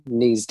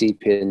knees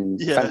deep in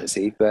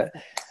fantasy, but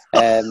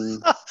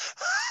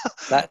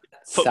that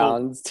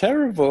sounds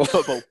terrible.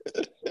 Football.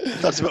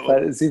 That's football.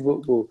 Fantasy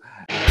football.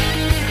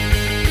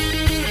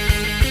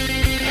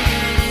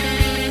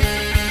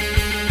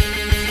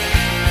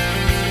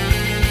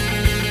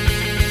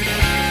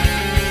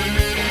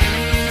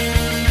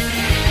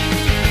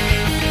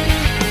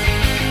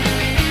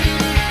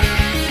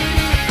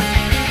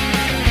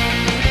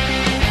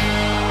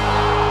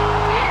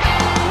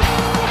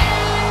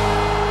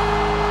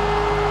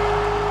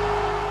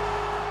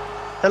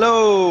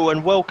 Hello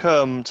and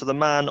welcome to the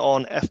Man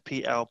on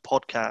FPL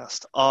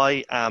podcast.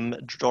 I am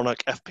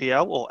Dronic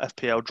FPL or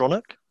FPL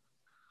Dronic.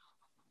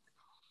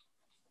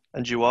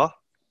 And you are?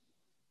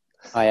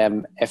 I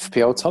am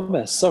FPL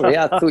Thomas. Sorry,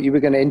 I thought you were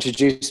going to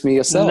introduce me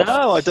yourself.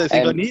 No, I don't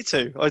think I need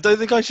to. I don't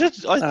think I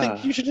should. I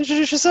think you should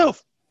introduce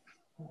yourself.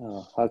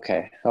 Oh,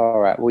 okay. All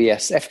right. Well,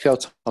 yes,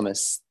 FPL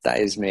Thomas, that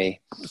is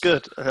me.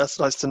 Good. That's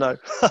nice to know.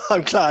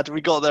 I'm glad we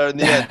got there in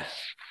the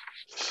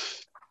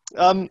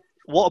end.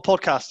 What a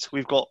podcast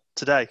we've got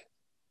today.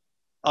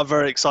 I'm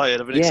very excited.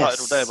 I've been excited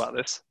all day about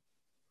this.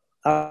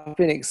 I've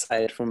been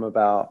excited from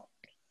about,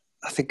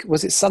 I think,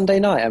 was it Sunday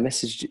night? I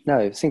messaged you. No,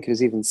 I think it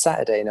was even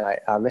Saturday night.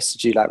 I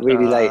messaged you like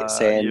really late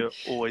saying, you're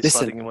always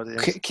listen, in my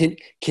DMs.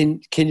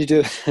 Can you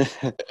do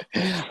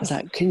I was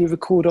like, can you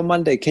record on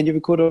Monday? Can you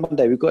record on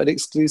Monday? We've got an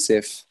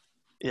exclusive.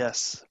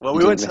 Yes. Well, you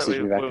we won't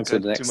message me back until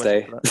the next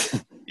day.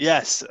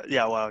 Yes.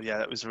 Yeah. Well,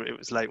 yeah. It was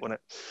late, wasn't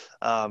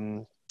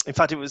it? In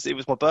fact, it was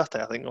my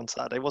birthday, I think, on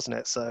Saturday, wasn't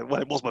it? So,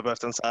 well, it was my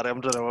birthday on Saturday. I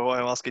don't know why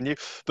I'm asking you,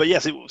 but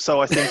yes. So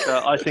I think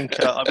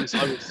I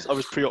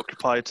was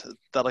preoccupied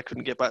that I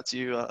couldn't get back to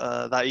you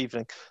that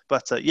evening.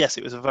 But yes,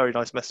 it was a very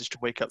nice message to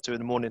wake up to in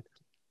the morning,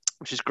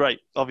 which is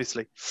great,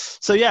 obviously.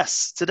 So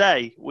yes,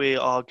 today we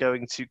are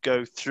going to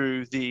go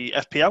through the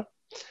FPL.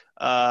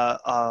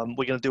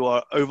 We're going to do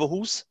our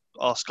overhauls,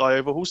 our Sky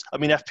overhauls. I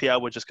mean, FPL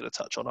we're just going to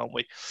touch on, aren't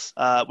we?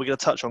 We're going to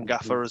touch on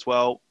Gaffer as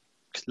well.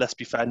 Let's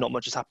be fair, not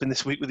much has happened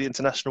this week with the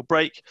international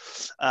break.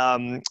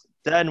 Then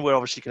we're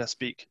obviously going to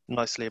speak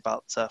nicely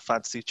about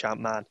Fantasy Champ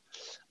Man,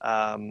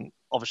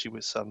 obviously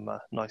with some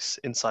nice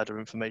insider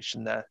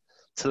information there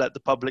to let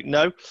the public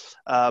know.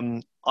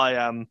 I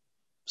am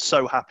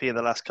so happy in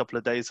the last couple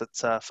of days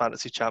that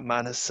Fantasy Champ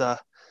Man has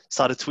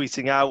started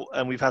tweeting out,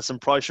 and we've had some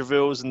price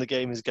reveals, and the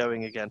game is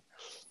going again.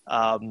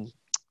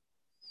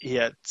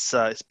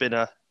 It's been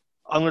I'm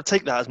going to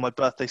take that as my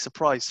birthday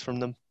surprise from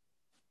them.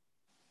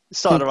 It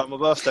started around my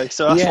birthday,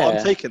 so that's what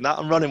I'm taking. That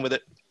I'm running with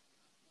it.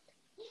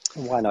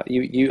 Why not?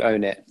 You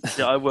own it.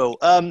 Yeah, I will.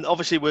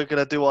 Obviously, we're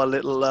going to do our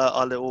little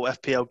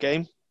FPL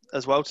game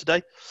as well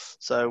today.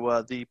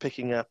 So the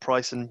picking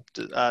price and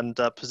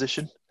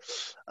position,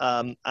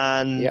 and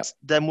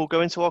then we'll go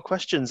into our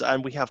questions.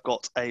 And we have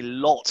got a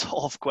lot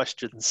of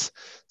questions.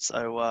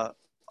 So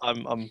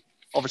I'm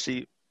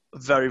obviously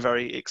very,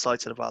 very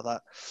excited about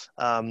that,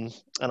 and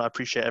I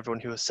appreciate everyone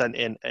who has sent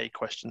in a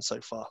question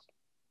so far.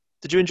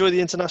 Did you enjoy the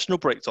international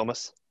break,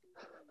 Thomas?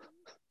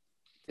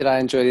 Did I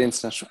enjoy the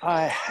international?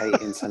 I hate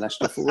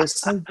international football.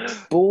 It's so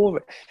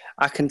boring.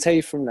 I can tell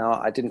you from now,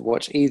 I didn't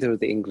watch either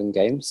of the England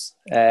games.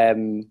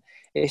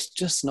 It's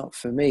just not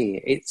for me.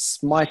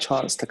 It's my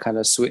chance to kind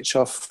of switch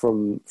off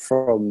from.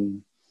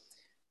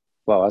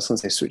 Well, I was going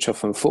to say switch off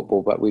from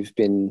football, but we've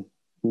been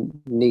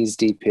knees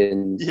deep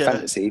in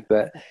fantasy.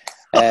 But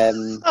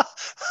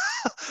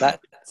that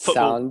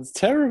sounds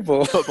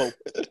terrible. Football.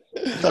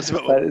 That's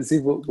football. Fantasy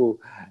football.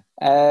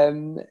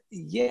 Do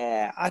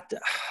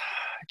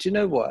you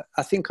know what?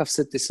 I think I've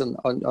said this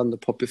on the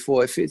pod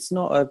before. If it's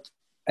not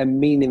a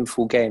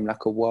meaningful game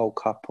like a World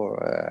Cup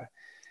or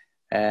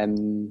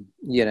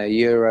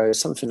Euro,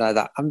 something like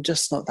that, I'm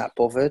just not that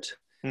bothered.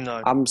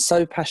 No. I'm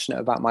so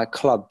passionate about my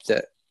club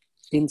that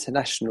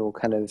international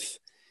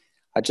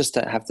I just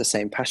don't have the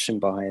same passion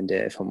behind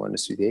it, if I'm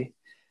honest with you.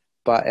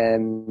 But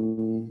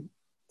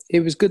it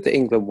was good that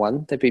England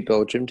won. They beat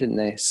Belgium, didn't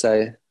they?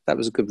 So that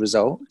was a good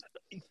result.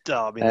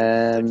 I mean,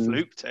 they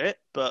fluked it,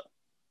 but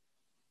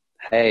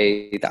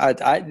hey,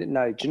 I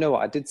no. Do you know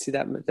what? I did see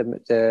that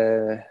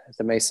the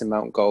Mason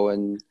Mount goal,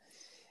 and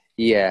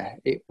yeah,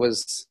 it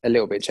was a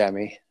little bit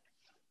jammy.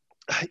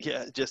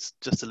 Yeah, just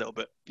a little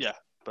bit. Yeah,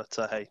 but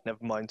hey,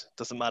 never mind.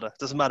 Doesn't matter.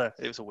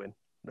 It was a win.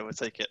 No, we'll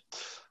take it.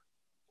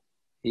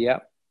 Yeah,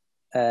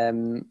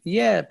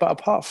 but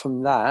apart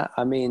from that,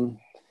 I mean,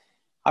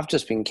 I've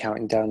just been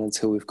counting down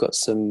until we've got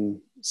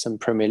some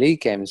Premier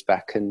League games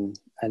back, and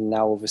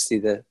now obviously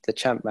the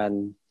Champ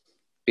Man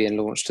being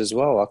launched as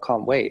well. I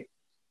can't wait.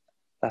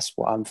 That's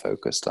what I'm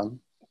focused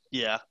on.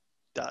 Yeah,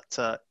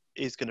 that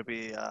is going to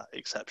be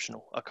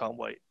exceptional. I can't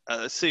wait.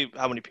 Let's see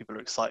how many people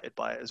are excited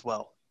by it as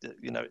well.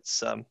 You know,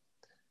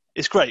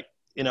 it's great.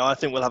 You know, I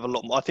think we'll have a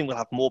lot more. I think we'll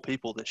have more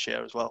people this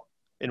year as well,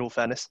 in all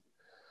fairness.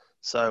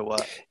 So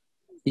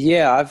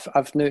yeah,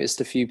 I've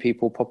noticed a few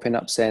people popping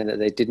up saying that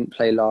they didn't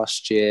play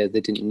last year,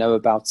 they didn't know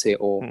about it,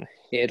 or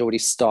it had already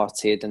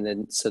started, and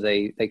then so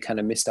they kind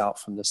of missed out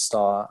from the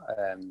start.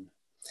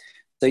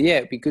 So yeah,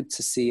 it'd be good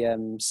to see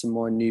some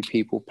more new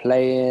people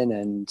playing,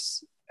 and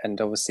and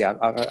obviously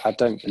I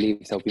don't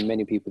believe there'll be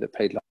many people that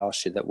played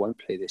last year that won't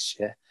play this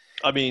year.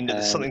 I mean,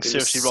 there's something It was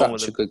seriously wrong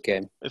with such a them good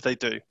game. if they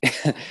do.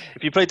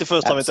 If you played the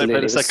first time and don't play Absolutely, the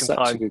it was second such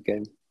time, a good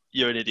game.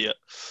 you're an idiot.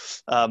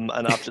 And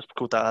I've just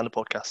called that on the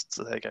podcast,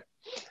 so there you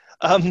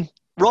go.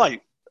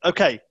 Right,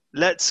 okay,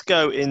 let's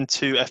go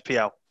into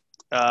FPL.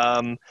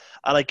 And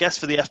I guess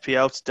for the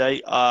FPL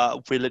today,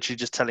 we're literally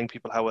just telling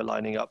people how we're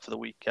lining up for the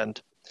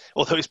weekend.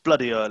 Although it's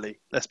bloody early,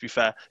 let's be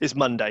fair. It's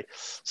Monday,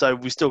 so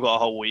we've still got a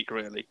whole week,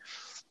 really.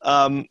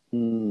 And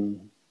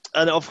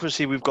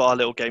obviously, we've got our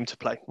little game to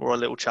play, or a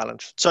little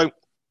challenge. So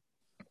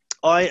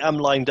I am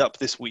lined up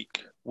this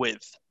week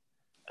with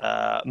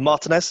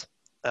Martinez,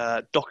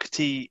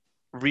 Doherty,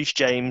 Reece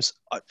James.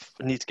 I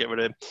need to get rid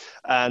of him,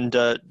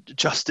 and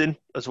Justin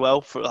as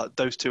well. For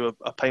those two are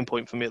a pain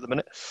point for me at the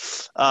minute.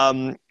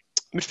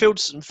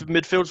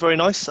 Midfield's very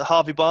nice.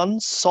 Harvey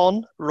Barnes,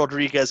 Son,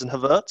 Rodriguez, and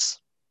Havertz.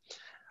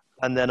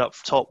 And then up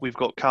top, we've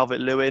got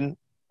Calvert-Lewin,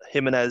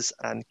 Jimenez,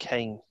 and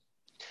Kane.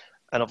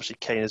 And obviously,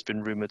 Kane has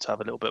been rumoured to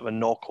have a little bit of a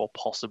knock or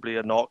possibly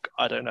a knock.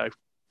 I don't know.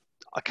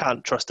 I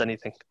can't trust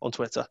anything on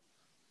Twitter.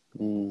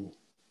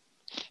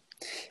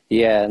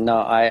 Yeah, no,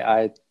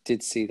 I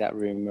did see that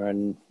rumour,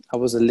 and I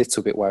was a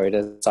little bit worried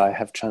as I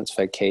have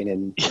transferred Kane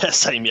in. Yeah,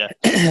 same,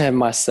 yeah.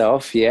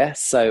 Myself, yeah.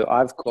 So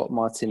I've got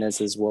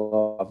Martinez as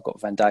well. I've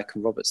got Van Dijk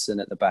and Robertson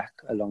at the back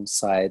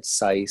alongside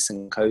Saiss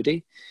and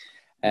Cody.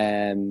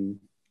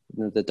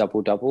 The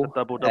double-double.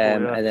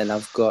 Yeah. And then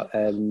I've got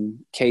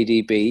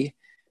KDB,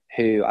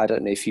 who I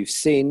don't know if you've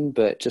seen,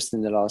 but just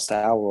in the last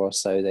hour or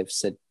so, they've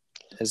said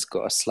has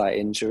got a slight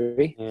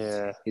injury.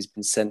 Yeah. He's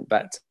been sent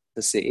back to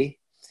the City.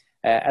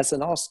 As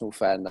an Arsenal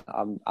fan,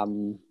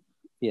 I'm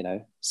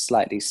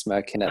slightly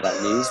smirking at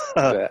that news.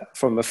 But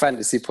from a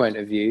fantasy point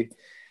of view,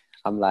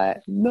 I'm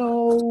like,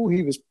 no,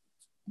 he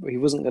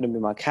wasn't going to be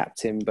my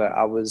captain, but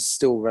I was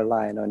still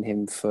relying on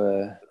him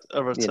for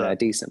a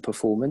decent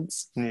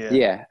performance.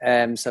 Yeah.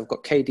 So I've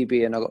got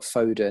KDB and I've got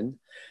Foden.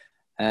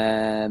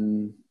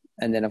 And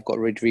then I've got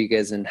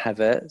Rodriguez and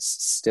Havertz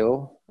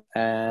still.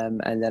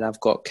 And then I've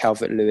got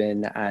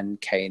Calvert-Lewin and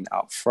Kane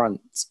up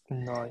front.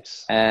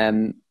 Nice.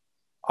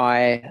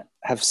 I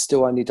have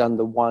still only done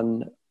the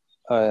one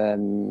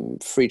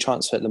free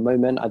transfer at the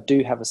moment. I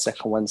do have a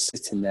second one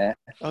sitting there.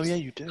 Oh, yeah,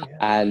 you do. Yeah.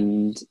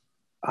 And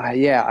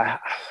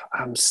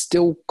I'm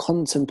still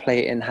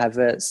contemplating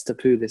Havertz to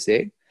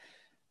Pulisic.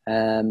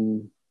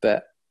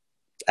 But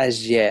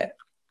as yet,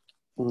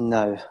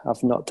 no,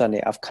 I've not done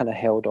it. I've kind of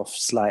held off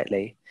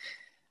slightly.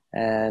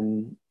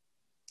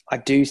 I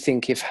do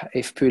think if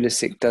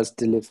Pulisic does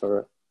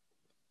deliver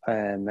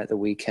at the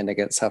weekend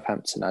against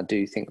Southampton, I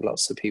do think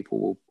lots of people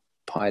will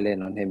pile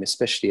in on him,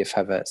 especially if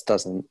Havertz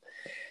doesn't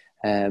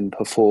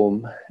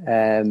perform.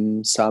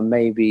 So I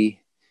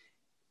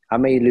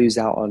may lose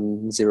out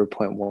on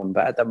 0.1,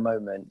 but at the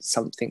moment,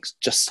 something's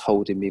just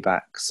holding me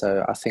back.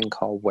 So I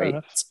think I'll wait.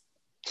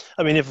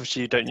 I mean, if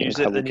you don't use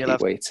it, then you'll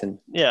have waiting.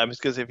 Yeah,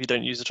 because if you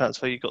don't use the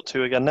transfer, you've got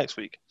 2 again next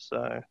week.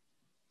 So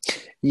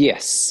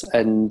yes,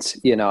 and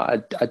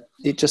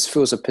it just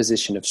feels a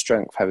position of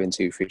strength having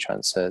 2 free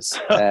transfers.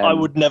 I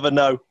would never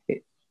know.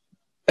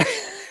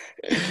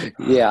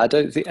 Yeah, I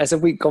don't think. Has a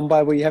week gone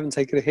by where you haven't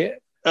taken a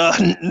hit?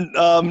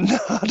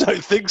 I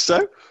don't think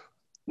so.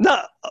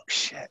 No, oh,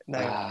 shit,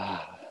 no.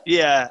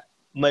 Yeah,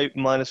 maybe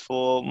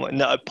 -4.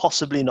 No,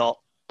 possibly not.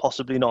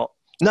 Possibly not.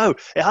 No,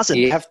 it hasn't.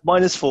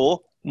 -4,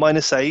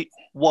 -8,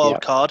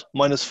 wild card,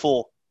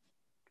 -4.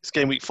 It's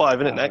game week 5,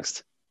 isn't it?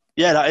 Next.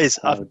 Yeah, that is.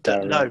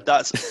 No,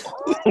 that's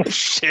oh,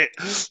 shit.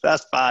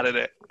 That's bad,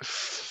 isn't it?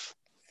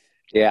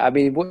 Yeah, I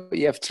mean, what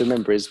you have to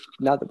remember is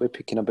now that we're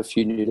picking up a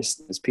few new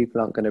listeners,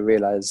 people aren't going to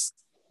realise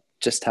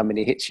just how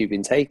many hits you've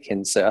been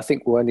taking. So I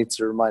think we'll need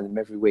to remind them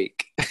every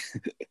week.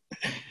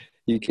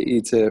 You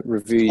need to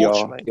review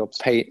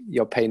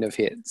your pain of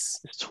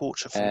hits. It's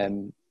torture for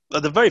me.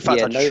 The very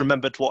fact I just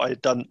remembered what I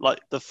had done, like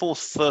the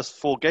first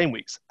 4 game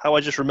weeks, how I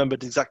just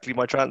remembered exactly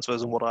my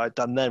transfers and what I had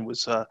done then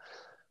was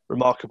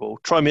remarkable.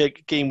 Try me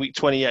at game week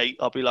 28,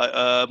 I'll be like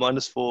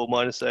 -4,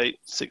 -8,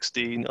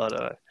 16, I don't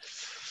know.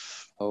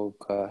 Oh,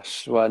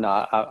 gosh. Well,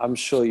 no, I'm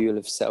sure you'll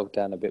have settled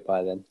down a bit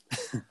by then.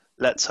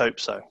 Let's hope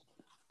so.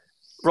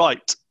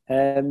 Right.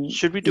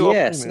 Should we do our...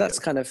 Yeah, so that's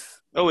kind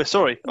of... Oh,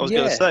 sorry. I was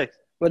going to say.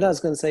 Well, I was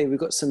going to say, we've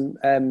got some...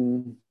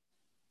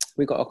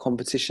 we've got a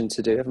competition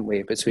to do, haven't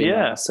we, between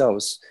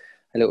ourselves?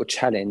 A little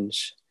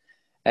challenge.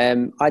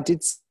 I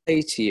did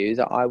say to you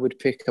that I would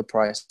pick a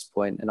price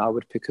point and I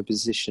would pick a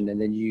position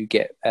and then you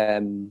get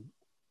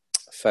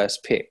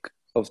first pick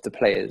of the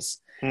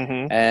players.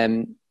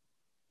 Mm-hmm.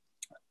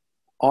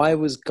 I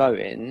was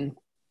going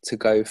to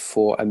go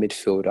for a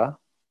midfielder.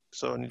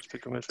 So I need to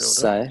pick a midfielder.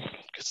 So,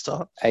 good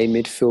start. A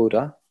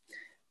midfielder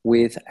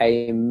with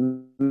a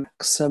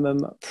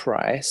maximum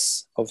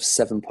price of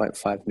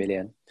 7.5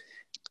 million.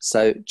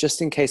 So just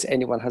in case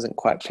anyone hasn't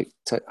quite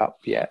picked it up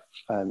yet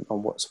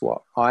on what's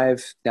what,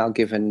 I've now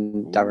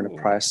given Darren a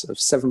price of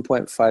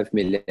 7.5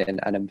 million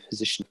and a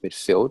position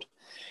midfield.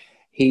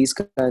 He's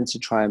going to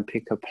try and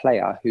pick a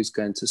player who's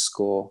going to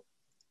score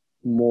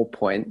more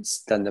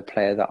points than the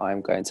player that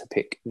I'm going to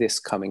pick this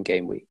coming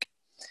game week.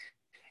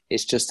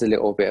 it's just a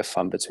little bit of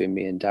fun between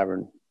me and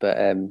Darren. But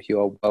you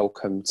are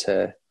welcome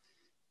to,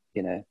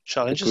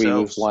 Challenge agree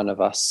yourselves. with one of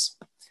us.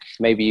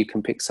 Maybe you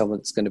can pick someone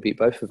that's going to beat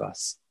both of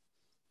us.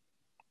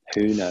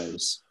 Who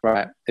knows?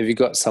 Right. Have you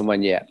got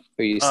someone yet?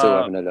 Or are you still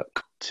having a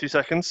look? 2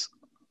 seconds.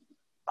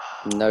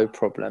 No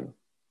problem.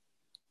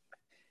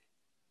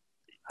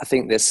 I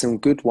think there's some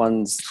good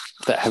ones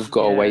that have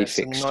got away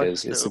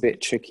fixtures. It's a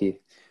bit tricky.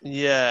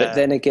 Yeah. But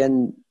then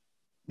again,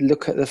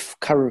 look at the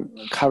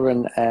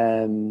current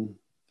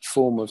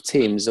form of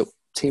teams.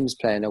 Teams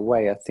playing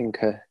away, I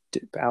think, are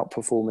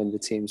outperforming the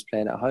teams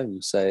playing at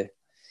home. So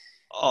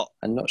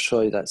I'm not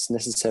sure that's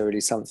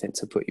necessarily something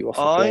to put you off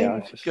a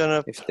player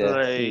if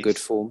they're in good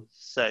form.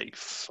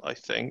 Safe, I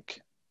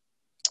think.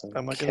 Okay.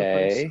 Am I going to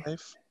play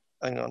safe?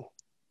 Hang on.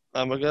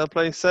 Am I going to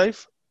play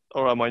safe,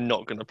 or am I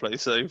not going to play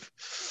safe?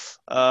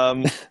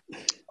 I'm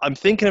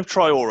thinking of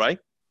Traore,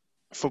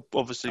 for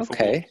obviously.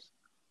 Okay,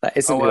 that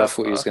isn't who I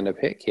thought you was going to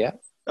pick. Yeah.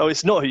 Oh,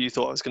 it's not who you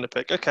thought I was going to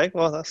pick. Okay,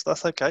 well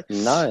that's okay.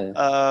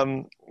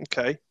 No.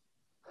 Okay.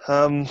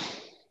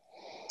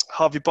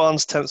 Harvey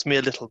Barnes tempts me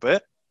a little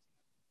bit.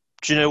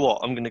 Do you know what?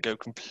 I'm going to go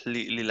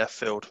completely left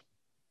field.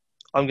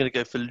 I'm going to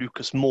go for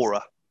Lucas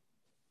Moura.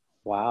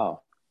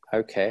 Wow.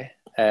 Okay.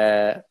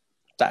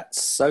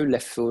 That's so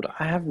left field.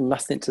 I have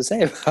nothing to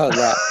say about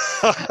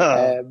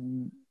that.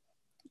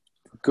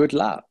 Good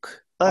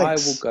luck.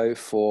 Thanks. I will go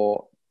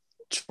for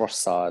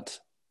Trossard.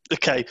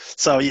 Okay.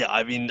 So, yeah,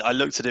 I mean, I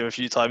looked at him a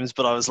few times,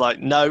 but I was like,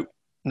 no.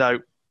 I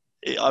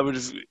would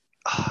have...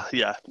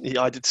 Yeah,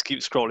 I did keep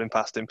scrolling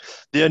past him.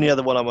 The only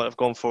other one I might have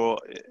gone for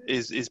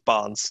is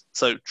Barnes.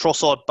 So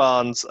Trossard,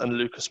 Barnes, and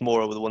Lucas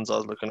Moura were the ones I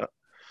was looking at.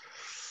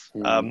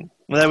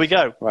 There we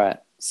go. Right.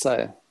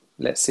 So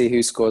let's see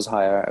who scores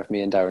higher out of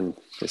me and Darren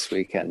this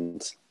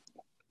weekend.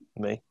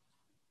 Me.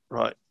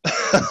 Right.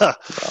 Well,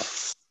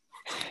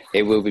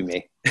 it will be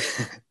me.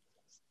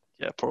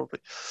 Yeah, probably.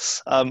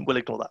 We'll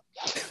ignore that.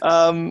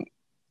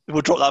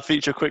 We'll drop that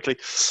feature quickly.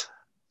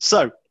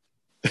 So,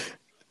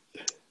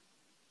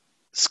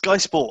 Sky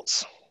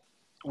Sports,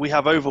 we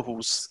have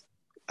overhauls,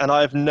 and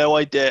I have no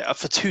idea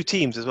for 2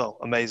 teams as well.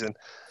 Amazing.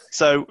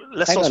 So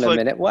let's hang on a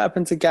minute. What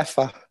happened to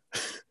Gaffer?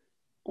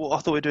 Well, I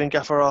thought we were doing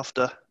Gaffer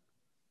after.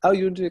 Oh,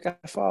 you want to do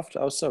Gaffer after?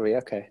 Oh, sorry.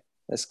 Okay,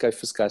 let's go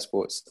for Sky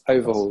Sports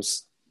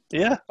overhauls.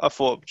 Yeah, I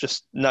thought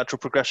just natural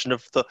progression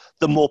of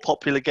the more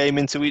popular game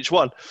into each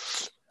one.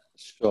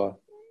 Sure.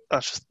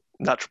 That's just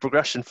natural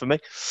progression for me.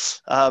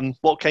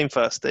 What came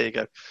first? There you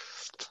go.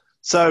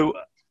 So,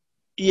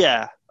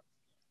 yeah.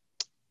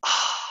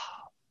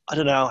 I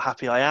don't know how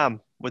happy I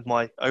am with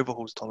my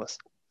overhauls, Thomas.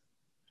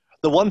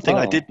 The one thing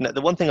I did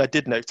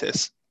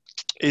notice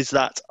is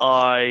that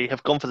I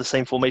have gone for the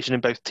same formation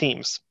in both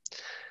teams,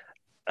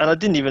 and it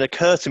didn't even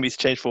occur to me to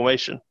change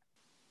formation.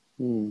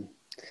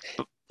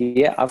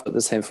 Yeah, I've got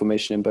the same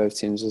formation in both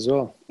teams as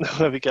well.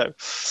 There we go.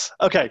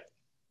 Okay,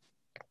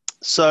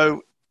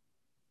 so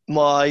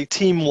my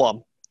team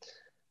 1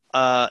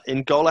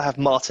 in goal I have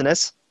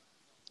Martinez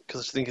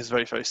because I think it's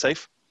very, very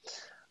safe.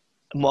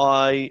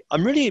 I'm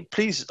really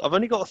pleased. I've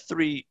only got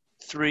three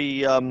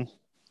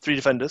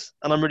defenders,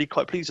 and I'm really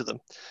quite pleased with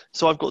them.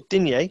 So I've got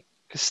Digne,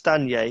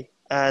 Castagne,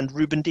 and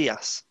Ruben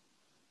Dias.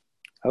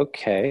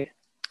 Okay,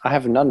 I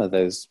have none of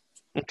those.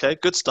 Okay,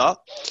 good start.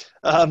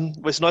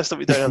 It's nice that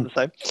we don't have the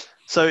same.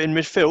 So in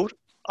midfield,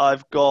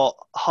 I've got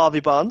Harvey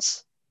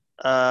Barnes,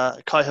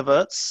 Kai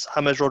Havertz,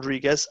 James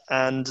Rodriguez,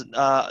 and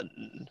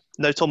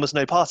no Thomas,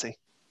 no Partey.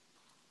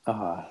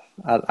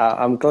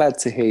 I'm glad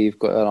to hear you've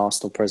got an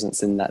Arsenal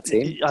presence in that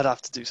team. I'd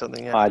have to do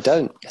something, yeah. I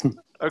don't.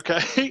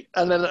 Okay.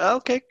 And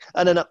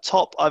then up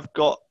top, I've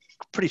got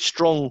pretty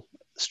strong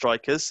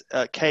strikers,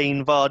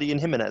 Kane, Vardy, and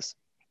Jimenez.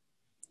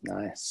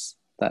 Nice.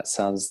 That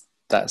sounds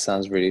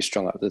really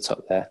strong up the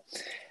top there.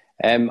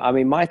 I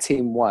mean, my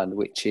team 1,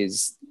 which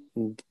is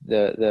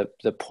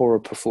the poorer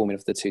performing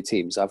of the 2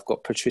 teams, I've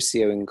got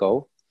Patricio in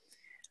goal.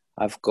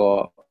 I've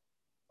got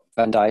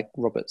Van Dijk,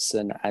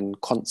 Robertson, and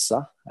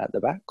Konsa at the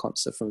back.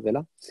 Konsa from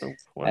Villa. Oh,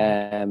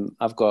 wow.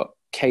 I've got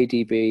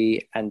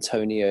KDB,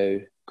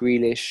 Antonio,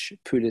 Grealish,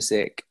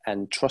 Pulisic,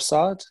 and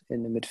Trossard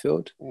in the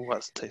midfield. Oh,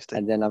 that's tasty.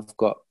 And then I've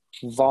got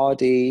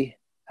Vardy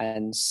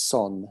and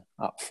Son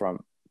up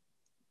front.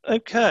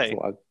 Okay. I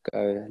thought I'd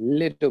go a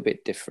little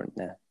bit different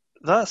there.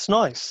 That's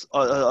nice.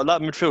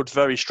 That midfield's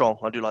very strong.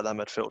 I do like that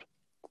midfield.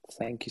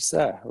 Thank you,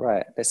 sir.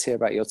 Right, let's hear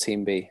about your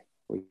team B.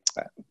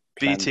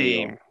 B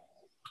team.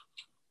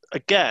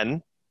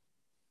 Again,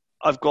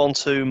 I've gone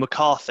to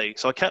McCarthy.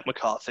 So I kept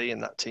McCarthy in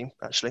that team,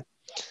 actually.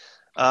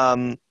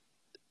 And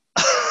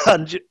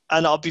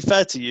I'll be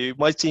fair to you,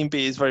 my team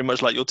B is very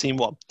much like your team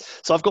 1.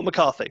 So I've got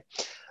McCarthy.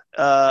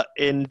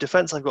 In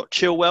defence, I've got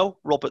Chilwell,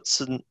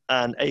 Robertson,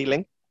 and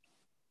Ayling.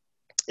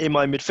 In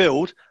my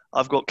midfield,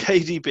 I've got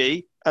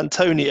KDB,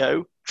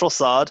 Antonio,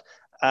 Trossard,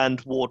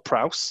 and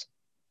Ward-Prowse.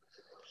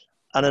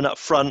 And then up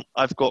front,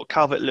 I've got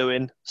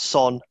Calvert-Lewin,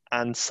 Son,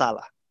 and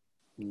Salah.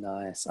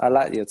 Nice. I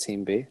like your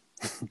team B.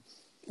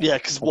 Yeah,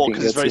 because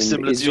it's very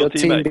similar to your team.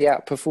 Is your team B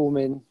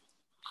outperforming?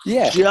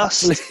 Yeah. Yeah,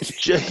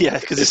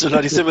 because it's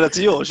really similar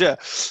to yours, yeah.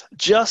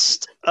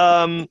 Just,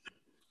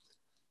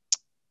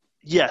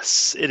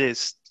 Yes, it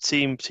is.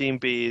 Team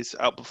B is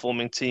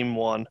outperforming Team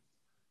 1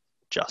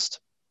 just.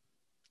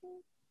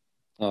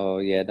 Oh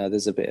yeah, no,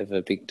 there's a bit of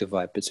a big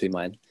divide between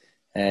mine.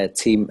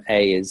 Team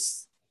A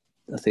is,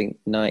 I think,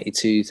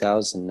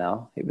 92,000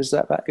 now. It was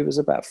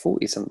about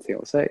 40 something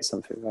or 30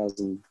 something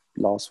thousand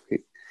last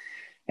week.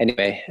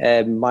 Anyway,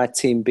 my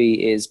team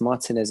B is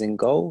Martinez in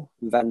goal,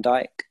 Van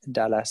Dijk,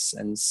 Dallas,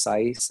 and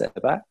Saiss at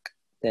the back.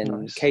 Then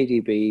Nice.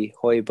 KDB,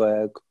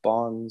 Højbjerg,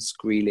 Barnes,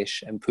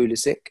 Grealish, and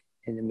Pulisic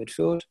in the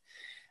midfield,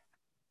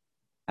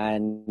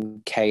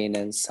 and Kane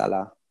and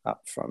Salah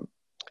up front.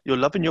 You're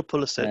loving your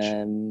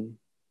Pulisic.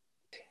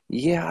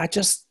 Yeah,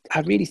 I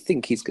really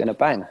think he's going to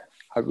bang.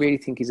 I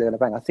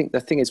think the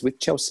thing is with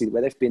Chelsea,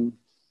 where they've been,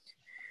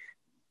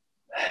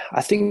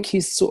 I think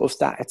he's sort of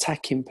that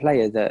attacking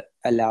player that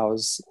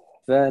allows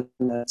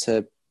Werner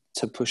to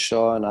push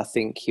on. I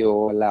think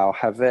he'll allow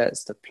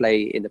Havertz to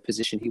play in the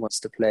position he wants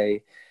to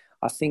play.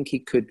 I think he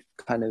could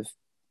kind of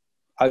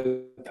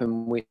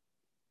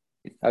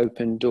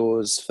open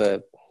doors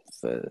for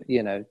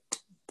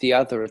the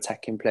other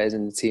attacking players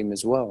in the team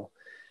as well.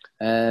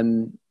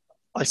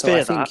 I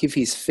think if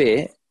he's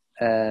fit,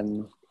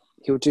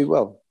 he'll do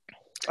well.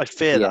 I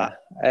fear that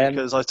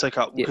because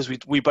because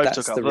we both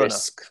took out Werner.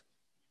 Risk.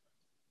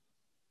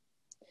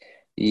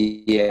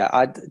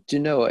 Yeah, do you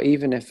know what?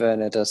 Even if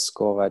Werner does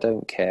score, I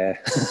don't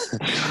care.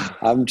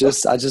 I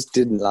just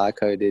didn't like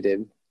how I did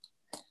him.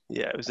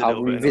 Yeah, it was.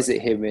 I'll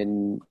revisit him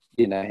in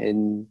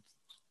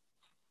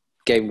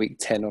game week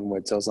 10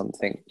 onwards or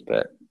something.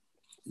 But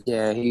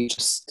yeah, he's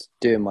just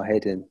doing my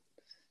head in.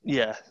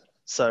 Yeah.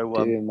 So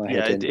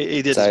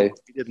he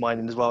did mine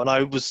in as well, and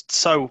I was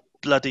so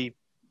bloody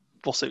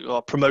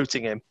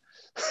promoting him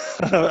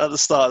at the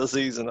start of the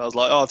season. I was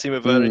like, "Oh,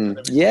 Timo Werner."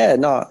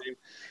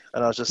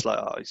 And I was just like,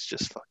 "Oh, he's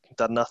just fucking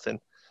done nothing."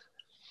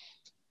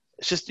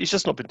 He's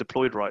just not been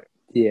deployed right.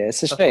 Yeah,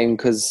 it's a shame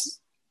because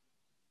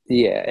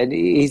and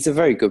he's a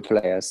very good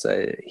player,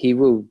 so he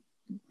will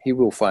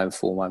find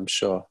form, I'm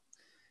sure.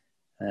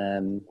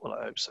 Well,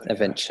 I hope so.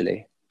 Eventually.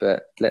 Yeah.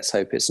 But let's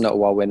hope it's not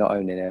while we're not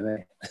owning him,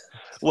 eh?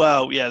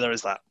 Well, yeah, there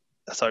is that.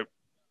 So,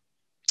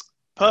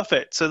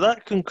 perfect. So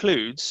that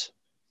concludes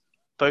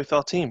both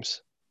our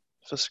teams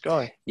for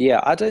Sky.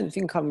 Yeah, I don't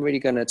think I'm really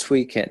going to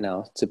tweak it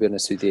now, to be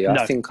honest with you.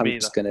 I think I'm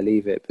just going to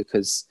leave it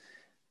because,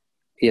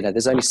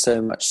 there's only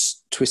so much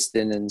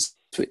twisting and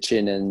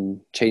switching and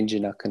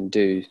changing I can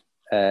do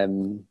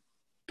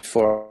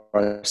before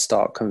I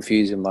start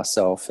confusing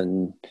myself.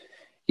 And,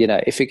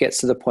 if it gets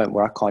to the point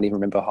where I can't even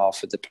remember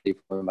half of the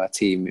people in my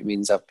team, it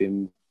means I've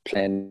been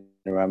playing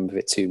around with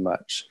it too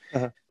much.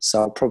 Uh-huh.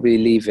 So I'll probably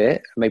leave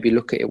it, maybe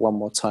look at it one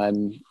more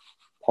time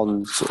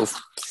on sort of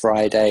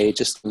Friday,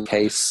 just in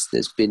case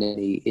there's been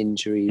any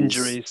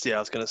injuries. Yeah, I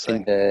was going to say.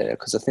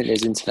 Because I think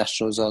there's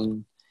internationals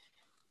on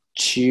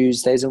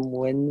Tuesday and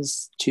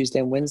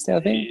Wednesday, I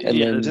think. And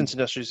there's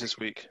internationals this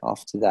week.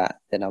 After that,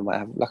 then I might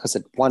have, like I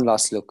said, one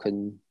last look,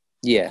 and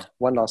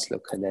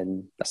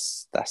then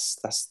that's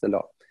the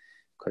lot.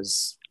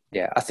 Because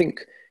I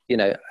think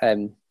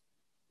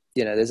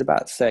there's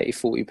about 30,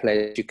 40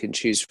 players you can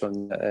choose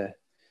from that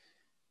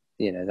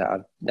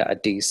are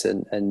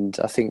decent. And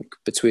I think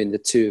between the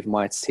two of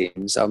my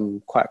teams,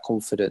 I'm quite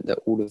confident that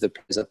all of the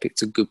players I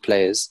picked are good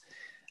players.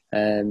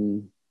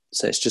 So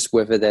it's just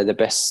whether they're the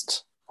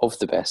best of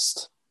the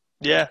best.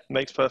 Yeah,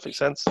 makes perfect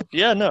sense.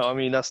 Yeah, no, I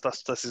mean, that's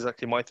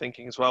exactly my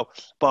thinking as well.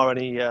 Bar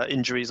any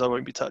injuries, I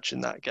won't be touching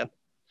that again.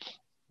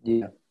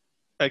 Yeah.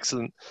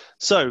 Excellent.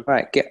 So, all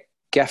right,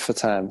 Gaffer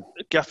time.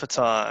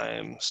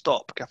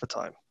 Stop. Gaffer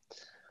time.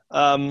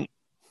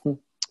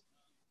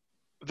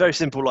 Very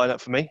simple lineup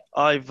for me.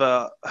 I've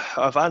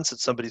answered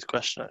somebody's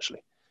question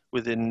actually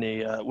within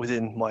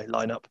my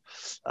lineup,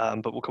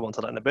 but we'll come on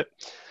to that in a bit.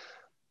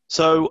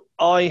 So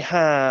I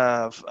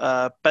have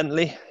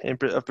Bentley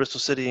of Bristol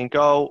City in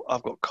goal.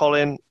 I've got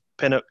Colin,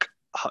 Pinnock,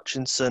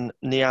 Hutchinson,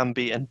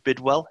 Niambi, and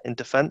Bidwell in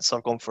defence.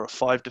 I've gone for a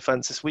 5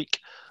 defence this week.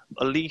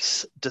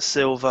 Elise, De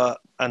Silva,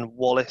 and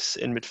Wallace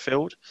in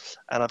midfield,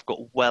 and I've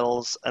got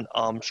Wells and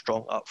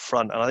Armstrong up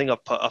front. And I think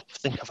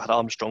I've had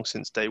Armstrong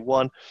since day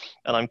one,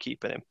 and I'm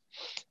keeping him.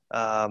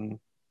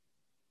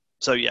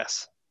 So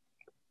yes,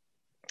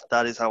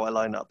 that is how I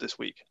line up this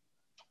week.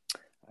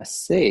 I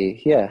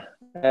see. Yeah.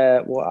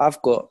 Well, I've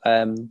got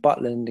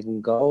Butland in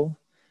goal.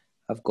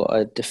 I've got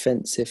a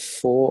defensive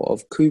 4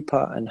 of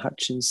Cooper and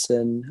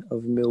Hutchinson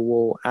of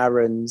Millwall,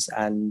 Aarons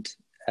and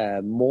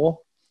Moore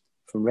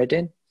from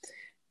Reading.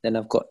 Then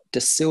I've got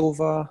De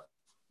Silva,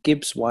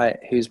 Gibbs-White,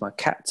 who's my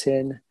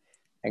captain,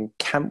 and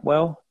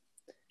Campbell.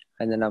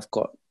 And then I've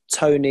got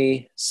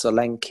Tony,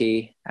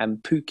 Solanke,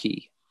 and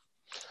Pukki.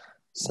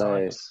 So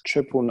nice.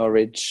 Triple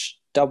Norwich,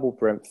 double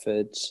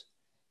Brentford,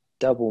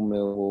 double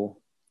Millwall,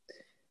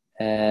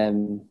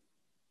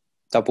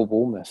 double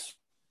Bournemouth.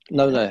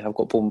 No, I've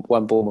got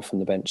one Bournemouth on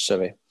the bench,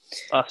 sorry.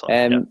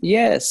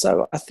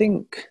 So I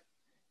think,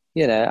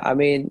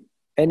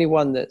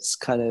 anyone that's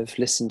kind of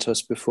listened to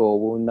us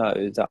before will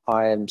know that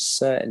I am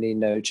certainly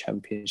no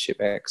championship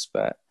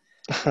expert.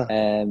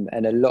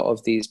 And a lot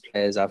of these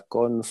players I've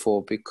gone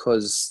for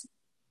because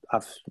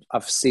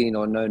I've seen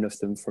or known of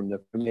them from the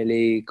Premier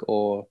League,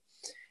 or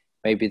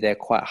maybe they're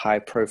quite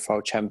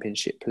high-profile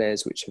Championship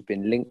players which have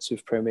been linked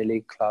with Premier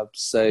League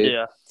clubs.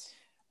 So,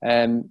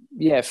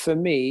 for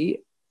me,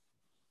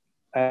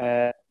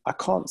 I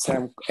can't say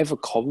I'm ever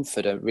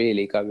confident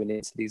really going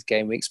into these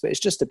game weeks, but it's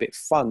just a bit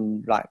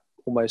fun, like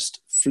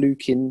almost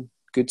fluking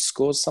good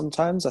scores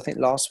sometimes. I think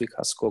last week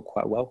I scored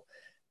quite well.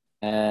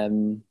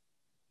 And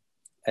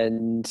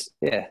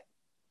yeah,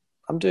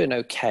 I'm doing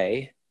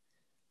okay.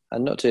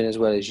 I'm not doing as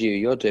well as you.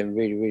 You're doing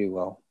really, really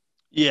well.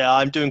 Yeah,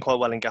 I'm doing quite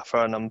well in Gaffer,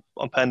 and I'm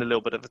paying a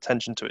little bit of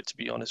attention to it, to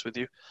be honest with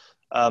you,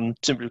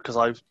 simply because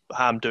I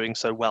am doing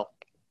so well.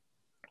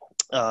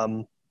 I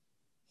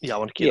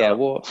want to keep that up.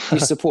 Well, you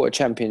support a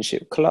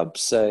Championship club,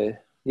 so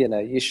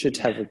you should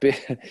have a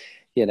bit, of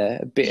an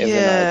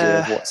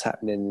idea of what's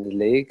happening in the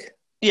league.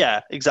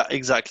 Yeah,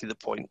 exactly the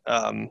point.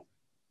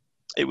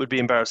 It would be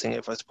embarrassing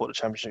if I support a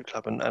Championship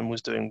club and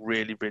was doing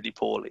really, really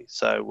poorly.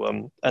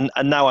 So, and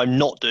now I'm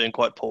not doing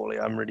quite poorly.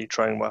 I'm really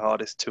trying my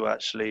hardest to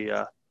actually,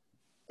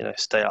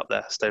 stay up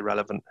there, stay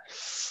relevant.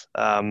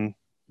 So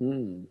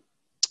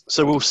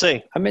we'll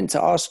see. I meant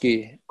to ask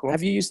you,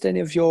 have you used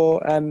any of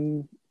your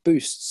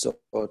boosts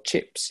or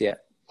chips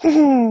yet?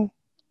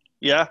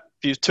 Yeah, I've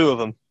used 2 of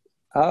them.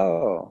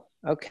 Oh,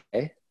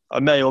 okay.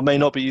 I may or may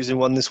not be using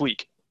one this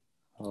week.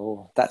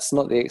 Oh, that's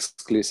not the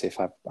exclusive,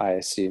 I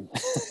assume.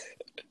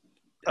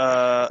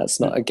 That's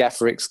not a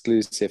Gaffer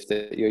exclusive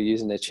that you're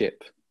using a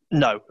chip.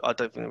 No, I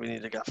don't think we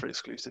need a Gaffer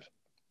exclusive.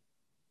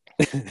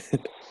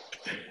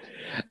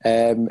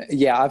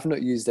 I've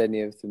not used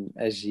any of them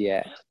as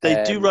yet.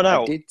 They do run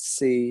out. I did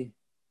see.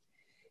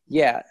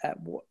 Yeah,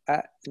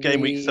 at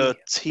game week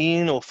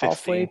 13 or 15.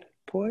 Halfway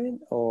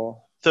point,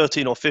 or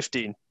 13 or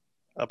 15,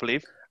 I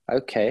believe.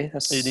 Okay,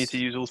 that's you need to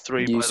use all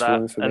 3 by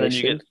that, and then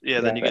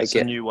you get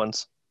some new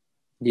ones.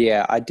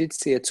 Yeah, I did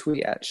see a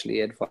tweet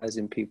actually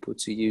advising people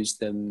to use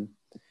them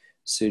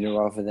sooner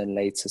rather than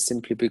later,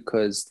 simply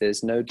because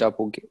there's no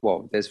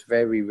there's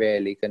very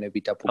rarely going to be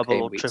double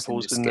game weeks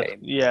triples in this game.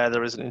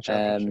 There isn't in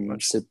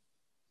Championship.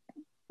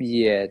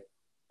 So,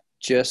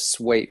 just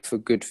wait for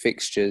good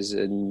fixtures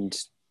and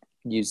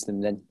use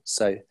them then.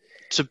 So,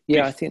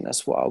 I think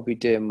that's what I'll be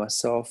doing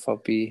myself. I'll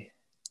be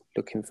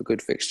looking for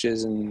good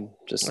fixtures and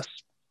just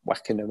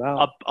whacking them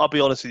out. I'll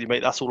be honest with you,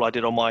 mate. That's all I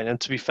did on mine, and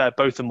to be fair,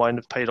 both of mine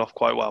have paid off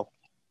quite well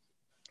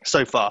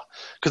so far,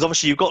 because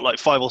obviously you've got like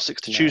 5 or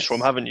 6 to choose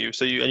from, haven't you?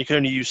 So you can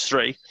only use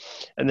 3,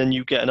 and then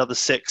you get another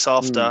 6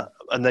 after,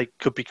 and they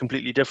could be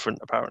completely different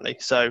apparently.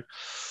 So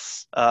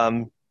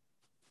I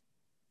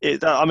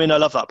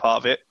love that part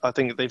of it. I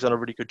think they've done a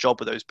really good job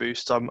with those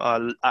boosts.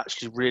 I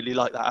actually really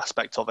like that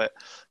aspect of it,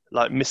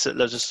 like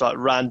there's just like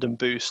random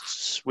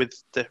boosts with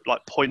the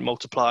like point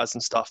multipliers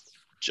and stuff.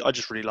 I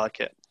just really like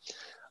it.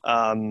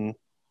 And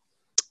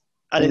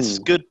it's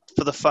good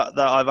for the fact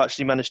that I've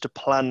actually managed to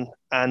plan,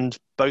 and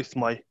both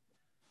my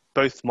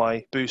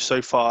boosts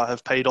so far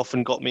have paid off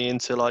and got me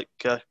into I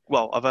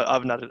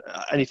haven't had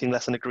anything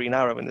less than a green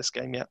arrow in this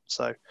game yet.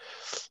 So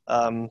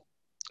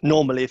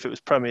normally if it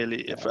was Premier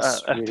League, if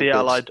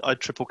FPL, I'd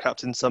triple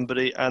captain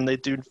somebody and they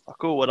do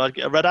fuck all and I'd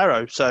get a red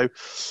arrow. So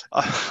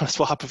that's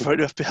what I prefer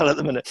to FPL at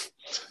the minute.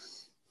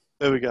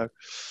 There we go.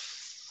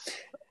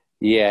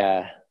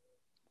 Yeah.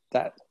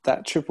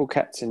 That triple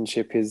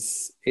captainship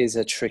is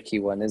a tricky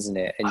one, isn't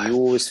it? And you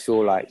always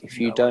feel like if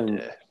you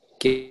don't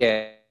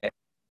get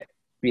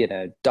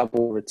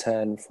double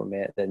return from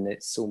it, then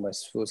it's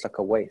almost feels like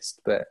a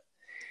waste. But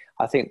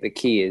I think the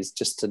key is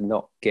just to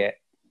not get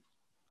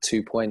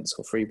 2 points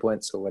or 3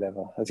 points or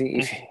whatever. I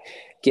think if you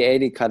get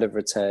any kind of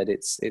return,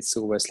 it's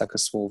almost like a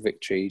small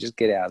victory. You just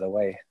get it out of the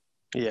way.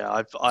 Yeah,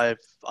 I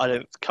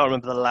can't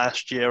remember the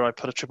last year I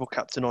put a triple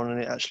captain on and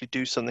it actually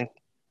do something.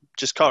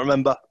 Just can't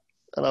remember.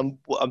 And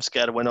I'm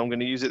scared of when I'm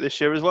going to use it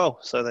this year as well.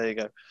 So there you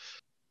go.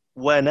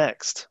 Where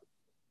next?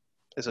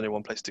 There's only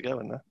one place to go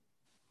in there.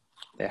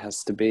 There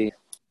has to be.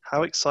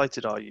 How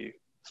excited are you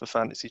for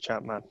Fantasy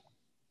Champ Man?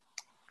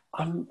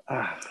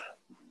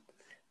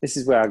 This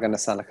is where I'm going to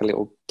sound like a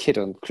little kid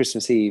on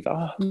Christmas Eve.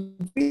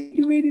 I'm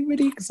really, really,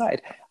 really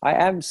excited. I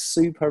am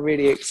super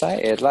really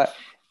excited. Like,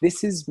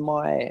 this is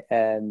my,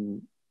 I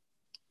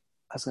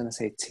was going to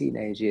say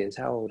teenage years.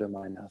 How old am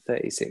I now?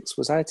 36.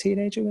 Was I a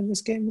teenager when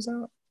this game was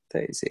out?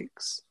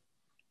 36.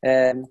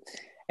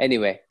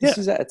 Anyway, this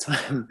was at a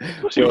time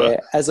where,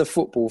 as a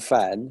football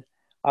fan,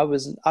 I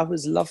was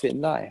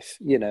loving life.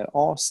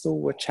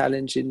 Arsenal were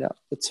challenging up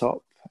the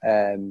top.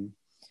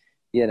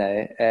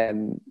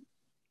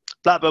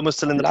 Blackburn was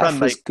still in the Prem,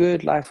 mate. Life was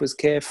good. Life was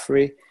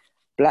carefree.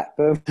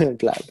 Blackburn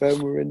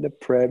were in the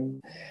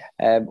Prem.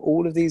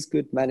 All of these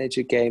good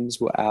manager games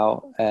were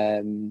out.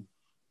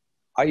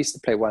 I used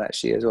to play one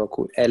actually as well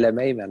called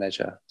LMA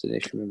Manager. Don't know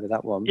if you remember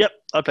that one. Yep,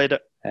 I played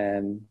it.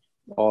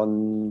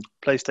 On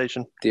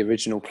PlayStation. The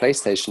original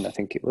PlayStation, I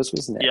think it was,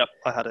 wasn't it? Yep,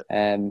 I had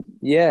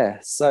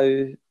it.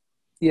 So,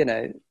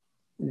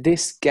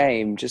 this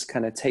game just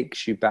kind of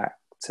takes you back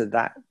to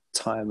that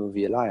time of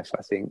your life,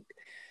 I think.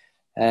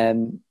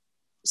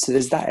 So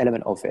there's that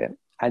element of it.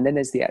 And then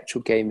there's the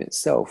actual game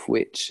itself,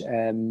 which,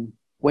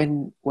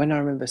 when I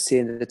remember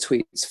seeing the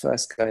tweets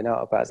first going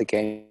out about the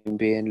game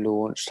being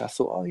launched, I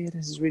thought, oh yeah,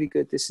 this is really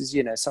good. This is,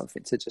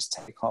 something to just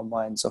take our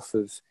minds off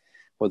of,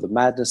 well, the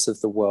madness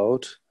of the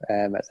world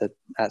at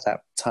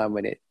that time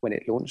when it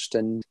launched,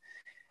 and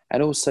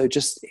also it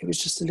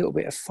was just a little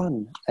bit of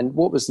fun. And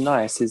what was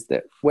nice is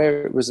that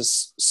where it was a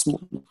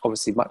small,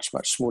 obviously much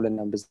smaller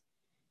numbers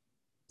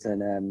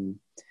than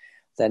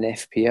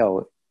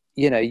FPL,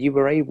 you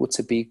were able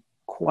to be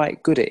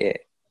quite good at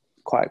it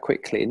quite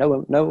quickly. No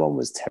one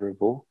was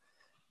terrible.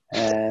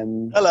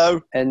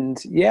 Hello.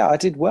 And yeah, I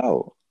did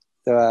well.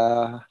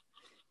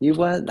 You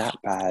weren't that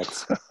bad.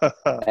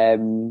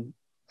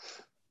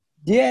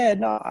 Yeah,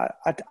 no,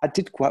 I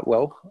did quite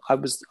well. I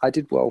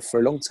did well for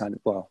a long time.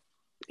 Well,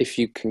 if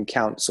you can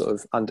count sort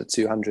of under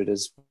 200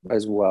 as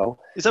well.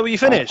 Is that where you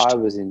finished? I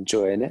was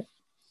enjoying it.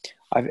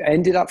 I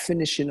ended up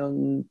finishing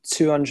on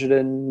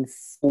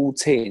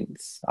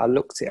 214th. I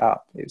looked it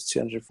up. It was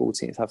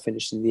 214th. I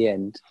finished in the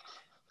end.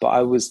 But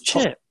I was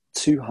top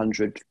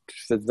 200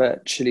 for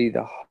virtually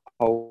the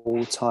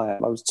whole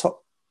time. I was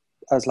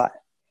like,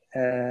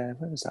 where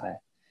was I?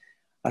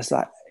 I was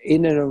like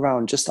in and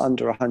around just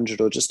under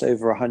 100 or just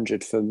over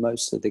 100 for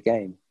most of the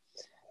game.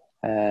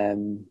 I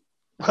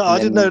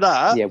didn't know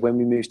that. Yeah, when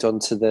we moved on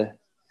to the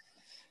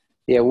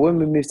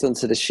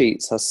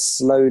sheets, I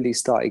slowly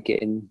started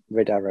getting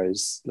red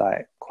arrows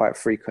like quite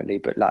frequently,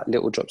 but like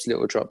little drops,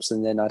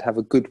 and then I'd have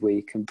a good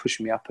week and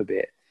push me up a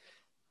bit.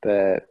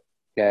 But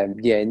in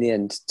the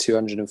end,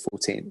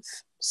 214th.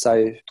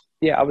 So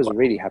yeah, I was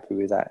really happy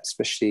with that,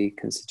 especially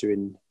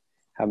considering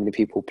how many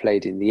people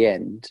played in the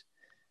end.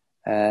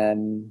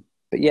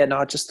 But yeah, no,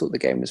 I just thought the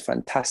game was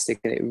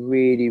fantastic, and it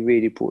really,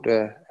 really brought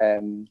the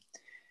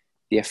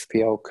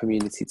FPL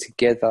community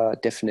together.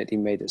 Definitely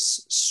made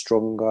us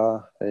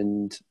stronger.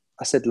 And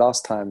I said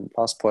last pod,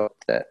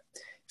 that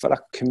it felt like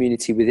a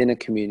community within a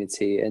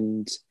community,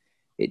 and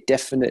it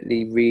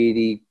definitely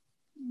really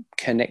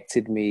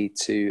connected me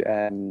to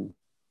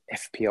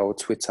FPL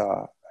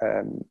Twitter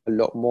a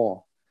lot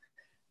more.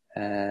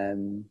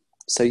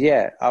 So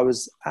yeah, I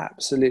was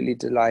absolutely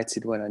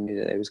delighted when I knew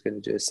that they was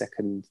going to do a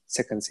second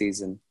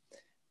season,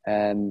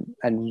 and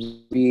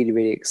really,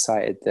 really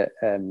excited that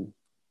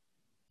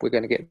we're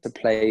going to get to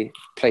play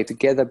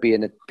together, be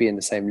in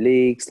the same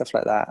league, stuff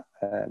like that.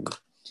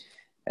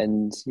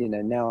 And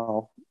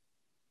now,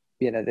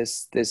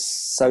 there's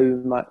so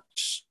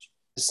much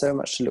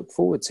to look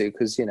forward to,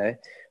 because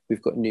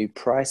we've got new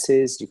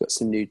prices, you've got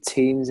some new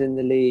teams in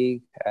the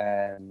league.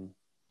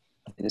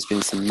 There's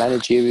been some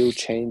managerial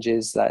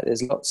changes. Like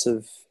there's lots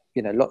of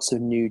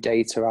new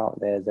data out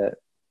there that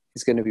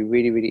is going to be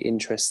really, really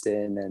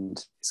interesting,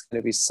 and it's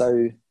going to be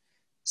so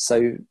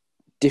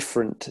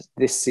different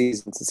this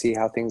season to see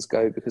how things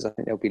go, because I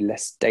think there'll be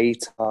less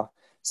data,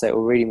 so it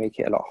will really make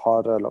it a lot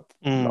harder, a lot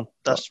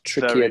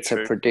trickier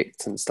to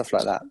predict and stuff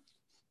like that.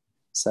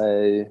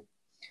 So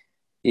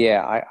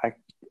yeah, I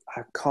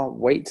can't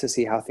wait to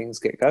see how things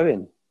get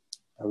going.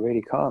 I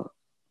really can't.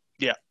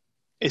 Yeah.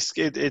 It's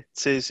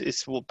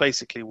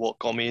basically what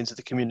got me into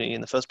the community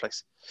in the first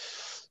place.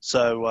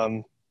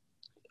 So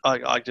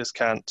I just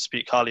can't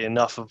speak highly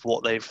enough of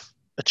what they've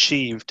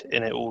achieved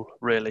in it all,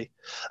 really.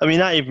 I mean,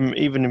 that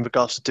even in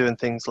regards to doing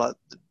things like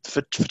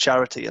for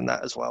charity and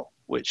that as well,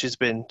 which has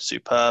been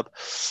superb.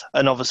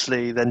 And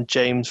obviously then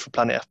James from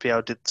Planet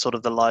FPL did sort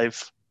of the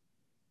live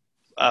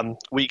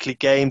weekly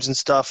games and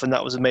stuff, and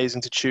that was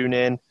amazing to tune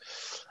in.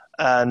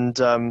 And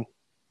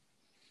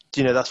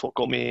that's what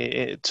got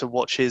me to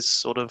watch his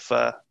sort of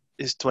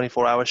his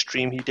 24-hour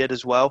stream he did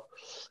as well.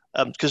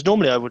 Because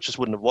normally I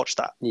wouldn't have watched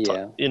that.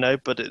 Yeah.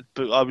 But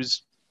I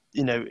was,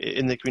 in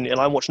the community,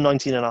 and I watched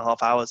 19 and a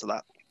half hours of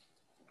that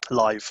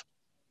live.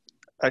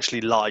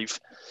 Actually live.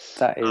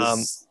 That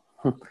is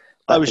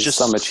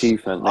some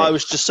achievement, mate. I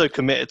was just so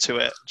committed to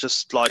it.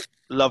 Just like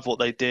loved what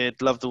they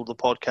did, loved all the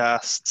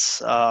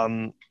podcasts.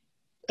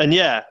 And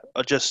yeah,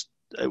 I just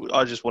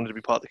wanted to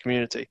be part of the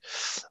community,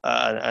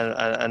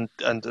 and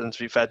to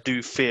be fair,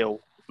 do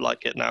feel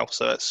like it now.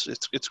 So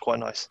it's quite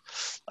nice.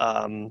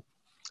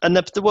 And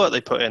the work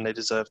they put in, they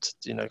deserved,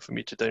 for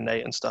me to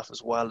donate and stuff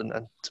as well,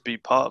 and to be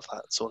part of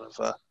that sort of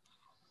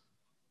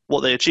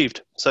what they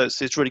achieved. So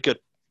it's really good.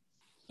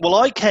 Well,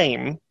 I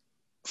came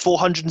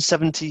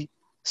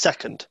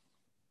 472nd,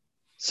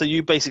 so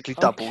you basically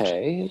doubled.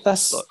 Okay,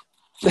 that's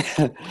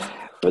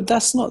but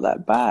that's not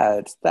that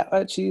bad. That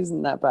actually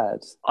isn't that bad.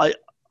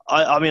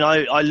 I mean,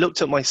 I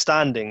looked at my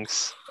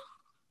standings,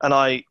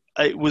 and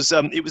it was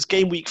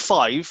game week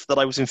 5 that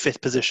I was in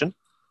 5th position.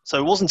 So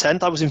it wasn't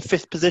 10th. I was in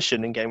 5th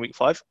position in game week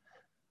 5.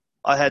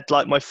 I had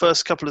my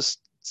first couple of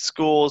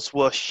scores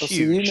were huge. So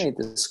you made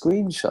the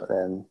screenshot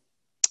then?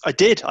 I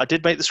did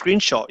make the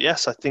screenshot.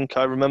 Yes, I think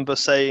I remember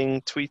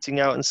tweeting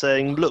out and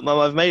saying, "Look, Mum,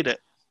 I've made it."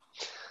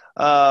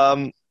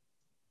 And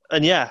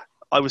yeah,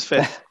 I was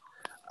 5th.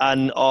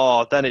 And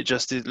then it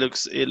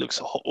looks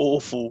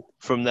awful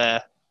from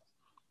there.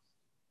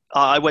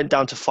 I went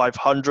down to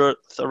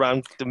 500th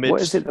around the mid.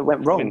 What is it that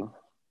went wrong?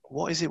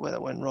 What is it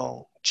that went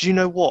wrong? Do you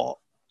know what?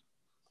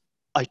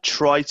 I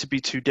tried to be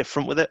too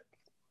different with it.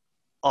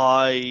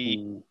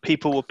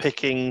 people were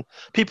picking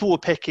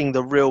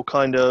the real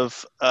kind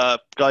of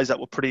guys that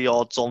were pretty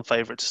odds-on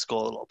favourite to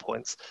score a lot of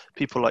points.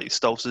 People like your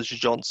Stolzers, your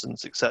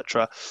Johnsons,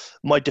 etc.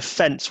 My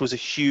defence was a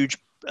huge.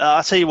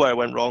 I'll tell you where I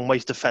went wrong. My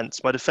defence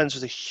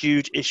was a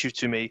huge issue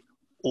to me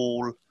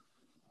all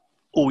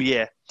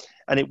year,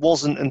 and it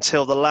wasn't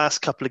until the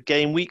last couple of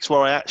game weeks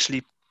where I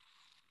actually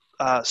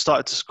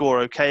started to score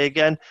okay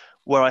again,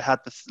 where I had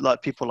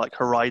people like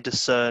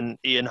Hariderson,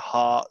 Ian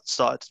Hart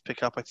started to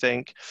pick up, I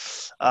think.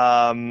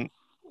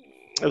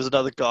 There was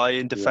another guy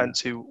in defence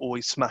who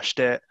always smashed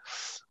it.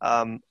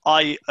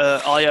 I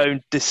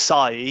owned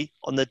Desai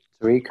on the...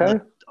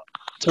 Tarico,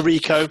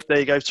 there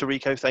you go,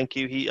 Tarico, thank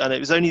you. And it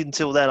was only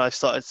until then I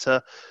started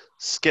to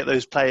get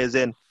those players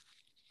in,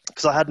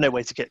 because I had no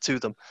way to get to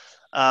them.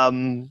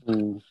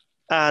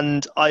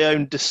 And I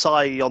owned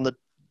Desai on the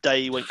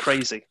day he went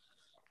crazy,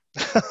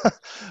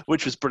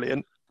 which was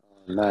brilliant.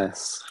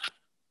 Nice.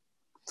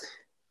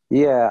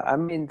 Yeah, I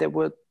mean,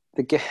 the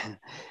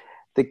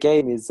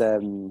game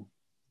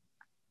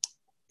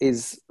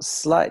is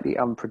slightly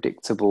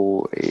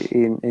unpredictable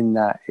in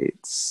that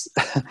it's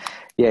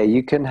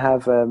you can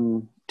have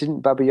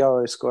didn't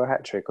Babayaro score a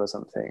hat trick or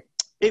something?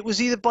 It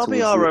was either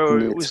Babayaro or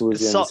it was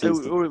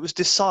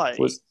Desai,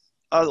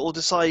 or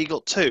Desai. He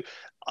got two.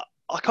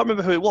 I can't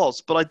remember who it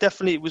was, but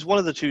it was one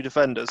of the two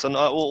defenders, and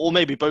or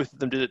maybe both of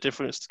them did it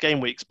different game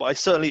weeks. But I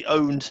certainly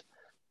owned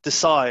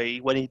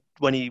Desai when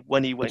he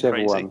went Whichever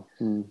crazy.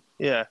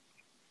 Yeah.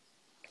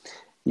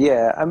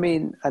 Yeah, I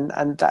mean,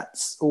 and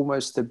that's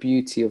almost the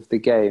beauty of the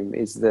game,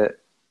 is that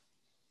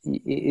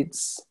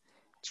it's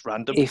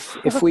random.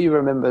 If we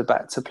remember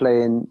back to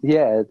playing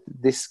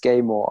this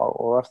game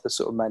or other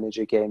sort of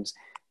manager games,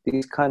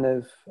 these kind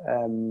of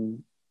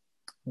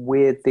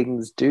weird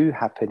things do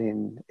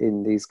happen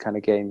in these kind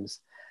of games.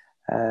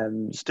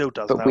 Still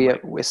does,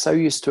 but we're so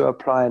used to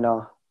applying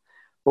our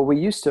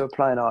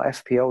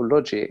FPL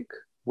logic,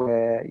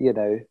 where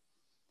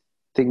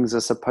things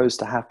are supposed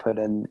to happen,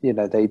 and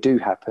they do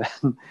happen.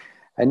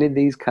 And in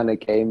these kind of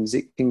games,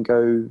 it can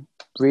go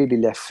really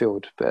left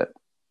field. But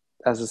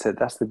as I said,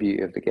 that's the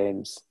beauty of the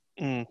games.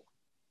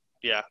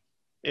 Yeah,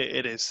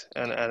 it is,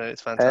 and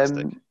it's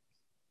fantastic.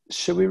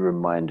 Should we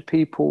remind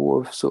people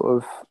of sort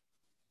of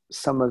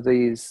some of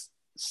these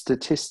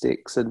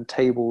statistics and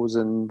tables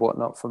and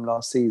whatnot from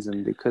last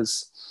season?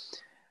 Because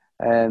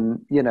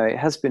it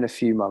has been a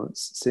few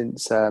months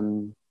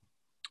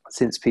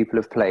since people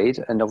have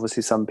played, and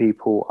obviously some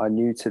people are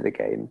new to the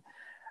game.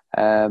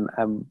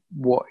 And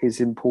what is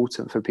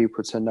important for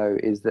people to know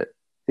is that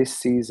this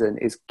season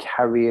is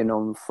carrying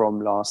on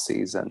from last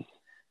season.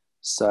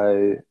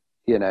 So,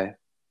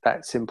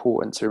 that's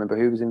important to remember.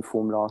 Who was in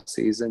form last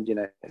season?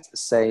 It's the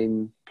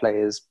same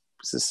players,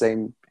 it's the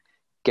same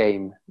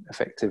game,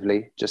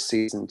 effectively, just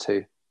season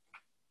 2.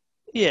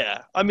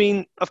 Yeah, I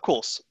mean, of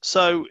course.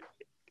 So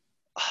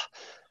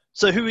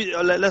who?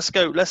 Let's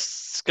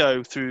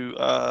go through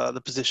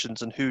the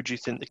positions, and who do you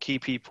think the key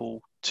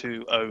people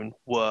to own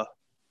were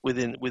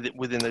within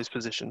those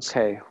positions?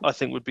 Okay, I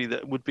think would be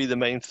the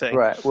main thing.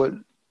 Right. Well,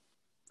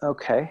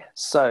 okay.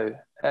 So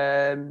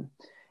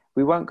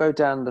we won't go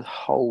down the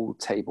whole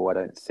table, I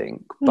don't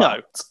think.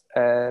 But,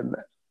 no.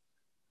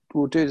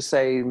 We'll do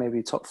say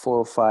maybe top 4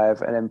 or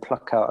 5, and then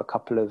pluck out a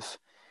couple of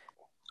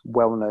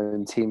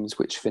well-known teams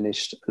which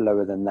finished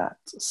lower than that.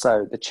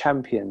 So the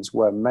champions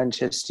were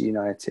Manchester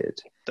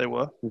United. They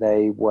were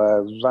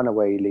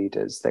runaway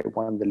leaders. They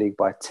won the league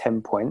by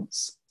 10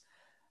 points.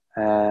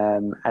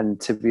 And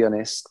to be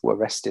honest, were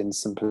resting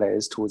some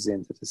players towards the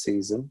end of the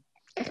season.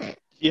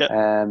 Yeah.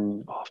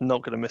 I'm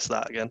not going to miss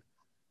that again.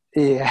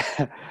 Yeah.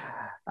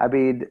 I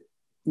mean,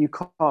 you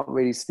can't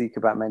really speak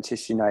about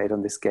Manchester United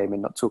on this game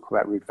and not talk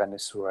about Ruud van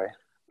Nistelrooy.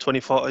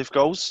 25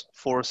 goals,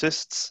 4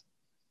 assists.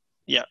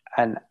 Yeah.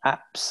 An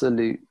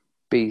absolute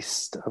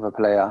beast of a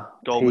player.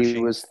 Goal he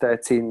machine. Was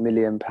 £13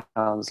 million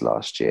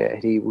last year.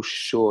 He will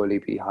surely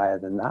be higher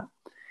than that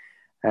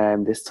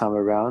this time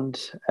around.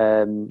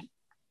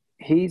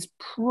 He's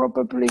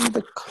probably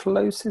the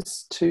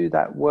closest to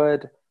that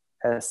word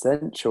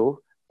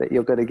essential that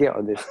you're going to get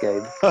on this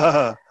game.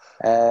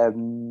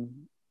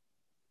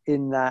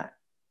 In that,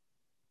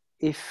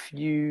 if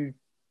you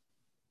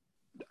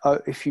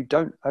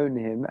don't own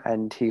him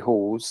and he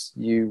hauls,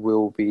 you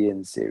will be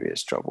in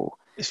serious trouble.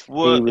 He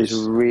was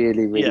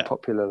really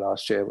popular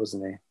last year,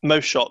 wasn't he?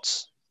 Most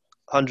shots,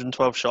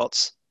 112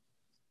 shots.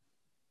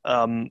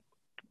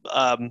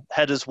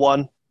 Headers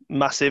won,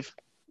 massive.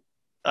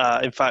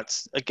 In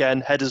fact,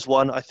 again, headers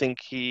won. I think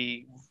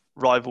he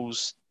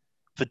rivals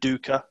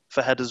Viduka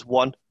for headers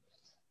won.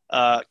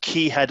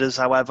 Key headers,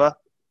 however,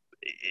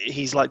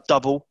 he's like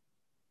double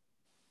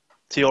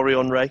Thierry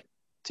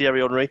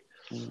Henry.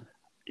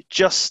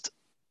 Just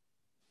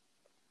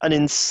an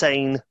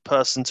insane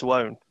person to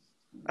own,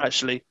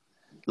 actually.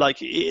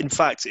 Like, in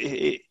fact,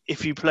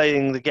 if you're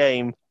playing the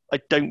game, I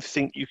don't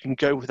think you can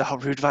go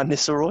without Ruud van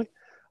Nistelrooy.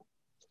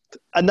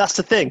 And that's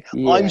the thing.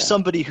 I'm Yeah.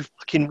 somebody who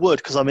fucking would,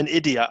 because I'm an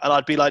idiot, and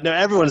I'd be like, no,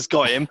 everyone's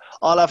got him.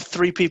 I'll have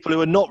 3 people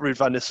who are not Ruud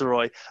van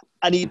Nistelrooy,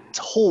 and he'd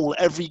haul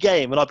every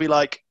game, and I'd be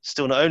like,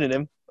 still not owning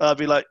him. And I'd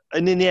be like,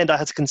 and in the end, I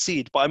had to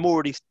concede, but I'm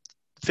already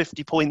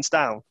 50 points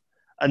down,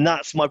 and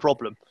that's my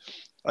problem.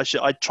 I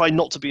try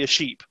not to be a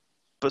sheep,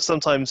 but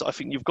sometimes I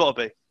think you've got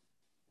to be.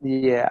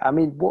 Yeah, I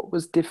mean, what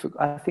was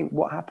difficult, I think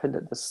what happened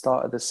at the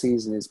start of the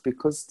season is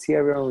because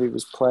Thierry Henry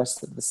was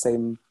priced at the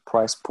same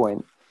price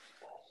point,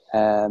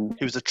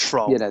 He was a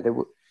troll. you know, there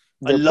were,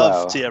 I there, love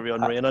well, Thierry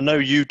Henry, and I know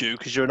you do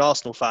because you're an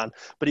Arsenal fan,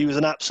 but he was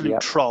an absolute yeah,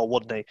 troll,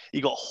 wasn't he?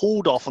 He got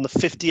hauled off on the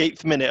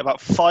 58th minute,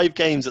 about 5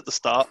 games at the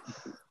start.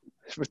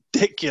 It's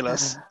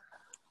ridiculous.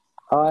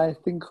 I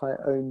think I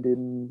owned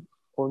him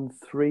on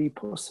 3,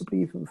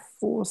 possibly even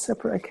 4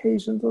 separate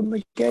occasions on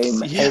the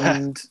game, Yeah,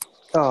 and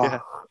yeah.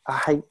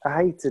 I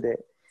hated it.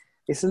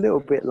 It's a little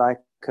bit like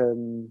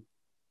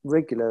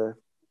regular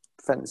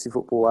fantasy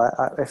football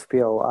at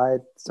FPL. I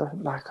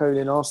don't like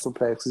owning Arsenal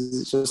players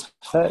because it just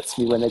hurts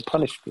me when they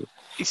punish me.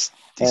 He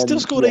still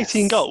scored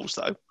 18 Yes, goals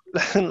though.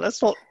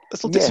 let's not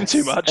diss him too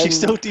yes, much.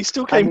 and He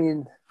still I came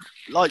mean,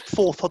 like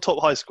 4th or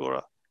top high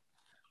scorer.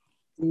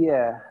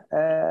 yeah,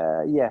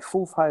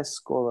 4th highest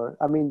scorer.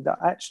 I mean,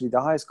 actually,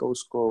 the highest goal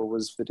scorer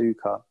was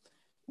Viduka.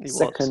 He was.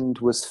 Second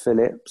was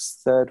Phillips.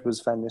 Third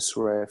was Van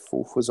Nistelrooy.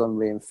 Fourth was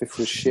Henry, and fifth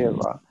was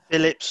Shearer.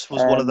 Phillips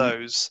was one of Um,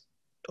 those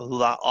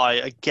that I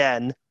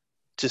again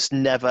just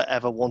never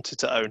ever wanted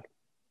to own.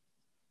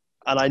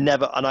 And I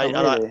never oh,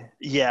 really?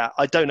 yeah,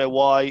 I don't know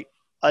why.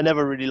 I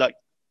never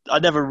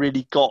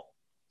really got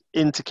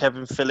into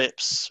Kevin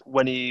Phillips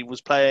when he was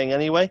playing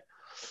anyway.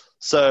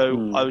 So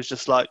I Hmm. was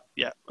just like,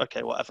 yeah,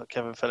 okay, whatever,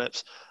 Kevin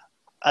Phillips.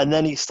 And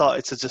then he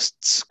started to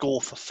just score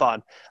for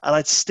fun, and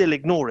I'd still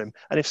ignore him.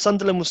 And if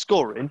Sunderland was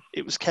scoring,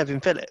 it was Kevin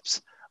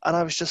Phillips, and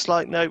I was just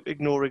like, no,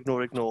 ignore,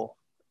 ignore, ignore.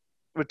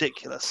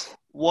 Ridiculous.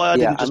 Why I Yeah,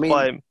 didn't I just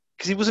buy mean, him?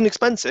 Because he wasn't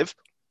expensive.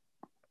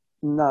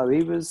 no,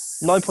 he was,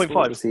 what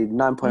 9.5. was he?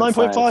 9.5.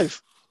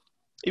 9.5.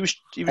 He was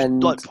like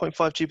And zero point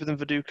 0.5 cheaper than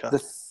Viduka. the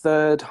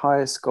third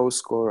highest goal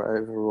scorer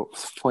overall,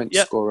 point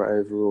Yep, scorer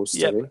overall,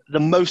 yep. sorry. The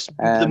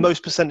Um,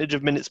 most percentage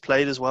of minutes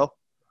played as well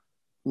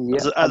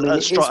yeah, I mean,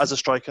 as a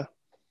striker.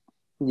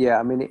 yeah,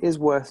 I mean, it is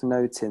worth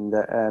noting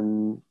that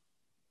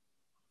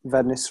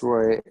Van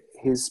Nistelrooy,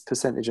 his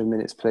percentage of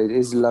minutes played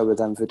is lower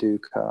than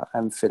Viduka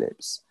and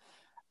Phillips.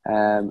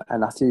 And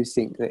I do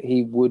think that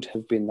he would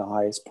have been the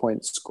highest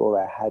point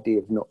scorer had he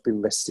have not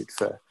been rested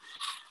for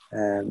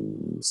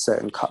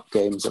certain cup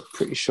games. I'm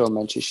pretty sure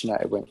Manchester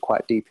United went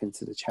quite deep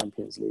into the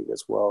Champions League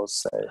as well.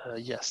 So,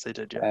 Yes, they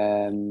did.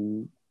 Yeah.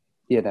 um,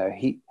 you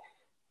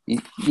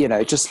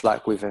know, just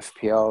like with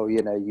FPL,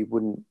 you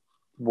wouldn't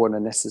want to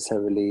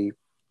necessarily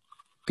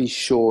be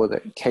sure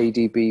that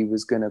KDB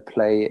was going to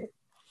play,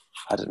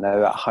 I don't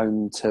know, at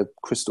home to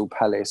Crystal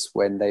Palace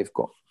when they've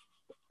got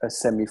a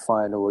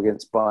semi-final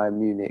against Bayern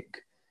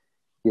Munich,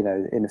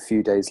 in a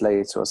few days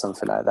later or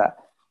something like that.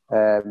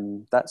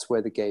 That's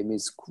where the game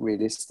is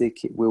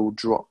realistic. It will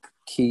drop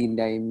key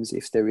names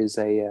if there is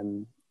a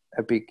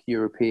big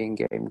European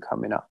game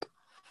coming up.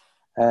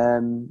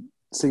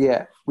 So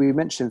yeah, we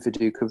mentioned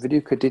Viduka.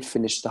 Viduka did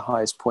finish the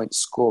highest point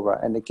scorer,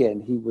 and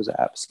again, he was an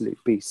absolute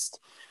beast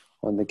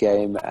on the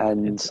game,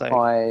 and Insane.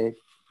 I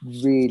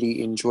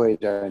really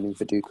enjoyed owning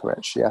Viduka.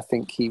 Actually, I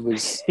think he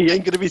was He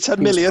ain't going to be 10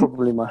 He's million.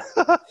 probably my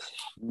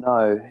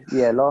no.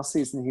 Yeah, last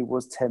season he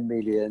was 10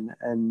 million,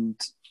 and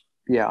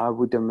yeah, I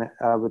would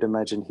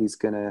imagine he's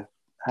gonna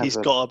have He's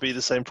got to be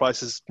the same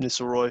price as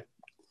Nistelrooy.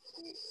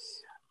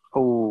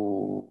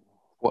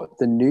 what,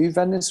 the new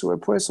Van Nistelrooy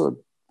price or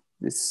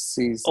this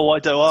season? Oh, I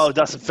don't. Oh,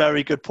 that's a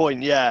very good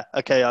point. Yeah.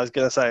 Okay, I was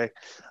going to say.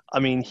 I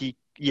mean,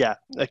 yeah.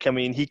 Okay, I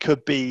mean, he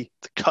could be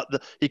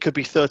He could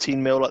be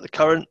 13 mil like the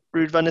current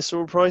Ruud van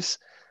Nistelrooy price.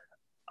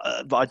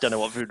 But I don't know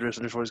what Ruud van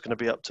Nistelrooy is going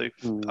to be up to.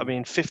 I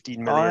mean,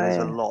 15 million is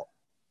a I lot.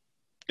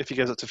 If he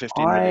goes up to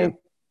 15 I million.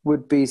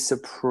 would be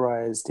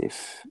surprised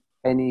if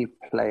any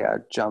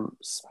player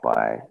jumps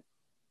by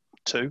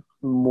 2.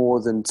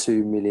 more than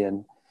 2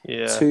 million.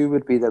 Yeah. 2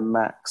 would be the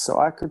max. So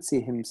I could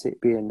see him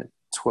being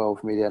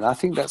 12 million. I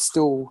think that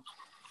still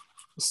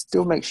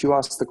makes you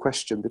ask the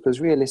question, because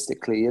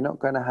realistically, you're not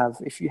going to have,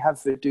 if you have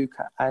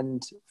Viduka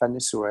and Van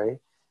Nistelrooy,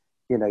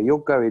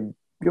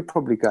 you're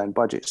probably going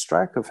budget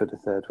striker for the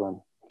third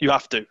one. You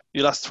have to.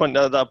 You'll 20.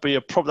 That'll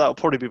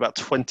probably be about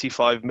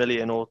 25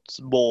 million or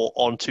more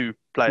on 2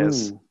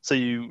 players. So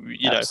you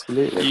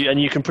Absolutely.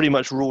 and you can pretty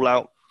much rule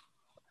out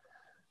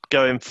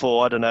going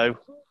for, I don't know.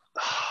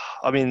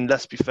 I mean,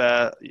 let's be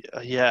fair.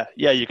 Yeah,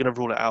 you're going to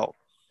rule it out.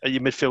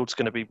 Your midfield's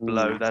going to be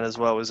below then as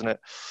well, isn't it?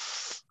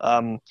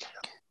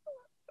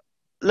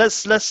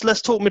 Let's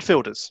talk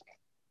midfielders,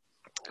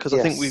 because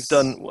I think we've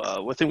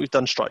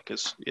done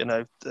strikers.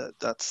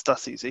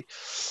 That's easy.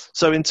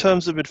 So in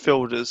terms of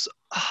midfielders,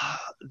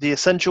 the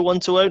essential one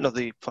to own, not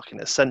the fucking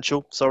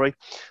essential. Sorry,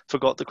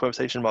 forgot the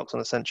quotation marks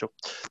on essential.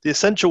 The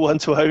essential one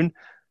to own,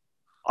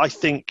 I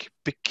think,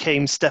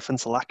 became Stefan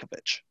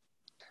Selakovic.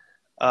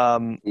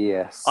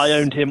 Yes. I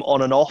owned him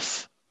on and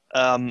off.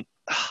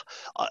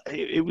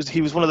 he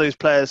was one of those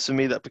players for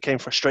me that became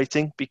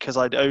frustrating because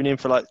I'd own him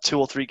for like 2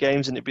 or 3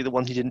 games and it'd be the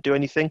one he didn't do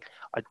anything.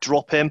 I'd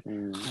drop him,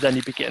 then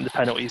he'd be getting the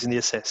penalties and the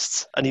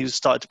assists, and he was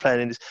started to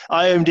play in his.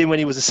 I owned him when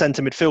he was a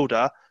centre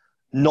midfielder,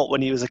 not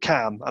when he was a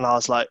cam, and I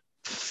was like,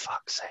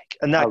 fuck's sake,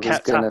 and that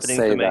kept happening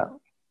for me. That.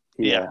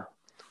 Yeah,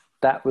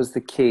 that was the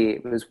key.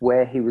 It was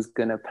where he was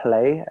going to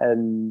play,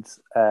 and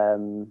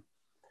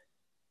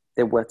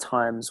there were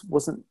times,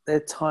 wasn't there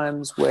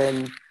times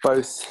when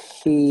both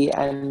he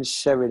and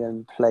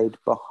Sheringham played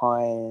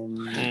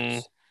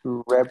behind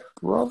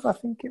Rebrov, I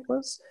think it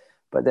was.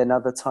 But then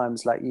other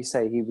times, like you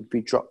say, he would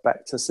be dropped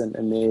back to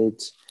centre mid.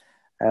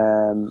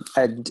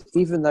 And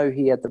even though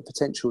he had the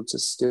potential to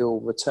still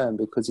return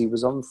because he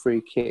was on free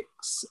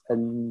kicks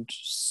and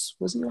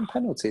was he on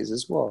penalties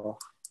as well?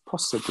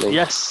 Possibly.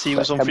 Yes, he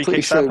was on free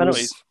kicks and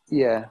penalties.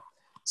 Yeah.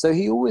 So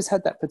he always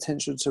had that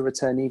potential to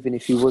return even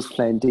if he was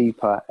playing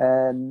deeper.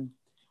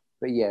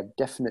 But yeah,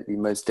 definitely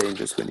most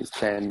dangerous when he's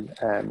playing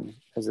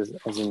as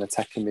an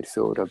attacking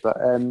midfielder. But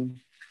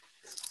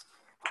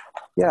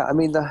yeah, I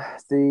mean,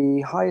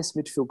 the highest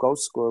midfield goal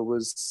scorer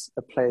was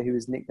a player who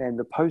was nicknamed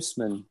the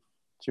Postman. Do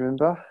you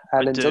remember?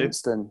 Alan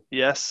Johnston.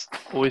 Yes,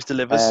 always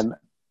delivers.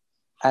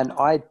 And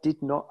I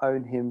did not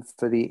own him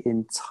for the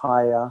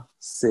entire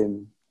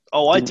sim.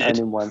 Oh, I did. Didn't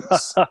own him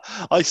once.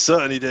 I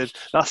certainly did.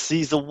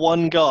 He's the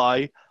one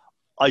guy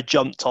I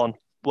jumped on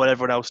when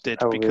everyone else did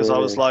because really?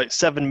 I was like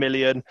 7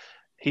 million.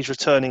 He's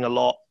returning a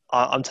lot.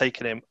 I'm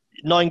taking him.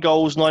 9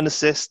 goals, 9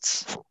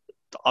 assists.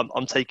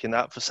 I'm taking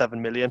that for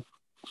 7 million.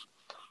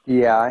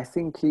 Yeah, I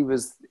think he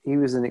was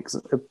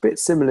a bit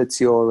similar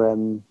to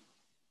your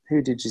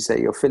who did you say,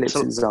 your Phillips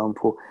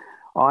example.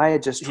 I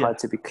just tried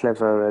to be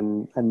clever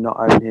and not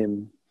own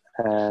him.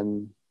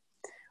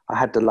 I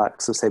had the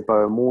likes of, say,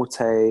 Boa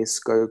Morte,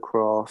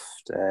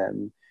 Scowcroft,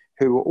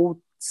 who were all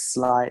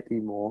slightly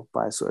more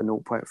by sort of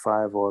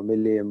 0.5 or a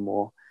million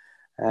more.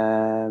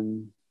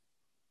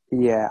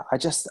 Yeah, I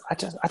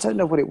don't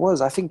know what it was.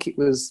 I think it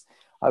was,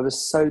 I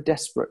was so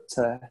desperate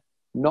to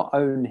not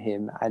own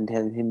him and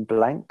him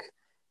blank.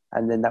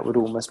 And then that would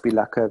almost be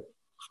like a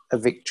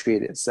victory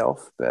in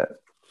itself. But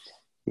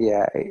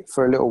yeah,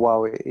 for a little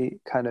while, it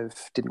kind of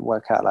didn't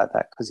work out like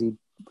that because he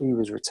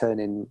was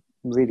returning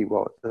really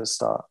well at the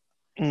start.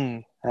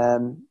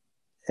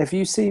 Have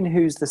you seen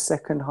who's the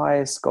second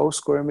highest goal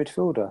scorer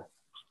midfielder?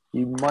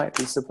 You might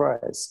be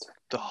surprised.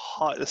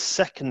 The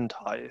second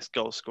highest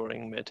goal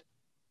scoring mid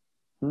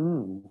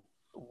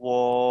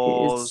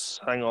was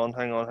hang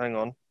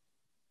on.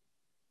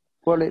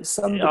 Well, it's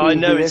somebody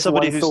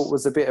everyone thought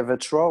was a bit of a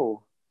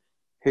troll.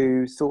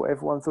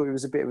 Everyone thought he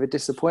was a bit of a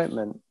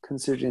disappointment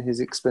considering his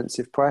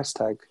expensive price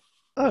tag.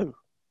 Oh,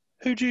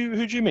 who do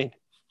you mean?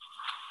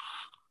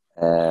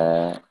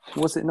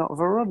 Was it not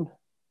Varane?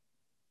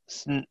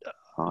 Okay.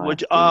 Or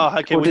did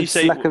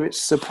Slakovic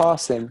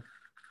surpass him?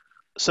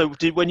 So,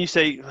 when you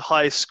say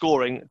highest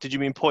scoring, did you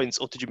mean points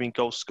or did you mean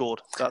goals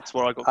scored? That's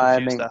where I got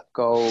confused. I meant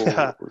goals.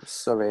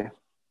 Sorry.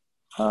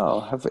 Oh,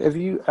 have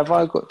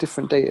I got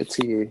different data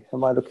to you?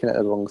 Am I looking at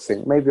the wrong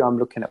thing? Maybe I'm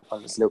looking at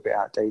one that's a little bit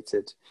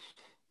outdated.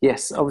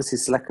 Yes, obviously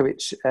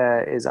Slakovic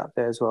is up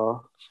there as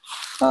well.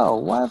 Oh,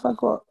 why have I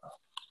got...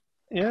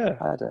 Yeah.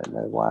 I don't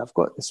know why I've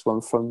got this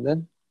one from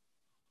then.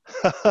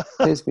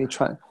 Here's me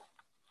trying...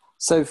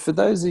 So for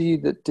those of you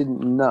that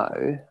didn't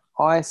know,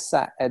 I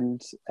sat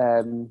and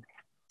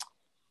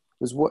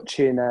was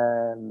watching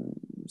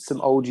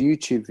some old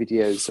YouTube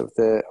videos of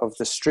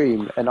the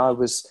stream, and I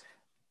was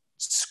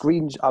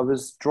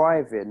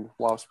driving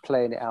whilst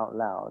playing it out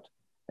loud,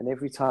 and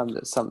every time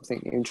that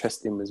something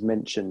interesting was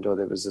mentioned or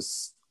there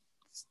was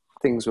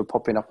things were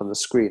popping up on the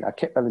screen, I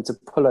kept having to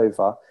pull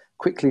over,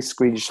 quickly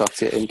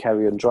screenshot it and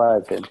carry on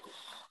driving.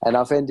 And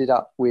I've ended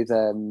up with,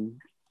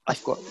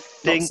 I've got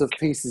lots of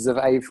pieces of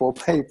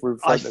A4 paper in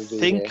front of me. I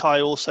think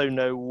I also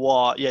know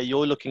why. Yeah,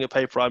 you're looking at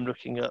paper, I'm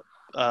looking at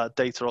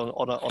data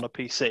on a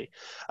PC.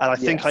 And I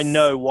think I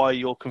know why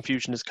your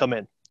confusion has come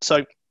in.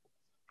 So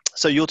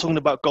you're talking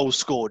about goals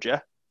scored, yeah?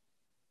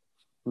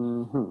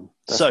 Mm-hmm.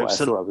 That's all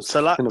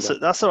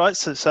right.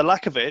 So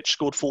Lakovic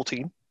scored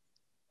 14.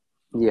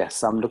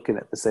 Yes, I'm looking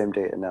at the same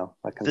data now.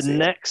 I can see the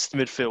next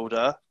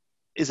midfielder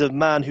is a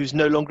man who's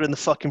no longer in the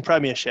fucking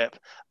Premiership,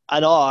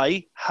 and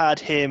I had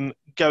him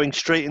going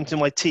straight into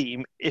my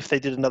team if they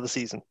did another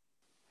season,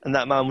 and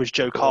that man was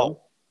Joe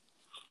Cole.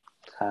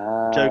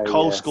 Joe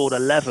Cole scored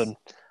 11,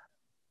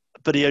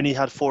 but he only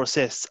had 4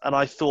 assists, and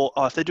I thought,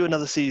 if they do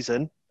another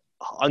season,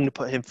 I'm going to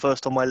put him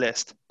first on my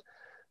list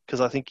because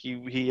I think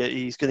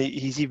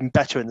he's even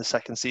better in the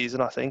second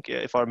season. I think,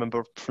 if I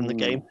remember from the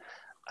game,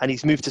 and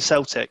he's moved to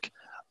Celtic.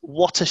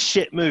 What a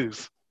shit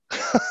move.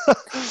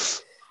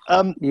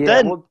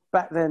 Well,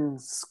 back then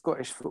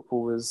Scottish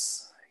football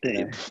was,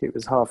 it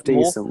was half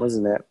decent,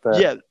 wasn't it?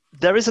 But yeah,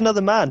 there is another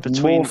man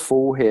between... More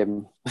for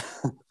him.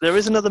 There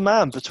is another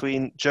man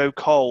between Joe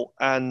Cole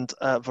and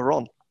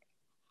Varane.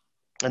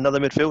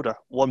 Another midfielder.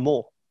 One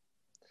more.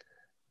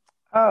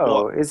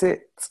 Oh, what? Is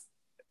it...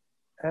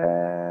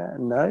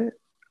 no.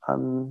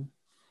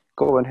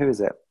 Go on, who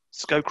is it?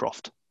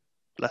 Scowcroft.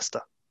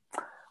 Leicester.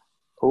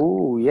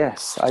 Oh,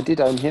 yes. I did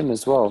own him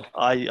as well.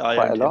 I Quite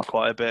a owned him lot.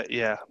 quite a bit.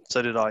 Yeah,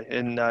 so did I.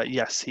 And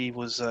yes, he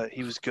was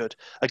good.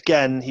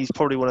 Again, he's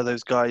probably one of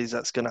those guys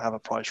that's going to have a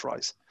price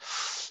rise.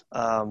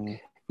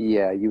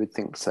 Yeah, you would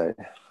think so.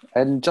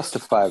 And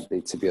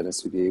justifiably, to be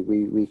honest with you,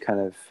 we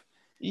did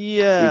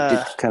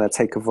Yeah, kind of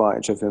take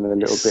advantage of him a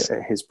little bit it's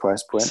at his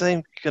price point. it's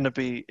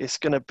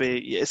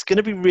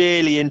gonna be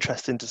really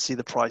interesting to see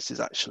the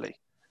prices actually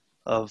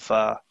of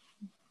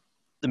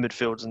the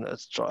midfielders and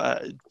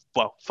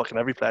well, fucking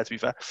every player to be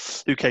fair,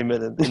 who came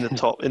in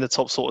the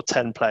top sort of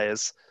 10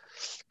 players.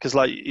 Because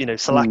Mm,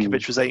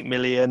 Salakovic was 8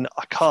 million.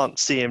 I can't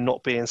see him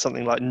not being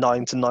something like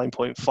 9 to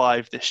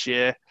 9.5 this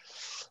year.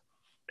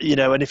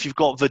 And if you've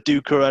got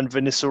Viduka and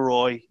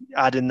Viniceroy,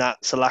 adding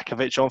that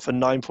Salakovic on for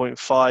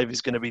 9.5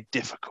 is going to be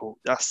difficult.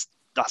 That's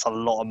a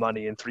lot of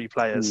money in three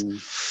players.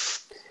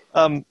 mm.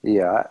 Um,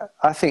 Yeah,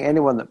 I think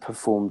anyone that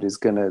performed is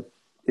gonna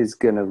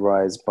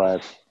rise by,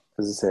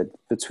 as I said,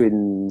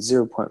 between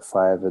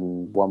 0.5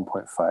 and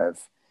 1.5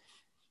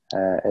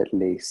 at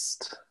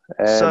least.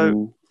 so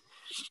Um,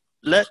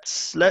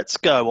 let's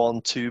go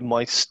on to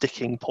my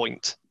sticking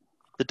point,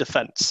 the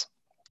defense.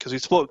 Because we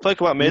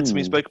spoke about mids and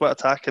we mm, spoke about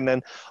attack, and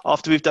then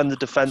after we've done the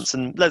defense,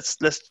 and let's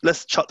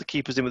chuck the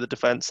keepers in with the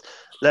defense.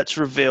 Let's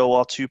reveal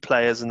our two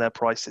players and their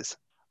prices,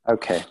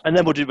 okay. and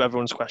then we'll do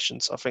everyone's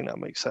questions. I think that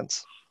makes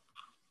sense.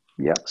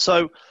 Yeah.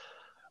 So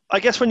I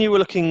guess when you're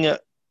looking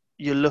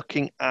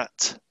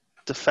at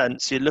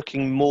defense, you're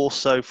looking more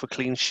so for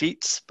clean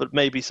sheets, but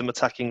maybe some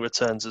attacking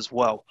returns as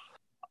well.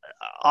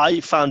 I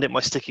found it my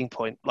sticking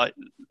point. Like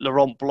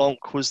Laurent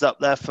Blanc was up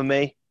there for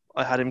me.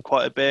 I had him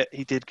quite a bit.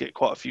 He did get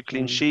quite a few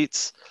clean Mm.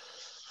 sheets.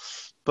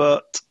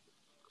 But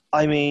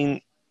I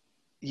mean,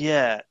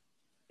 yeah,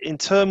 in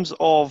terms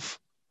of,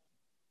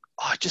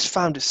 I just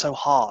found it so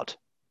hard.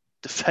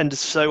 Defend is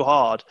so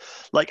hard.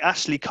 Like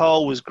Ashley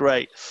Cole was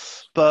great,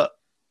 but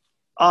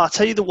I'll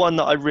tell you the one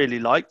that I really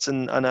liked,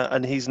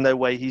 and he's no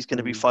way he's going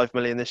to be Mm. 5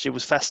 million this year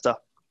was Festa,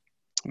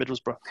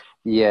 Middlesbrough.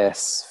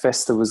 Yes,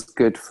 Festa was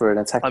good for an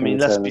I attacking mean,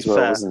 let's return be as well,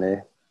 fair, wasn't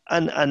he?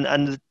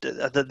 and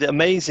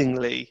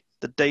amazingly,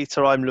 the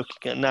data I'm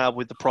looking at now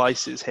with the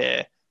prices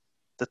here,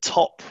 the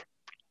top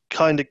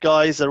kind of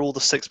guys are all the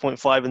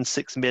 6.5 and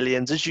 6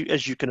 millions, as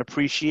you can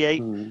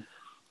appreciate. Mm.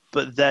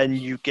 But then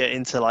you get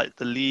into like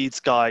the Leeds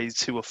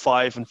guys who are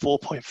 5 and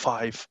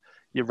 4.5.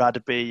 Your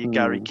Radaby, your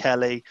Gary Mm.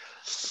 Kelly,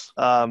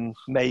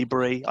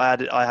 Mabry.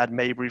 I had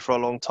Mabry for a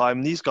long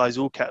time. These guys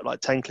all kept like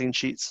 10 clean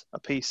sheets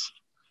apiece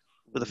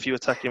with a few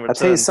attacking I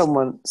tell you,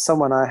 returns.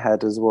 someone I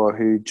had as well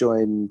who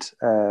joined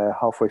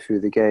halfway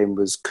through the game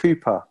was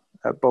Cooper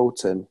at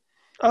Bolton,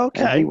 and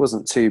he Okay.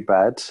 wasn't too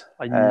bad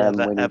I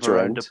never when he ever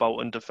owned a joined.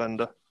 Bolton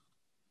defender.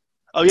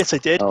 Oh yes, I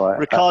did. Oh,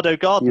 Ricardo you,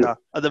 Gardner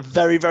at the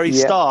very, very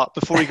yeah, start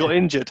before he got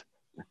injured.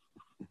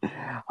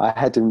 I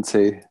had him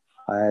too.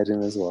 I had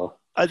him as well.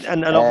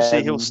 And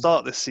obviously he'll Um,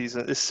 start this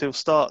season. He'll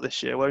start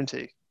this year, won't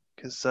he?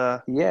 Because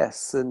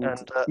yes, and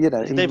and he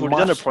they've already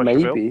done a might price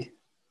reveal. maybe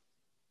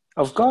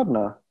of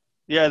Gardner.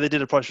 Yeah, they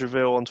did a price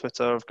reveal on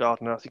Twitter of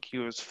Gardner. I think he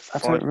was I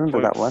don't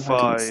remember that one. I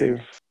didn't 5.5.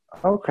 see.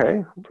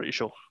 Okay, Pretty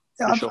sure.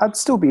 yeah, Pretty sure. I'd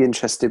still be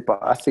interested, but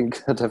I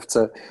think I'd have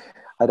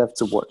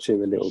to watch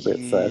him a little bit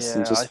first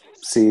and Yeah, I just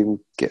see him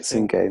get some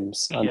think.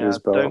 games under Yeah, his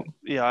belt.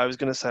 I was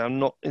going to say I'm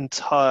not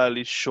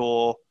entirely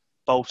sure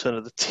Bolton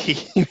are the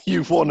team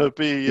you want to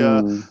be.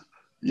 Mm,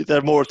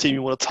 They're more a team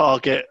you want to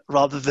target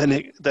rather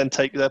than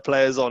take their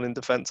players on in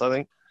defence. I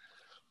think.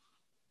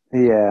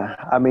 yeah,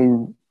 I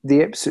mean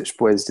the Ipswich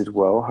boys did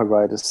well,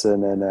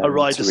 Hariderson and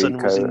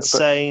Hariderson was Tarico, but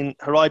insane.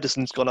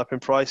 Hariderson's gone up in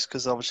price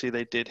because obviously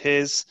they did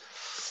his.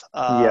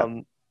 yeah,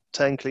 Um,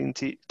 10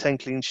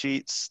 clean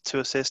sheets, 2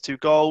 assists, 2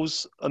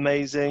 goals.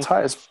 Amazing.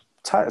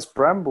 Titus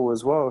Bramble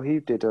as well. He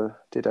did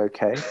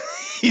okay.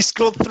 He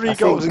scored I 3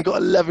 goals and think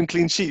got 11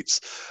 clean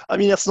sheets. I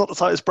mean, that's not the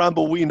Titus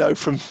Bramble we know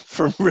from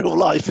real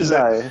life, is it?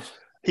 no,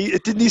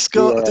 Didn't he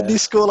yeah,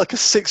 score like a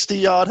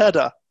 60-yard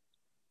header?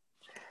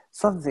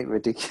 something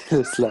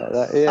ridiculous like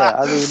that. Yeah,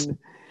 I mean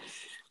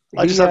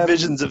I just he have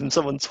visions of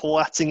someone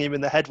twatting him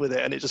in the head with it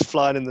and it just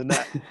flying in the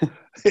net.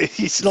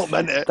 He's not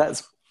meant it.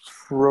 that's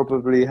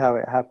probably how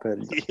it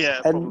happened.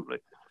 Yeah, And probably.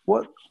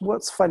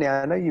 what's funny,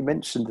 I know you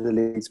mentioned the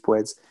Leeds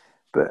boys,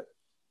 but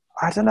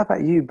I don't know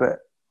about you, but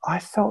I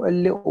felt a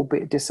little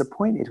bit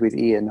disappointed with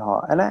Ian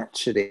Hart. And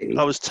actually, he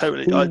I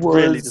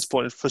really was,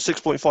 disappointed for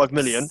 6.5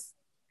 million.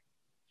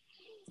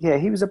 yeah,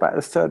 he was about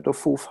the third or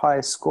fourth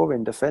highest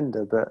scoring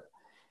defender. But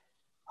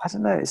I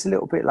don't know, it's a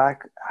little bit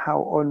like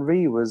how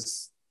Henri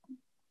was.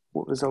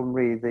 What was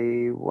Henri?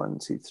 The one,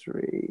 two,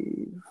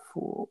 three,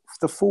 four,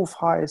 the fourth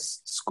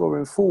highest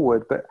scoring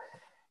forward. But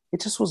it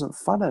just wasn't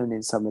fun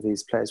owning some of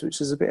these players,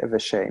 which is a bit of a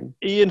shame.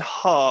 Ian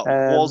Hart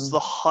was the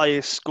Um,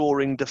 highest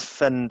scoring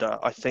defender,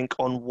 I think,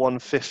 on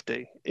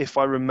 150, if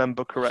I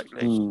remember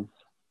correctly. hmm,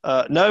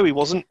 No, he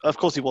wasn't. Of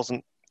course, he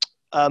wasn't.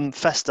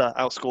 Festa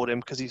outscored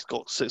him because he's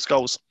got 6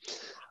 goals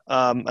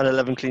and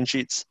 11 clean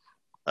sheets.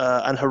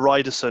 And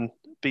Hariderson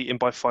beat him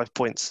by 5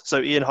 points.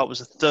 So Ian Hart was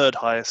the third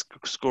highest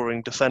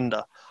scoring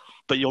defender.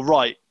 But you're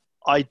right.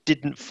 I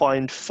didn't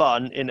find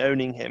fun in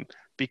owning him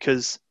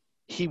because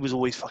he was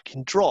always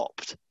fucking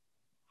dropped.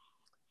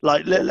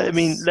 Like,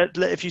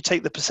 if you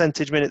take the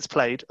percentage minutes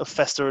played of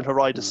Festa and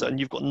Hreidarson,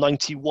 you've got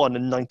 91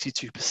 and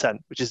 92%,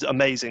 which is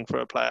amazing for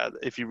a player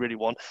if you really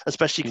want,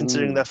 especially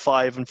considering they're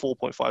 5 and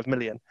 4.5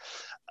 million.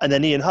 And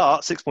then Ian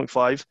Hart,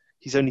 6.5,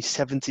 he's only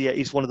 78.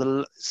 He's one of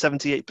the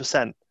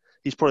 78%.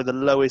 He's probably the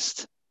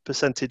lowest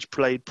percentage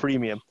played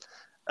premium.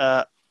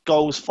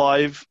 Goals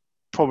 5,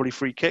 probably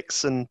free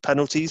kicks and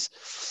penalties.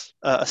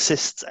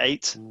 Assists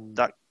 8,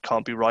 that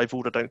can't be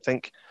rivaled, I don't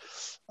think.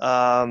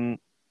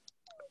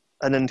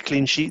 And then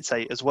clean sheets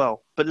 8 as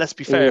well. But let's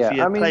be fair, if he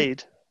had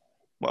played,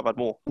 what about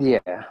more? Yeah,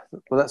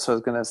 well, that's what I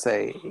was going to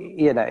say.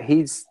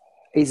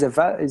 He's a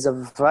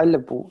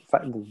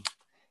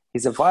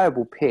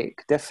viable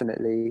pick,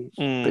 definitely,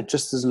 but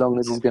just as long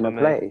as he's going to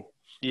play.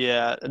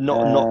 Yeah,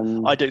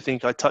 not. I don't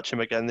think I'd touch him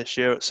again this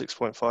year at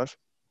 6.5.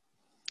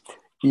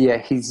 Yeah,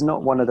 he's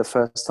not one of the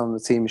first on the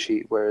team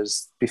sheet,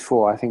 whereas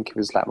before I think he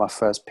was like my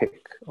first pick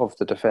of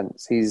the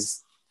defence.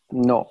 He's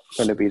not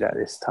going to be that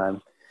this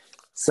time.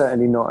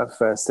 Certainly not at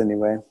first,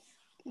 anyway.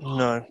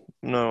 No,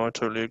 I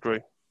totally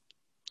agree.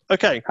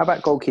 Okay. How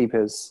about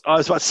goalkeepers? I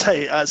was about to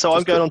say,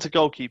 I'm going on to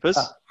goalkeepers.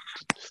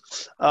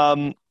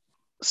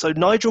 So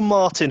Nigel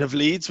Martin of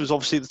Leeds was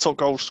obviously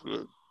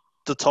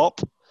the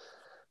top.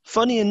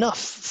 Funny enough,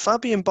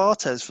 Fabian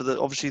Barthez for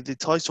the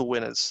title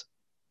winners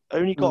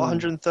only got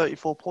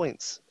 134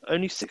 points,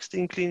 only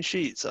 16 clean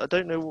sheets. I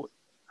don't know.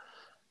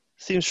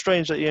 Seems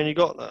strange that he only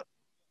got that.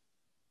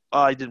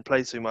 I didn't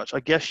play too much.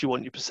 I guess you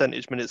want your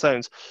percentage minutes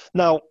owned.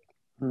 Now,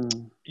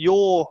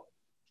 your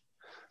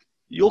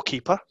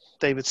keeper,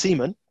 David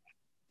Seaman,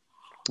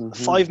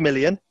 5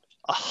 million,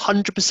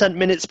 100%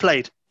 minutes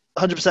played,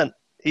 100%.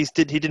 He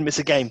didn't miss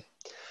a game.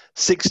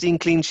 16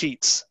 clean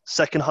sheets,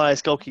 second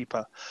highest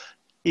goalkeeper.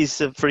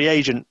 He's a free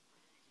agent.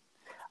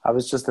 I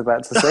was just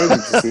about to say, did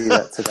you see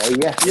that today?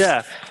 Yes.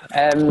 Yeah.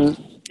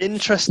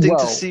 Interesting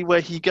to see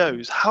where he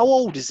goes. How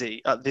old is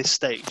he at this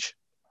stage?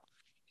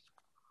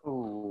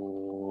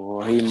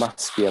 Oh, he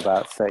must be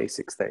about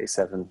 36,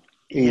 37.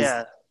 He's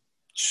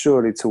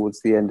surely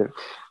towards the end of...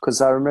 Because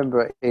I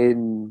remember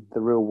in the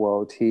real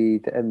world, he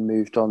then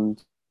moved on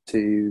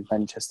to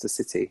Manchester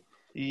City.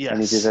 Yes.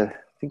 And I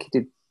think he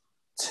did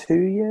 2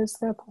 years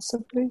there,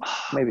 possibly?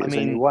 Maybe it was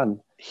only 1.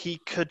 He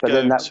could go to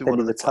one of the Then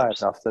he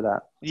retired after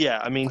that. Yeah,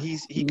 I mean,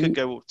 he could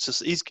go to...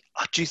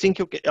 Do you think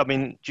he'll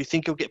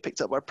get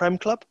picked up by a Prem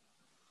club?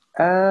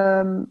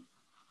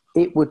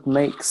 It would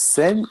make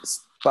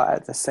sense, but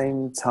at the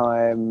same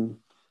time,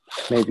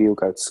 maybe he'll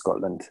go to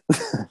Scotland. For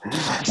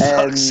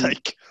fuck's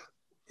sake.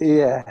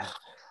 Yeah.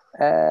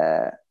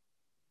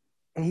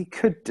 He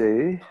could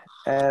do,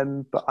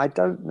 but I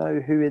don't know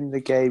who in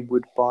the game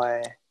would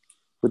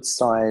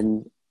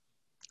sign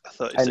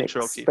an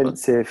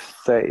expensive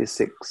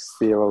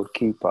 36-year-old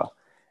keeper.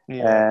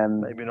 Yeah,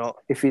 maybe not.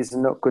 If he's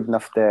not good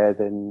enough there,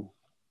 then,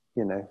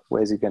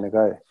 where's he going to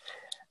go?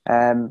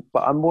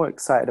 But I'm more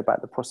excited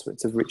about the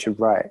prospects of Richard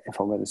Wright, if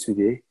I'm honest with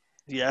you.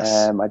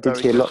 Yes. I did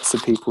hear lots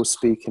of people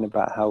speaking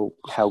about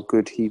how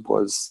good he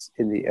was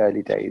in the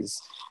early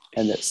days,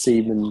 and that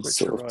Seaman's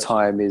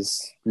time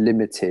is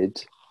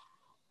limited.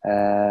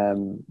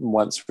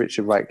 Once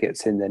Richard Wright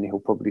gets in, then he'll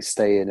probably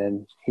stay in,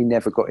 and he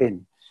never got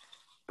in.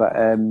 But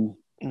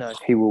no,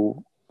 he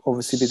will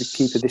obviously be the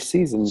keeper this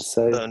season.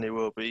 So certainly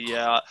will be.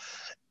 Yeah,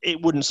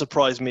 it wouldn't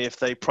surprise me if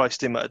they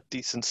priced him at a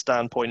decent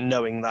standpoint,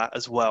 knowing that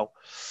as well.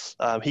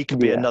 He could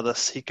be another.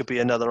 He could be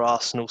another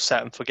Arsenal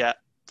set and forget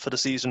for the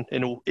season.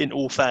 In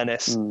all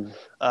fairness,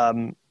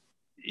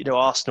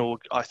 Arsenal.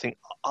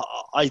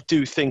 I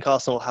do think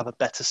Arsenal will have a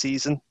better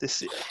season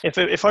this.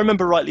 If I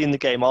remember rightly in the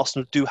game,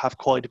 Arsenal do have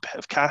quite a bit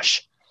of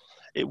cash.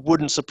 It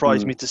wouldn't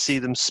surprise me to see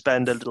them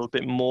spend a little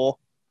bit more.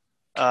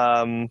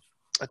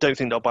 I don't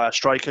think they'll buy a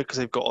striker because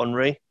they've got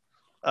Henry.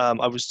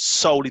 I was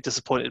solely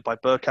disappointed by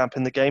Bergkamp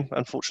in the game,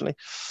 unfortunately,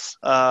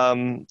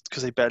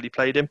 because they barely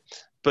played him.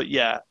 But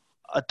yeah,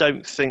 I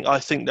think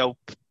they'll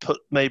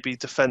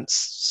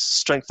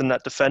strengthen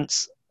that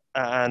defence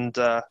and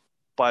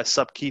buy a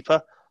sub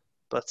keeper.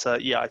 But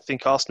I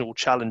think Arsenal will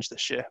challenge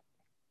this year,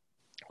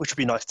 which would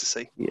be nice to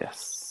see.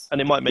 Yes. And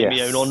it might make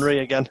me own Henry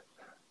again,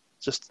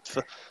 just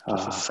for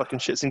fucking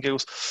shits and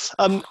giggles.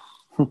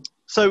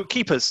 So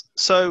keepers.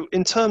 So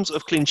in terms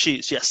of clean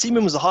sheets,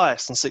 Seaman was the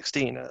highest on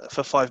 16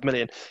 for 5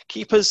 million.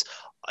 Keepers,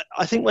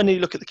 I think when you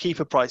look at the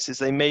keeper prices,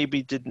 they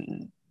maybe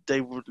didn't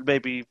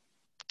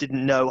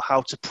know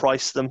how to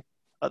price them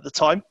at the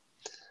time.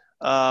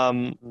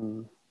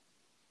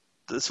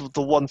 That's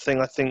the one thing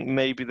I think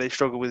maybe they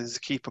struggle with is the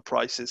keeper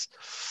prices.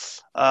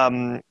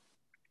 The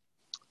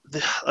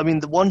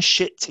one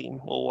shit team,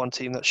 or one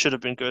team that should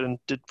have been good and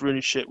did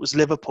really shit, was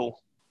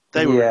Liverpool.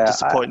 They were really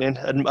disappointing.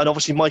 And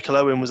obviously Michael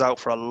Owen was out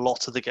for a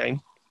lot of the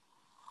game.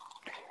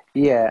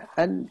 Yeah,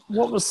 and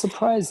what was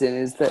surprising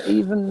is that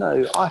even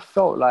though I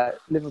felt like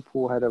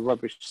Liverpool had a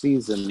rubbish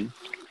season,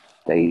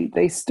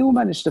 they still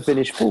managed to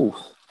finish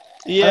fourth.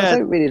 Yeah. And I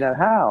don't really know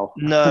how.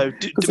 No.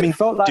 Because it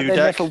felt like they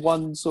never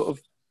won sort of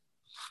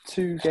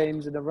 2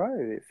 games in a row,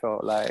 it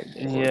felt like.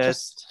 Yeah.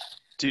 Just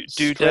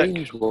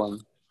strange one.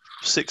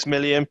 6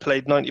 million,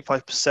 played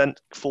 95%,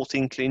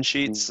 14 clean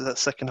sheets.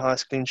 That's second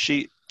highest clean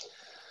sheet.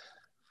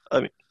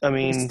 I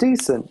mean, it's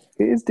decent.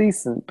 It is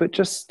decent, but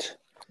just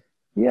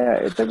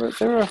yeah, they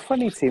were a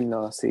funny team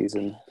last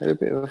season. They were a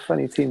bit of a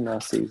funny team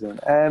last season.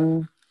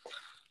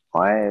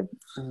 I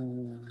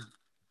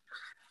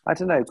I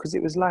don't know because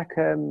it was like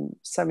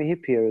Sammy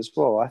Hippier as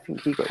well. I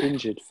think he got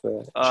injured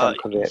for a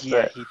chunk of it.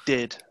 yeah, but he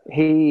did.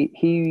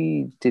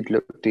 He did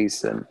look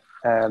decent.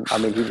 I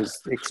mean, he was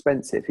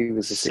expensive. He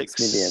was a 6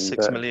 million.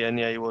 6 million,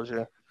 yeah, he was,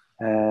 yeah.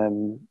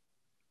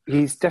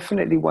 He's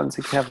definitely one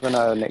to have an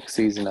eye on next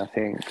season. I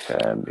think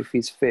if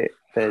he's fit,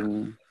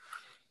 then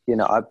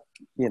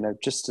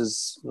just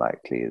as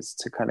likely as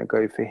to kind of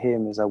go for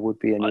him as I would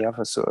be any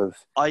other sort of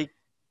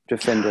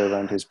defender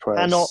around his price.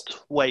 I cannot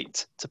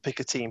wait to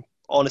pick a team.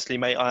 Honestly,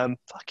 mate, I am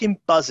fucking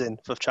buzzing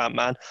for Champ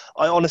Man.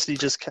 I honestly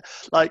just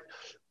and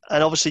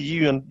obviously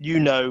you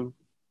know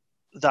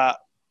that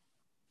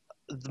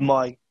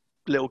my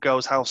little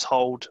girl's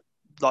household,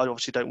 I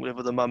obviously don't live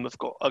with a mum.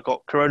 I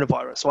got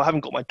coronavirus, so I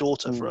haven't got my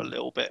daughter for a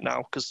little bit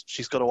now because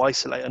she's got to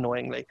isolate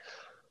annoyingly.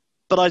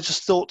 But I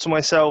just thought to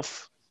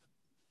myself,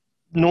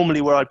 normally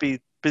where I'd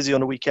be busy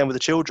on a weekend with the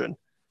children,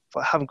 if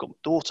I haven't got my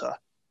daughter,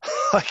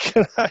 I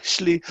can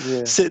actually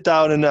sit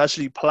down and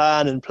actually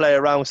plan and play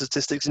around with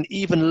statistics and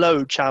even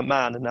load Champ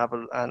Man and have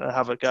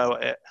a go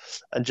at it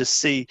and just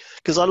see,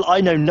 because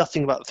I know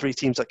nothing about the three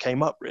teams that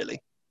came up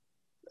really,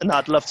 and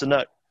I'd love to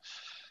know.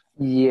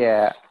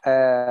 Yeah,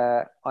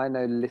 I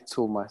know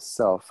little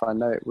myself. I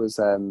know it was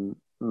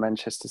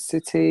Manchester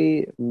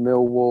City,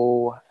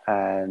 Millwall,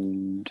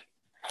 and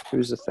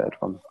who's the third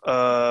one?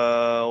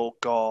 Oh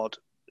God,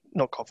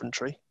 not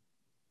Coventry.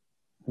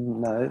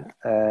 No.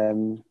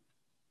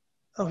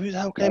 Who the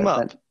hell came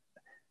up?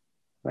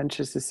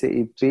 Manchester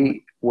City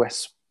beat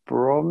West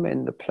Brom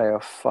in the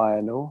playoff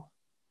final.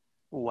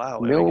 Wow.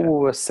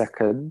 Millwall was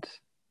second.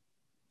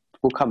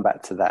 We'll come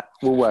back to that.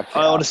 We'll work it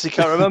out. I honestly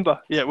can't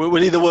remember. Yeah,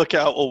 we'll either work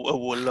it out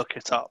or we'll look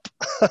it up.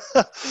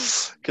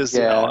 Because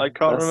I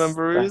can't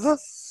remember either.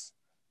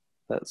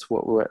 That's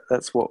what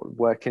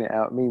working it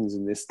out means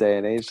in this day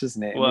and age,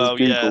 doesn't it? Well,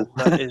 yeah,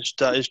 that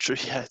is true.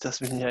 Yeah,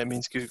 it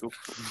means Google.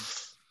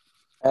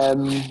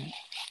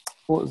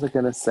 What was I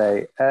going to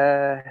say?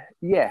 I'm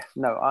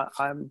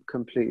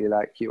completely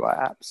like you.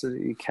 I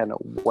absolutely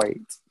cannot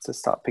wait to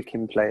start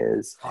picking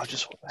players. I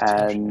just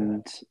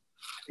want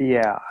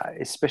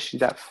especially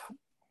that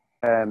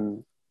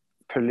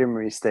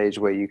preliminary stage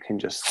where you can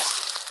just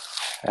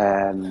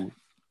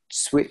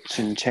switch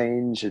and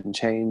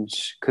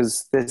change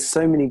because there's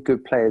so many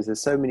good players.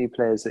 There's so many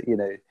players that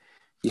you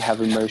have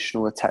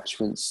emotional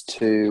attachments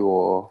to,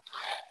 or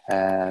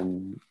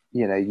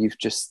you've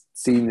just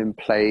seen them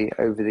play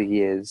over the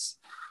years.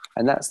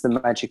 And that's the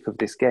magic of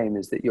this game,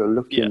 is that you're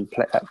looking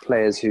at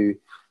players who,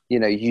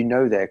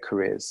 their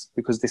careers,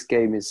 because this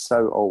game is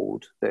so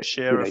old that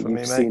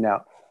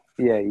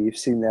you've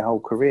seen their whole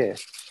career.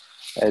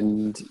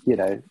 And,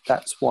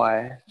 that's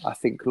why I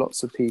think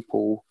lots of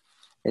people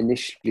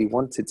initially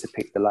wanted to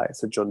pick the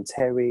likes of John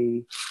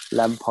Terry,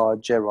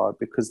 Lampard, Gerrard,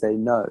 because they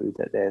know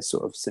that they're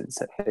sort of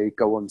they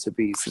go on to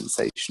be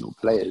sensational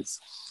players.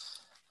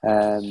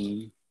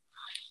 But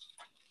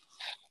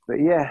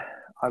yeah,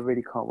 I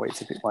really can't wait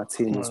to pick my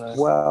team as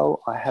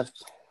well.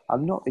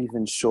 I'm not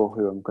even sure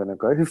who I'm going to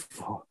go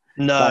for.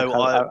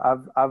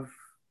 No, I've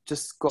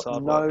just got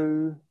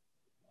no.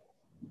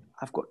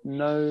 I've got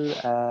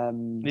no.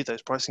 Need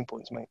those pricing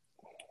points, mate.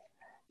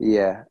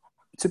 Yeah,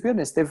 to be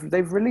honest,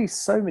 they've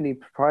released so many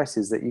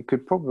prices that you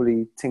could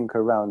probably tinker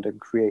around and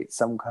create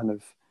some kind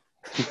of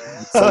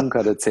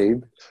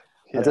team.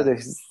 Yeah. I don't know if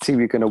it's the team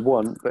you're going to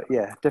want, but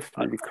yeah,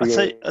 definitely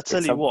create. I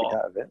tell you what,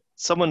 out of it.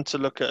 Someone to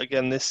look at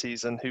again this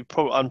season,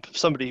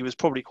 somebody who was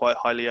probably quite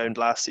highly owned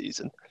last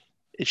season,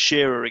 is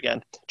Shearer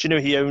again. Do you know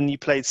he only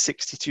played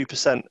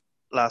 62%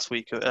 last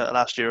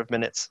year of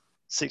minutes?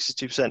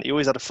 62%. He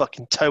always had a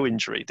fucking toe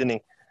injury, didn't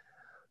he?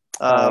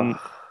 I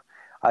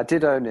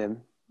did own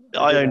him.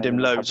 I owned him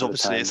loads,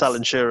 obviously. It's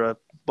Alan Shearer,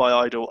 my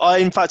idol.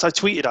 In fact, I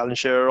tweeted Alan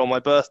Shearer on my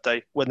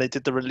birthday when they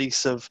did the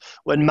release of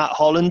when Matt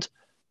Holland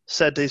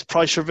said his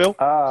price reveal.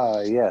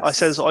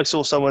 Yes. I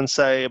saw someone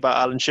say about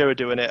Alan Shearer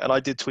doing it, and I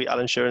did tweet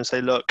Alan Shearer and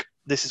say, look,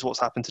 this is what's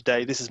happened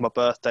today. This is my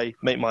birthday.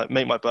 Make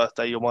my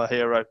birthday. You're my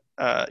hero.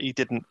 He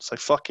didn't, so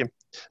fuck him.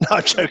 No,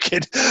 I'm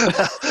joking.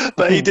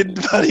 but he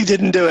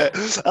didn't do it.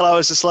 And I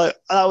was just like,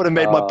 that would have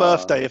made my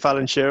birthday if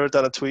Alan Shearer had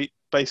done a tweet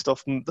based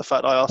off the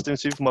fact I asked him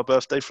to for my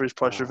birthday for his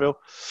price reveal.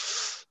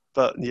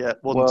 But yeah, it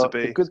wasn't to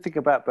be. The good thing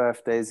about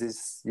birthdays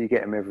is you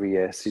get them every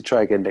year. So you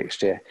try again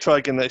next year. Try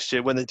again next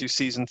year when they do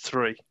season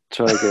 3.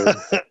 Try again.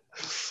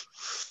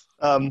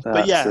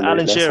 But yeah,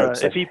 Alan Shearer,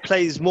 if he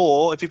plays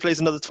more, if he plays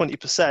another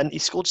 20%, he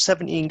scored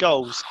 17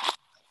 goals.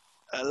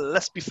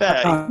 Let's be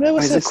fair. No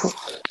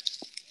assists.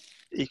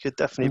 He could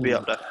definitely be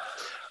up there.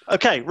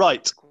 Okay,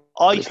 right.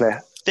 I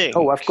think...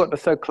 Oh, I've got the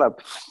third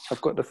club. Oh,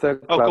 go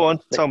on.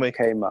 Tell me.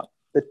 Came up.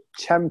 The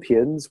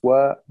champions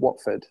were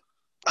Watford.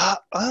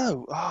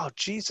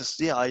 Jesus.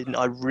 Yeah,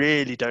 I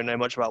really don't know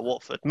much about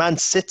Watford. Man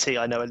City,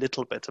 I know a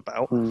little bit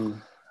about.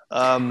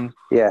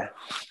 Yeah.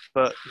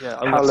 But yeah,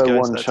 I'm going to have to Paolo go into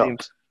one their shot.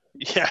 teams.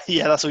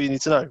 Yeah, that's all you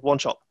need to know. One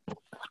shot.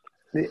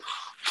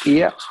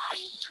 Yep,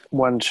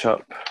 one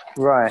shot.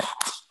 Right.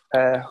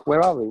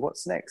 Where are we?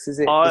 What's next? Is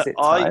it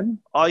time?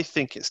 I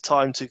think it's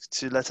time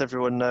to let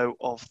everyone know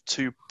of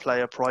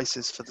 2-player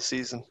prices for the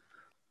season.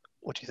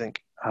 What do you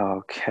think?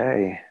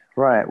 Okay.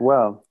 Right.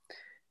 Well,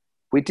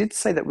 we did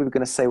say that we were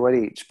going to say one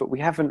each, but we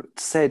haven't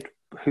said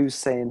who's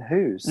saying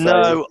who. So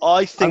No,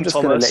 I think, I'm just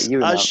Thomas, going to let you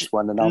announce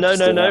one, and I'll no, just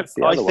no, no. announce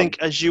the I other think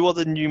one. as you are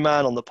the new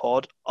man on the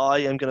pod, I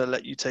am going to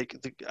let you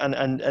take the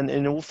and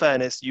in all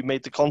fairness, you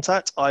made the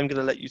contact. I'm going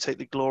to let you take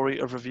the glory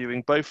of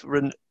reviewing both,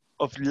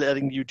 of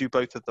letting you do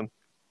both of them.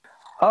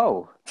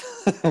 Oh,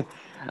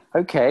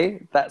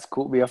 okay. That's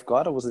caught me off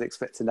guard. I wasn't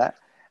expecting that.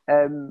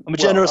 I'm a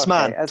generous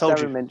man. As Told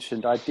Darren you.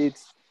 mentioned, I did.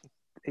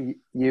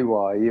 You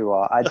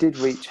are. I did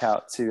reach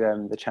out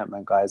to the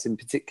Champman guys, in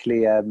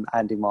particularly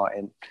Andy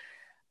Martin,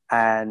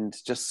 and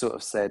just sort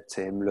of said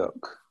to him,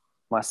 "Look,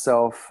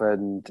 myself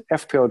and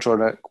FPL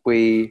Dronic,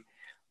 we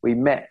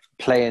met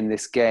playing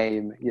this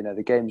game. You know,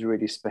 the game's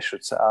really special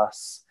to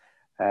us.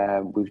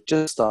 We've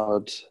just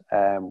started.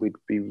 We'd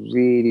be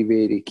really,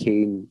 really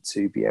keen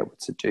to be able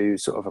to do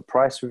sort of a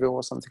price reveal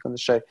or something on the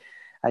show."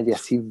 And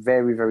yes, he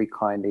very, very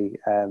kindly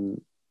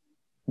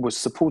was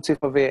supportive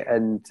of it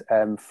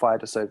and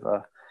fired us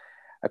over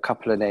a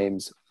couple of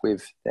names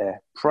with their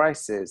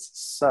prices.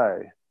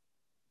 So,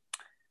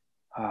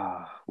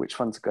 which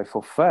one to go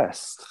for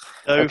first?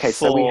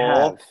 So we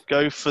have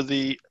go for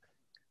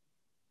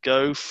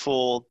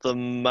the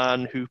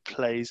man who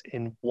plays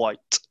in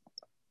white.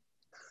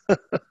 Okay,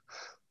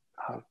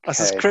 that's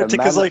as cryptic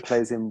as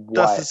plays in white.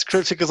 That's as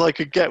cryptic as I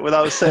could get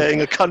without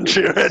saying a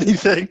country or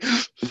anything.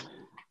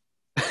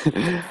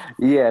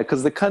 Yeah,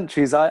 because the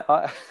countries,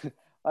 I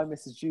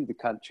messaged you the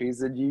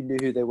countries, and you knew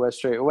who they were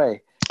straight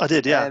away. I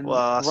did, yeah.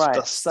 Well,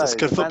 that's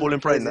good football in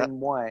brain. That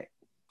in white,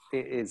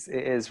 it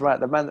is right.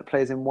 The man that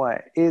plays in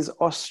white is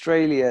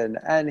Australian,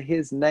 and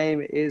his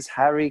name is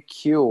Harry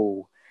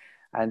Kewell,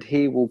 and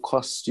he will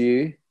cost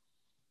you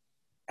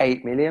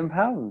 £8 million.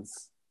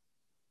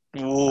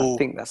 Ooh. I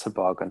think that's a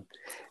bargain.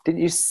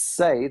 Didn't you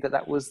say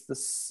that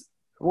was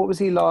what was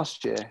he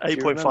last year?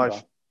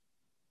 8.5.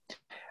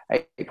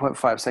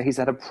 8.5. So he's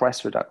had a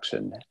price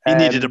reduction. He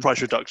needed a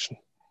price reduction.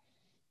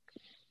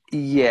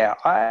 Yeah,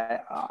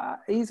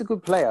 he's a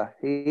good player.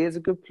 He is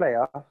a good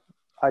player.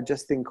 I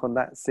just think on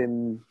that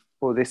sim,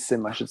 or this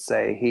sim, I should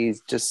say, he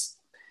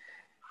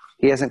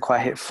hasn't quite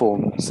hit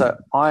form. So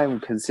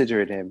I'm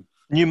considering him.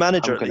 New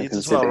manager at Leeds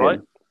as well,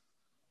 right?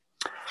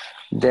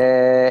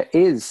 There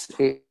is.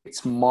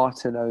 It's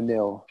Martin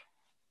O'Neill.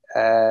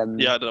 Yeah,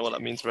 I don't know what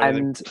that means for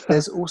anything. And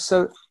there's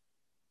also...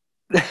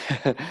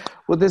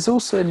 well, there's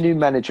also a new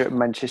manager at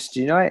Manchester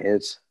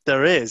United.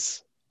 There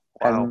is.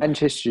 Wow. And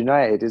Manchester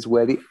United is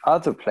where the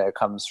other player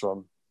comes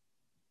from.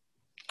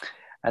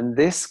 And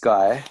this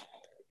guy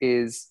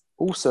is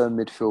also a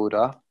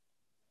midfielder.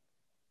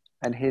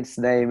 And his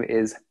name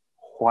is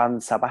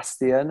Juan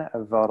Sebastian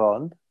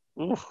Varane.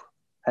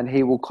 And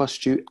he will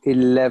cost you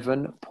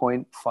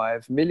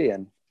 11.5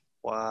 million.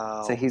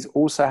 Wow. So he's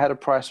also had a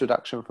price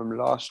reduction from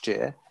last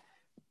year.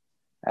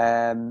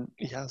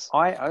 He has.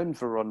 I owned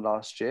Varane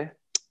last year.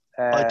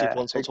 I did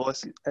once or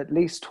twice. At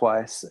least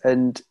twice.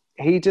 And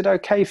he did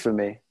okay for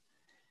me.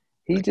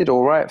 He did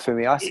all right for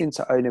me. I seemed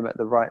to own him at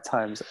the right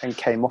times and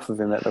came off of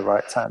him at the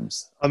right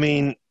times. I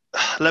mean,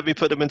 let me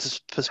put him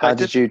into perspective. How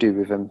did you do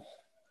with him?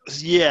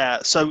 Yeah,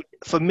 so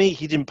for me,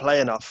 he didn't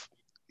play enough.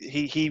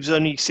 He was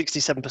only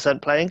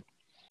 67% playing.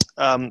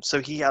 So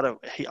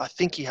I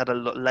think he had a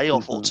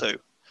layoff or two.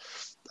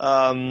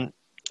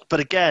 But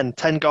again,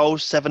 10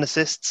 goals, 7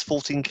 assists,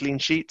 14 clean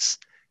sheets.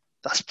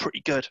 That's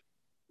pretty good.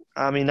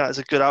 I mean, that is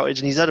a good outage.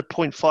 And he's had a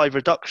 0.5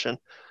 reduction.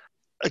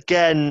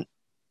 Again,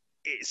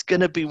 it's going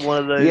to be one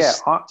of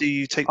those, do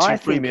you take two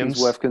premiums? I think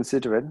he's worth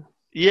considering.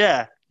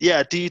 Yeah.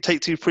 Do you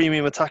take 2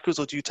 premium attackers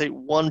or do you take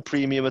 1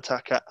 premium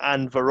attacker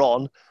and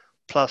Varane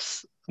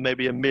plus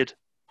maybe a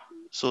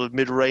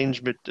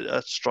mid-range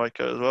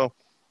striker as well?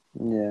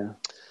 Yeah.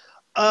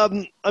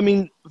 I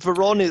mean,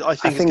 Varane is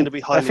going to be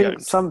highly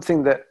owned.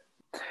 Something that...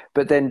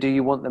 But then do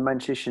you want the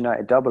Manchester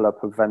United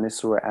double-up of Van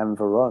Nistelrooy and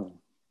Varane?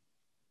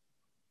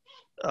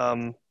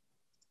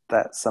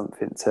 That's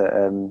something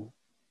to...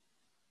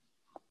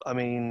 I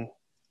mean,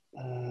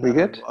 we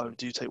good?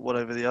 Do you take one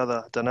over the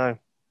other? I don't know.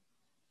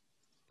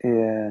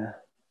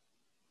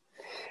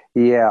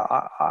 Yeah,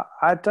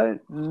 I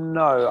don't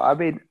know. I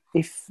mean,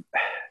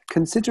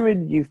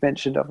 considering you've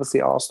mentioned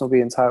obviously Arsenal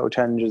being title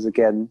challengers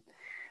again,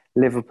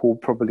 Liverpool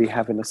probably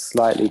having a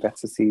slightly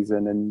better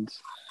season,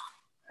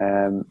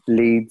 and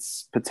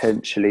Leeds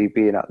potentially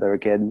being up there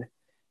again,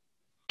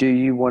 do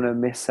you want to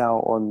miss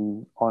out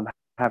on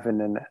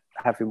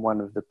having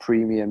one of the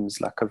premiums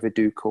like a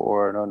Viduka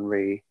or an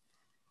Henry?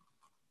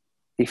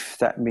 If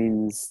that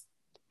means,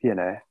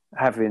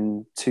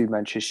 having 2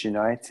 Manchester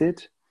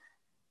United,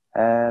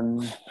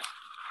 I'm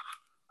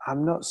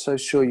not so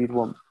sure you'd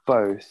want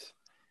both.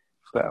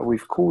 But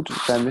we've called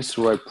Van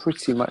Nistelrooy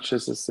pretty much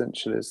as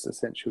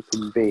essential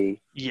can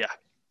be. Yeah.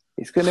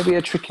 It's going to be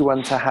a tricky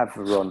one to have,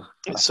 Ron.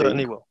 It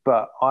certainly will.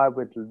 But I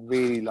would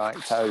really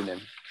like to own him.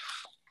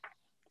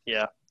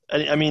 Yeah.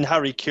 I mean,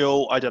 Harry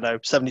Kewell, I don't know,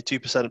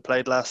 72%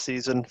 played last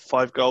season,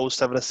 5 goals,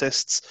 7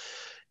 assists,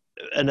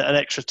 and an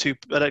extra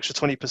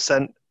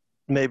 20%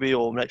 maybe,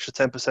 or an extra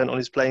 10% on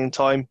his playing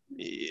time.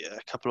 Yeah,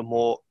 a couple of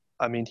more.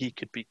 I mean, he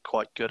could be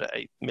quite good at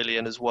 8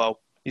 million as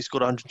well. He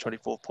scored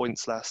 124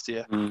 points last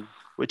year,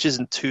 which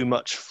isn't too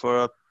much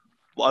for,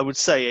 I would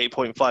say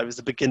 8.5 is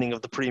the beginning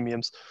of the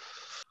premiums.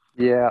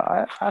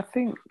 Yeah, I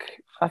think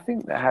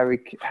that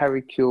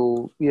Harry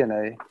Kewell,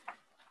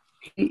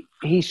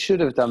 he should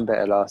have done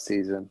better last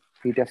season.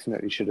 He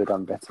definitely should have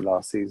done better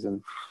last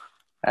season.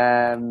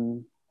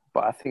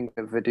 But I think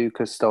that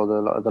Viduka stole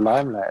a lot of the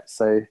limelight.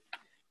 So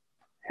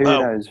who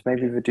knows?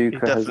 Maybe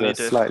Viduka has a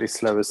slightly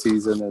slower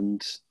season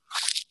and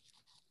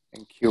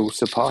Kewell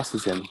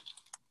surpasses him.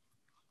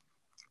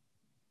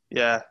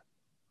 Yeah,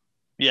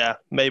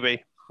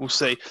 maybe. We'll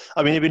see.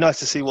 I mean, it'd be nice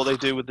to see what they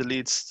do with the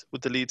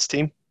Leeds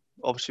team,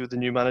 obviously with the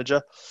new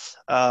manager.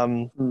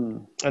 And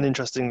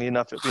interestingly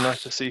enough, it'd be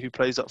nice to see who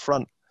plays up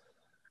front,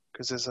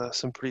 because there's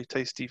some pretty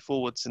tasty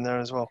forwards in there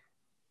as well.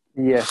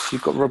 Yes,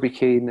 you've got Robbie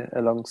Keane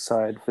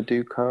alongside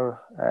Viduka.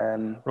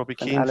 Robbie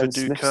Keane,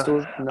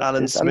 Viduka,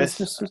 Alan Smith.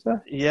 Was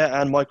there?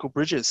 Yeah, and Michael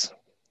Bridges.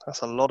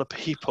 That's a lot of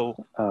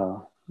people.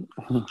 Oh.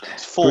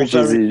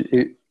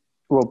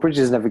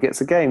 Bridges never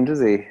gets a game, does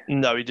he?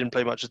 No, he didn't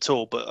play much at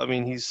all. But I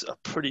mean,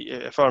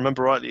 if I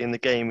remember rightly in the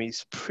game,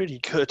 he's pretty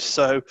good.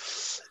 So,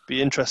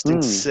 be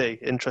interesting to see.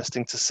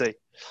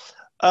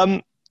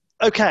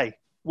 Okay.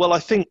 Well, I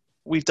think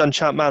we've done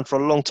Champ Man for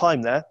a long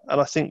time there,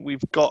 and I think we've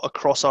got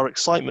across our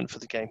excitement for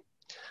the game.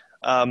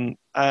 And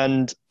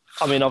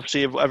I mean,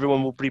 obviously,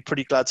 everyone will be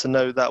pretty glad to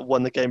know that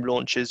when the game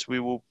launches, we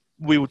will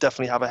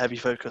definitely have a heavy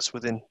focus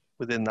within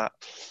that,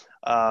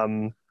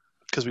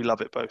 because we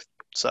love it both.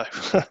 So.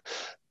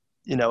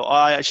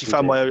 I actually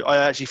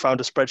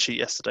found a spreadsheet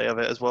yesterday of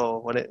it as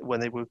well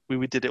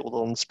we did it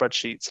all on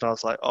spreadsheets, and I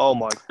was like, oh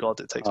my god,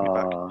 it takes me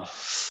back.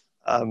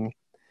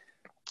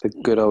 The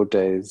good old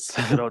days.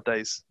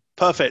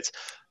 Perfect.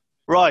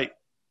 Right,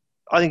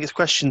 I think it's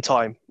question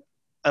time,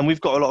 and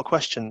we've got a lot of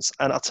questions.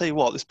 And I'll tell you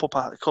what, this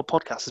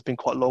podcast has been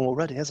quite long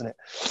already, hasn't it?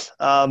 It's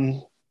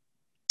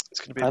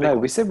going to be. I know.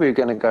 We said we were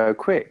going to go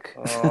quick.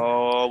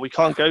 Oh, we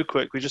can't go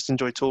quick. We just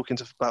enjoy talking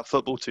about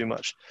football too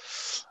much.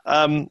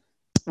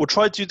 We'll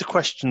try to do the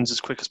questions as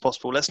quick as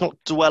possible. Let's not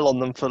dwell on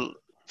them for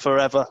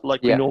forever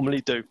like we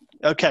normally do.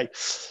 Okay,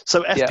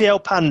 so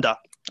FPL Panda,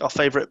 our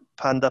favourite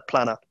Panda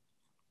planner.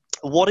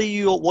 What are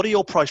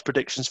your price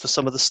predictions for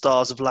some of the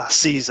stars of last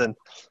season?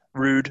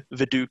 Ruud,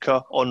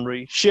 Viduka,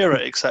 Henry, Shearer,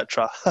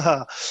 etc.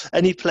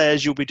 Any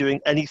players you'll be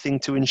doing anything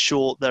to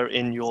ensure they're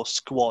in your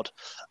squad?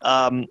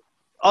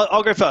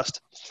 I'll go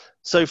first.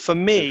 So for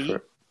me,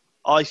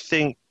 I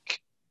think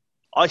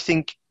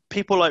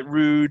people like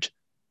Ruud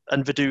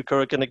and Viduka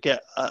are going to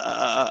get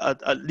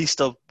at least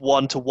a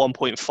 1 to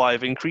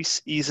 1.5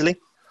 increase easily.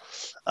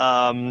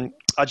 I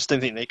just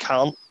don't think they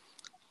can,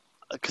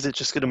 because it's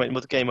just going to make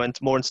the game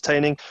more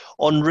entertaining.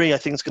 Henry, I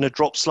think, is going to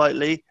drop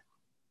slightly.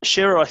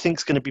 Shearer, I think,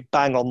 is going to be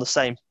bang on the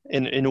same,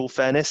 in all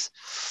fairness.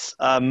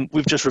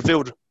 We've just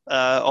revealed,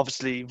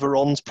 obviously,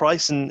 Veron's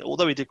price, and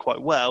although he did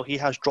quite well, he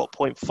has dropped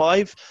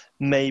 0.5.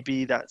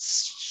 Maybe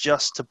that's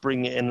just to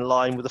bring it in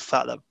line with the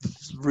fact that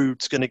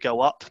Ruud's going to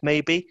go up,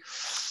 maybe.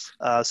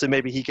 So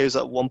maybe he goes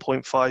up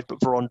 1.5, but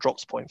Veron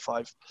drops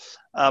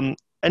 0.5.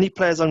 Any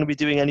players I'm going to be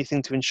doing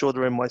anything to ensure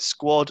they're in my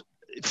squad?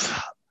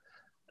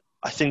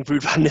 I think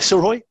Ruud van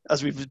Nistelrooy,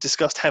 as we've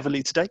discussed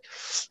heavily today,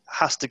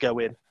 has to go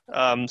in,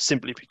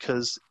 simply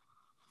because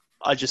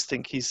I just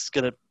think he's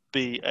going to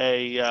be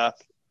a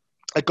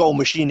goal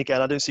machine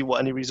again. I don't see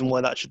any reason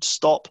why that should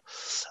stop.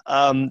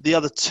 The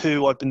other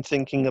two I've been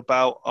thinking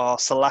about are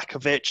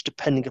Salakovic,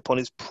 depending upon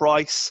his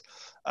price,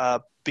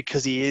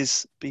 because he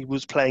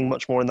was playing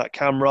much more in that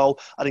cam role.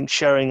 I think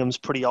Sheringham's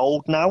pretty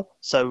old now,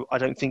 so I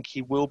don't think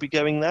he will be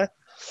going there.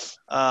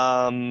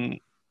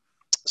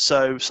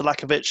 So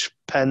Salakovic,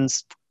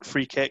 pens,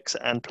 free kicks,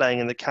 and playing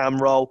in the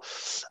cam role.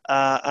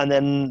 And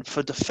then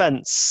for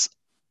defence,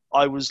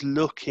 I was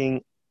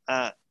looking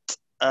at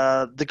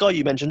the guy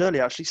you mentioned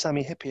earlier, actually,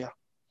 Sami Hyypiä.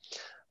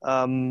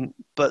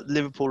 But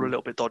Liverpool are a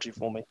little bit dodgy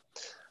for me.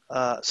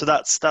 So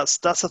that's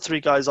the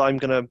three guys I'm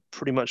going to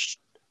pretty much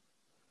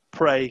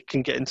pray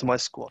can get into my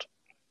squad.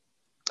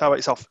 How about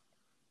yourself?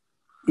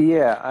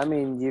 Yeah, I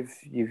mean, you've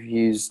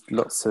used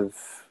lots of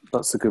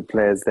good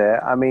players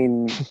there. I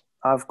mean,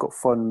 I've got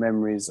fond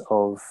memories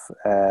of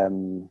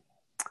Daniel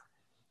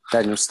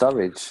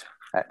Sturridge.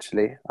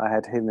 Actually, I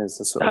had him as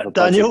a sort of a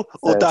Daniel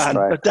or Dan,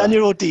 striker.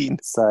 Daniel or Dean.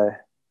 So,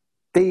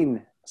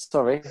 Dean.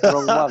 Sorry,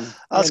 wrong one.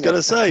 I was going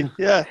to say,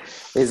 yeah,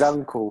 his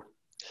uncle.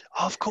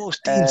 Oh, of course,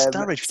 Dean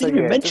Sturridge. We didn't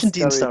even mention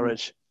Dean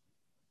Sturridge.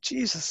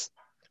 Jesus.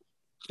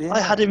 Yeah, I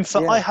had him.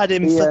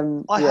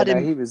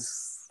 He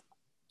was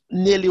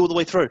nearly all the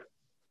way through.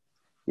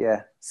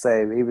 Yeah,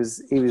 same. He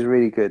was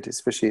really good,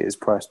 especially at his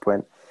price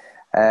point.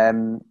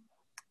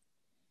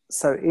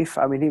 So he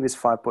was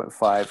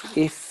 5.5.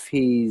 If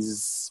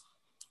he's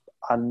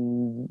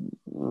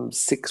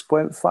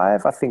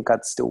 6.5, I think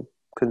I'd still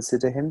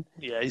consider him.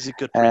 Yeah, he's a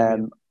good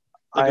premium.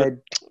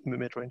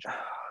 Mid-range. I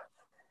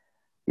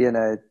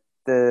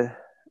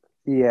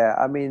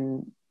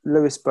mean,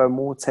 Lewis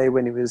Beaumorte,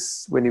 when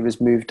he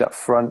was moved up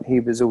front, he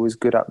was always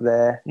good up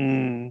there.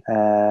 I'm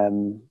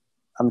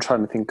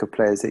trying to think of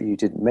players that you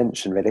didn't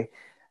mention, really.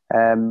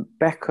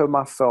 Beckham,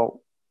 I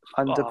felt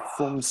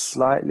underperformed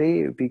slightly.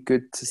 It would be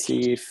good to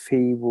see if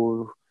he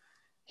will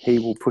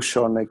push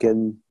on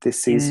again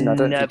this season. I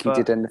don't think he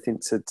did anything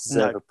to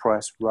deserve a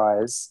price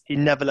rise. He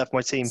never left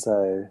my team,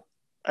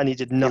 and he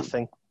did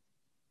nothing.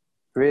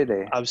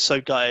 Really? I was so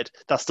gutted.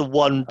 That's the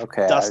one.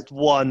 Okay,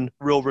 one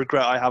real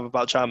regret I have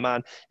about Champ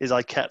Man is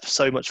I kept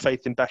so much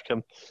faith in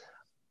Beckham,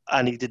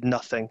 and he did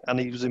nothing. And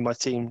he was in my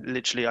team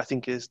literally. I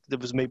think there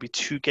was maybe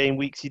 2 game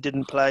weeks he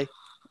didn't play.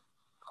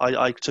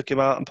 I took him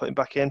out and put him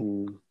back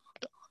in.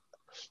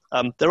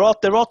 There are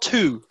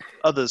 2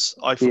 others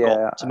I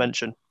forgot to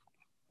mention.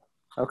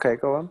 Okay,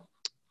 go on.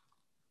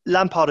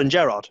 Lampard and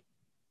Gerrard.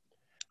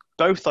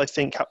 Both, I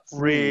think, have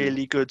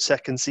really good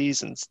second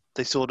seasons.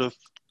 They sort of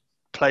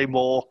play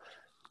more.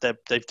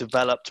 They've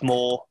developed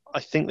more. I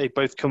think they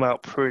both come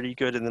out pretty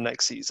good in the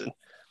next season.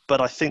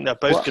 But I think they're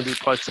both going to be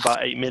priced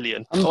about 8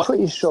 million. I'm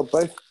pretty sure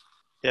both.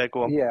 Yeah,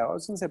 go on. Yeah, I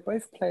was going to say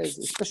both players,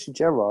 especially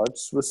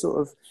Gerrard's, were sort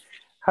of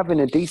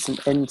having a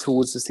decent end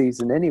towards the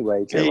season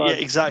anyway. Gerrard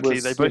exactly.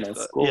 Was, they both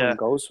scoring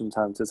goals from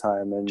time to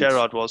time. And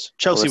Gerrard was.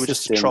 Chelsea were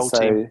just a troll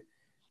team.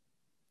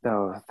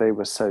 Oh, they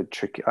were so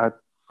tricky.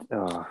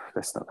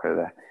 Let's not go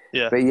there.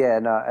 Yeah. But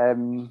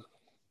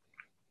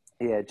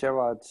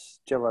Gerrard's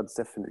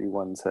definitely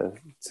one to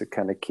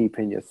kind of keep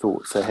in your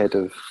thoughts ahead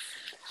of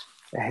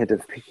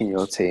picking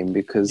your team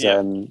because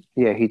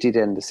he did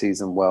end the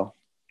season well,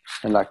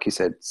 and like you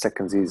said,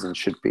 second season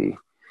should be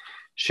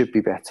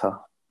better.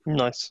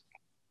 Nice.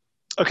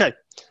 Okay,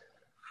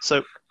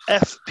 so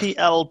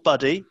FPL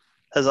Buddy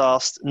has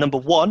asked, number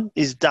 1,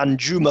 is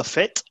Danjuma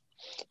fit?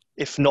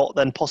 If not,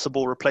 then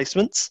possible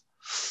replacements.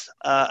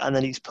 And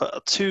then he's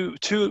put two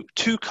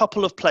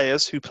couple of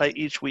players who play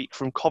each week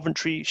from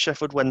Coventry,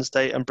 Sheffield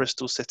Wednesday, and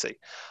Bristol City.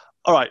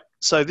 All right,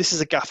 so this is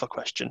a gaffer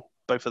question,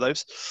 both of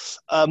those.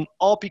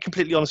 I'll be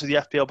completely honest with you,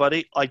 FPL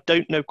Buddy. I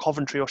don't know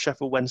Coventry or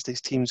Sheffield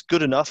Wednesday's teams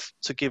good enough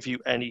to give you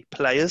any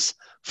players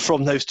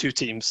from those 2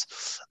 teams.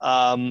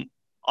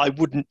 I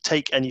wouldn't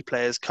take any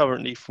players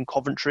currently from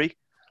Coventry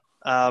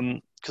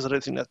because I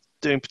don't think they're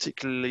doing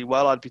particularly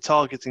well. I'd be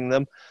targeting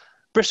them.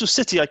 Bristol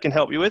City I can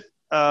help you with.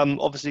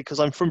 Obviously, because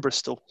I'm from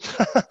Bristol,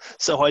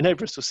 so I know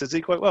Bristol City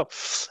quite well.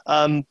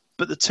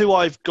 But the 2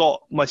 I've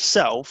got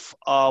myself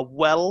are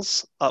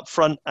Wells up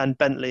front and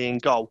Bentley in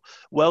goal.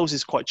 Wells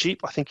is quite cheap.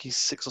 I think he's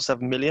 6 or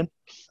 7 million.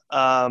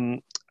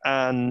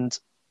 And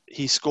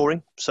he's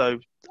scoring, so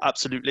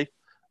absolutely.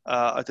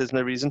 There's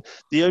no reason.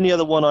 The only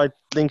other one I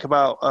think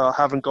about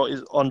haven't got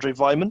is Andre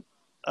Weimann.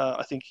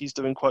 I think he's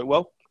doing quite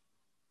well.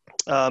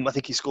 I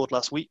think he scored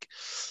last week.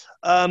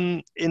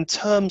 In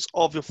terms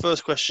of your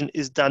first question,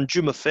 is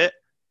Danjuma fit?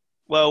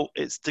 Well,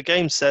 the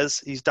game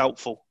says he's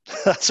doubtful.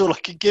 That's all I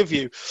can give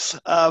you,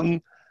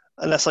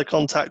 unless I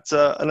contact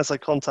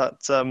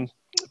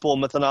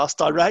Bournemouth and ask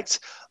direct.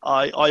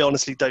 I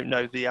honestly don't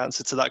know the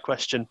answer to that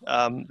question.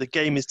 The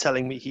game is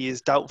telling me he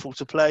is doubtful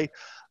to play,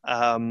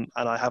 and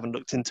I haven't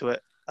looked into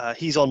it.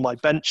 He's on my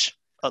bench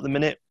at the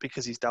minute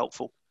because he's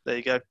doubtful. There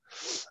you go.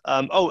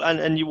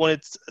 And you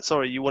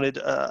wanted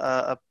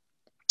a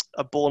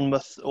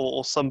Bournemouth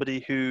or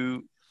somebody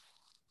who,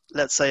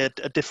 let's say, a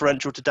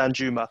differential to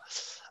Danjuma.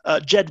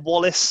 Jed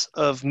Wallace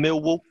of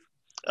Millwall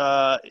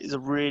is a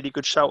really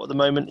good shout at the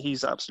moment.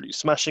 He's absolutely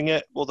smashing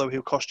it, although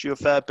he'll cost you a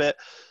fair bit.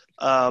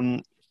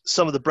 Some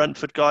of the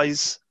Brentford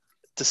guys,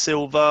 De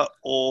Silva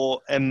or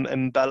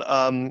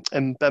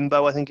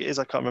Mbembo, I think it is.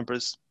 I can't remember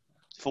his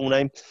full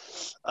name.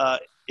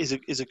 Is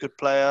a good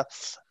player.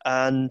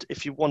 And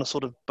if you want a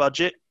sort of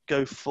budget,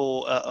 go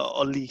for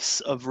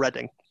Olise of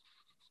Reading.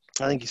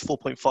 I think he's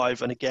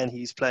 4.5, and again,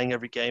 he's playing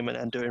every game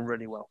and doing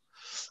really well.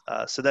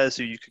 So there's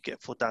who you could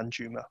get for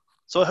Danjuma.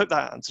 So I hope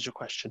that answers your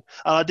question.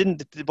 And I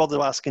didn't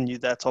bother asking you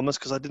there, Thomas,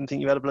 because I didn't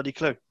think you had a bloody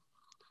clue.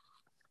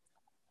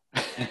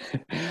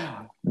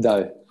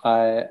 No,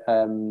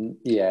 I'm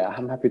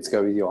happy to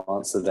go with your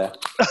answer there.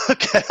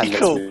 Okay, and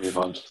cool. Let's move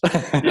on.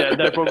 Yeah,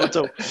 no problem at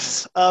all.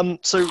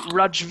 So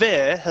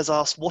Rajveer has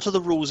asked, what are the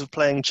rules of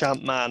playing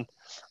Champ Man?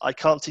 I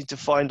can't seem to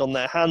find on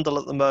their handle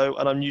at the mo,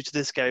 and I'm new to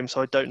this game,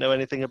 so I don't know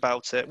anything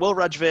about it. Well,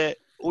 Rajveer,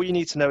 all you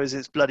need to know is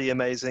it's bloody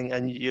amazing,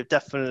 and you're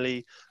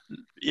definitely,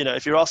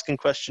 if you're asking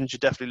questions, you're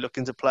definitely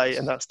looking to play,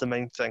 and that's the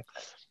main thing.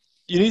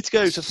 You need to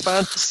go to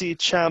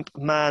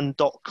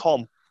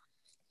fantasychampman.com.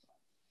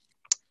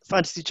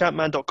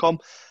 fantasychampman.com,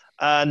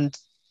 and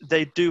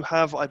they do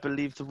have, I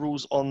believe, the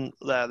rules on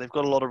there. They've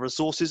got a lot of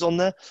resources on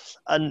there,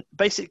 and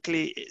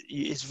basically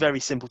it's very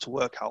simple to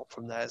work out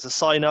from there. It's a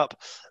sign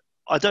up.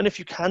 I don't know if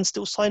you can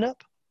still sign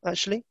up,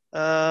 actually,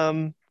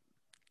 because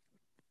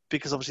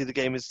obviously the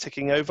game is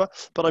ticking over,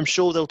 but I'm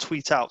sure they'll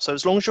tweet out. So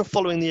as long as you're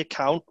following the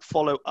account,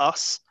 follow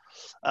us,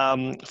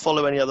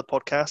 follow any other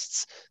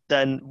podcasts,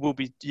 then we'll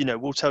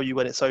tell you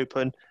when it's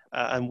open,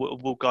 and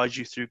we'll guide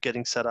you through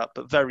getting set up.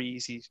 But very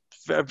easy,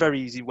 very,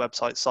 very easy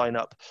website sign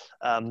up.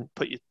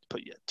 Put your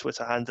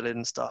Twitter handle in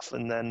and stuff,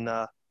 and then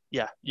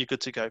you're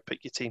good to go.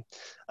 Pick your team.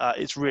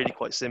 It's really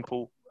quite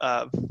simple.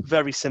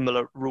 Very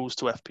similar rules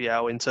to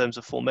FPL in terms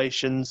of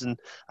formations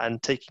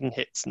and taking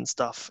hits and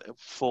stuff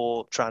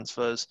for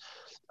transfers,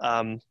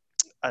 and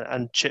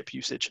chip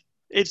usage.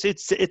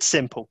 It's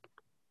simple,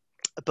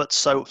 but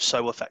so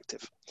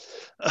effective.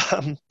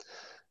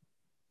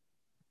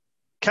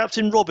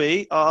 Captain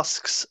Robbie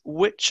asks,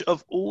 which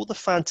of all the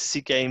fantasy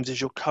games is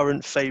your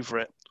current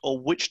favourite, or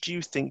which do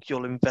you think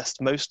you'll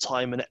invest most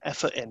time and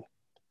effort in?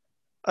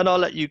 And I'll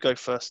let you go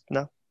first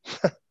now,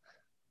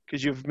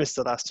 because you've missed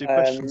the last two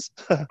questions.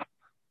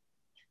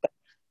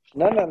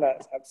 No,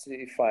 it's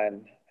absolutely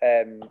fine.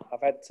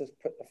 I've had to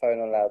put the phone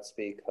on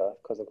loudspeaker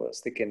because I've got to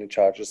stick in the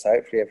charger, so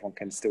hopefully everyone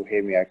can still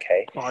hear me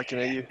okay. Oh, I can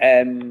hear you.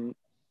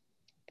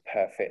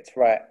 Perfect.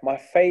 Right. My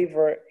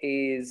favourite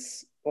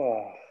is...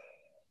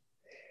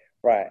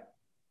 Right.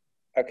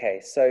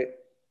 Okay, so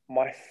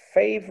my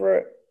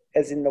favourite,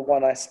 as in the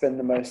one I spend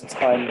the most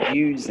time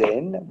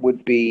using,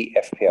 would be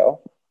FPL.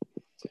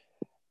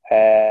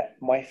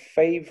 My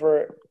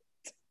favourite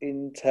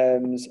in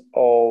terms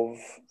of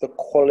the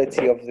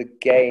quality of the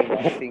game,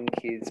 I think,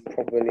 is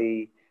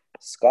probably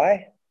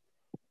Sky.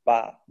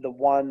 But the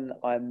one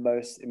I'm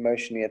most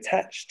emotionally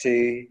attached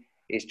to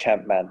is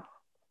Champman.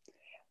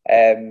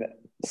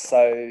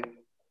 So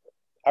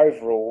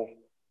overall,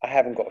 I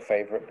haven't got a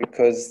favourite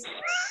because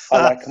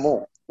I like them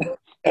all.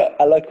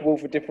 I like them all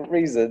for different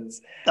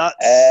reasons.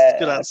 That's a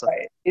good answer.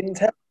 In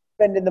terms of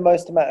spending the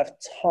most amount of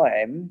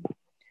time,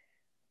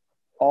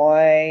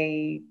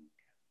 I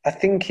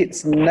think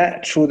it's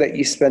natural that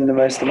you spend the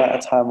most amount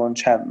of time on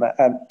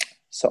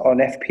on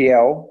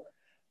FPL,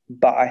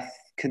 but I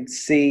can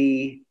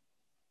see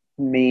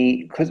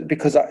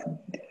because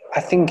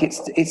I think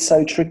it's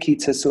so tricky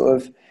to sort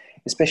of,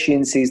 especially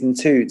in season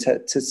 2,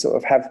 to sort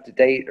of have the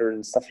data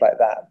and stuff like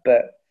that.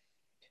 But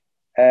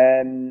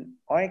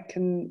I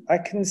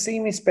can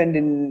see me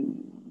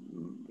spending,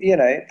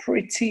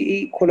 pretty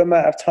equal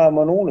amount of time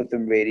on all of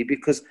them, really,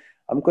 because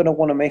I'm going to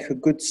want to make a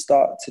good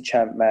start to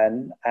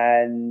Champman,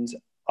 and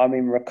I'm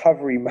in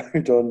recovery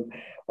mode on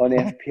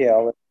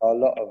FPL. A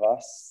lot of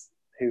us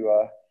who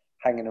are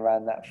hanging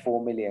around that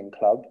 4 million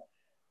club.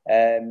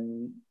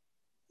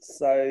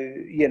 So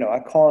I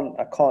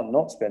can't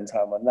not spend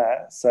time on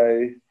that.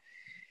 So,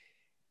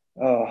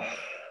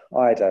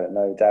 I don't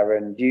know,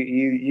 Darren.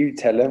 You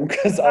tell them,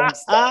 because I'm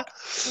stuck.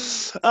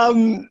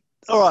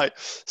 All right.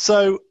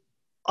 So,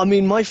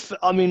 my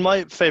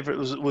favorite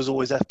was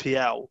always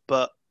FPL,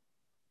 but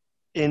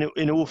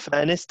in all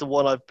fairness, the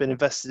one I've been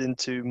invested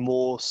into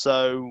more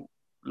so,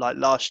 like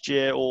last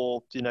year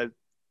or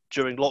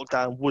during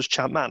lockdown, was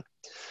Champman,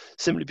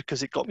 simply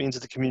because it got me into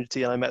the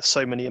community and I met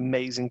so many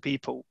amazing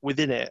people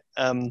within it.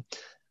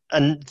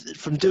 And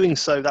from doing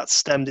so, that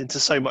stemmed into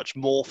so much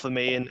more for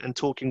me, and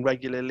talking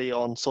regularly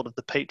on sort of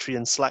the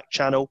Patreon Slack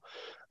channel,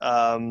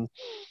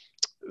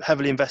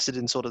 heavily invested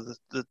in sort of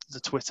the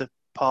Twitter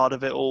part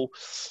of it all.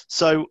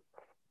 So,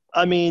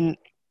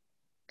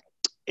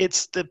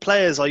 it's the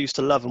players I used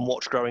to love and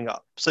watch growing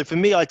up. So for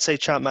me, I'd say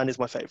Champman is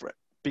my favorite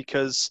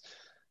because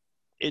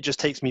it just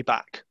takes me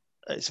back.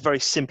 It's very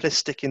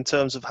simplistic in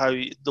terms of how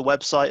the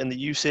website and the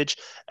usage.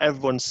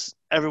 Everyone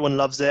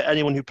loves it.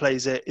 Anyone who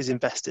plays it is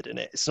invested in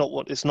it. It's not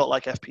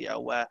like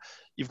FPL where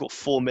you've got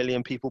 4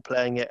 million people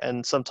playing it,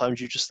 and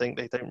sometimes you just think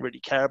they don't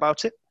really care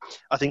about it.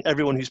 I think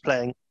everyone who's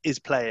playing is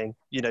playing.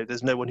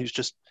 There's no one who's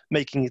just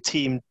making a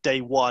team day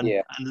one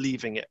and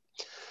leaving it.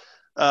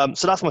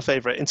 So that's my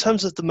favorite. In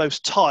terms of the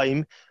most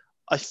time,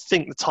 I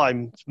think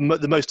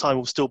the most time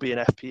will still be in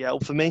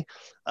FPL for me,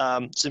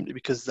 simply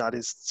because that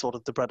is sort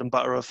of the bread and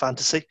butter of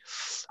fantasy.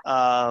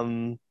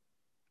 I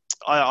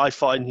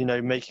find,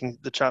 making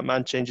the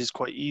Champman changes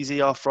quite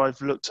easy after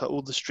I've looked at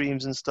all the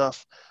streams and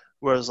stuff,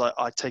 whereas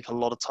I take a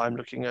lot of time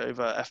looking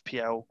over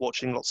FPL,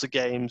 watching lots of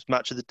games,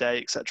 match of the day,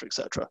 etc.,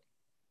 etc.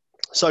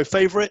 So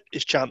favourite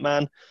is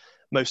Champman.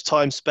 Most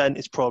time spent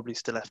is probably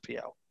still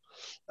FPL.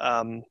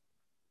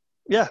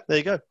 There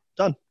you go.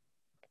 Done.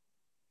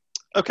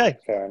 Okay.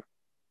 Fair.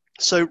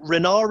 So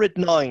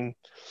Renarid9,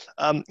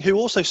 who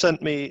also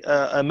sent me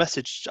a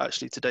message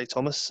actually today,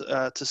 Thomas,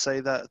 to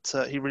say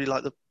that he really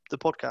liked the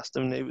podcast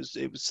and it was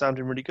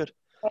sounding really good.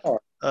 Oh.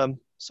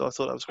 So I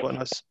thought that was quite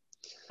nice.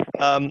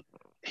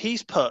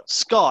 He's put,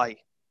 Sky,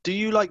 do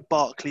you like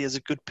Barkley as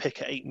a good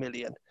pick at 8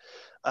 million?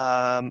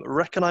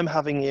 Reckon I'm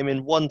having him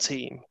in one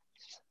team.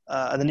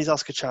 And then he's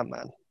asked a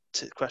Champman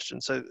question.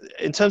 So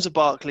in terms of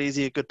Barkley, is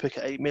he a good pick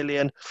at 8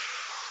 million?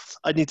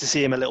 I'd need to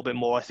see him a little bit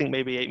more. I think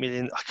maybe 8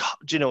 million.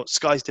 Do you know what?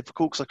 Sky's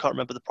difficult because I can't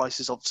remember the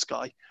prices of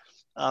Sky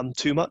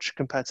too much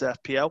compared to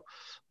FPL.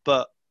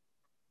 But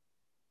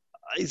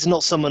it's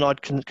not someone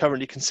I'd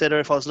currently consider.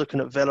 If I was looking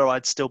at Villa,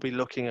 I'd still be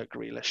looking at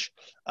Grealish.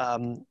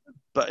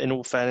 But in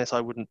all fairness, I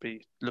wouldn't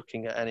be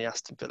looking at any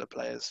Aston Villa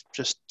players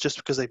just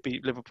because they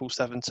beat Liverpool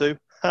 7-2.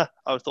 I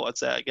thought I'd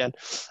say it again.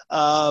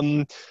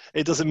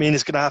 It doesn't mean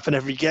it's going to happen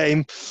every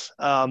game.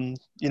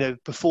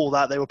 Before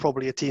that, they were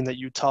probably a team that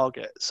you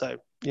target. So,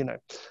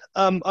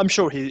 I'm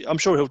sure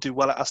he'll do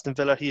well at Aston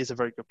Villa. He is a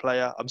very good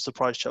player. I'm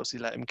surprised Chelsea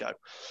let him go.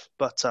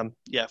 But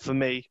for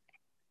me,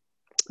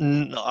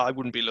 I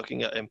wouldn't be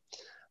looking at him.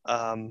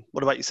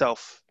 What about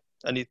yourself?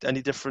 Any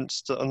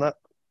difference on that?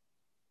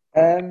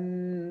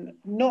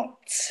 Not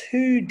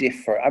too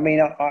different. I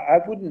mean, I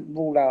wouldn't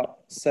rule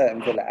out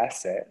certain Villa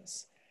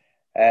assets,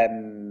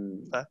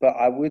 but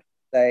I would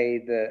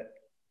say that,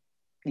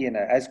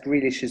 as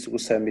Grealish is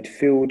also a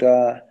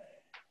midfielder,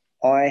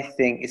 I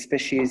think,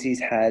 especially as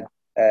he's had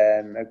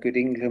a good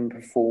England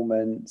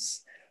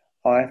performance,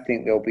 I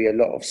think there'll be a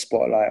lot of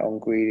spotlight on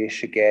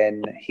Grealish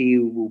again. He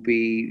will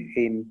be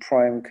in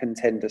prime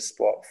contender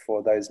spot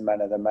for those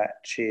man of the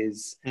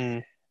matches.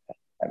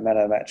 Man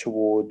of the Match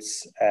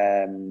awards.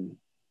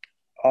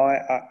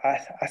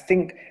 I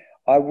think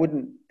I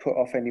wouldn't put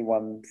off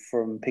anyone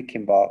from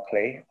picking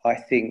Barkley. I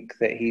think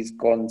that he's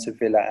gone to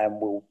Villa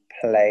and will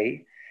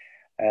play.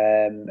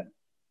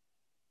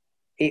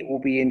 It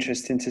will be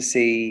interesting to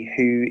see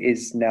who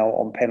is now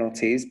on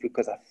penalties,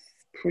 because I'm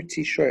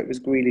pretty sure it was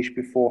Grealish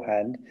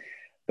beforehand.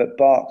 But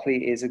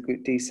Barkley is a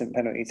decent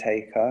penalty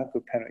taker,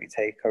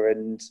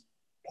 and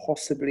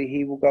possibly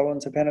he will go on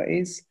to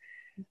penalties.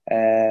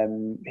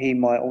 He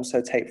might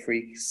also take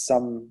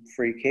some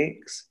free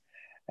kicks.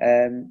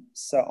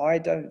 So I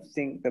don't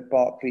think that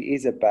Barkley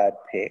is a bad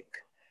pick.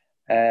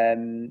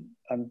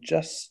 I'm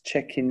just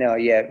checking now.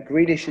 Yeah,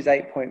 Grealish is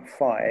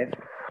 8.5.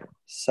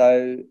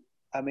 So,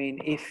 I mean,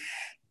 if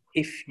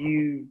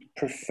you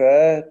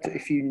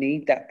if you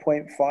need that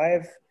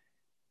 0.5,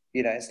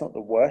 it's not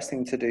the worst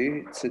thing to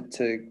do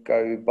to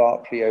go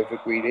Barkley over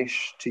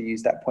Grealish, to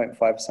use that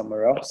 0.5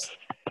 somewhere else.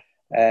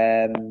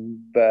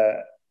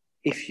 But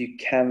if you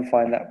can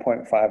find that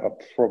 0.5, I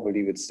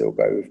probably would still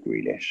go with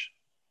Grealish.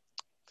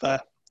 Fair.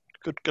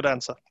 Good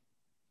answer.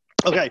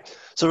 Okay,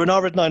 so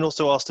Renard9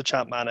 also asked a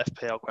Champman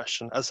FPL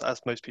question, as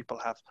most people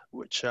have,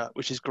 which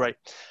is great.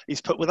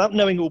 He's put, without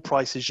knowing all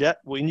prices yet,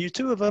 we knew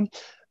two of them,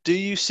 do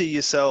you see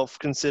yourself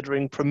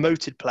considering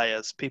promoted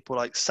players, people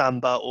like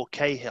Samba or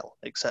Cahill,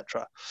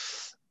 etc.?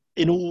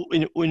 In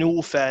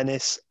all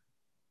fairness,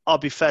 I'll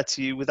be fair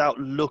to you, without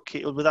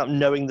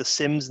knowing the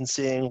sims and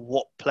seeing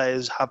what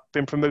players have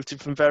been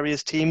promoted from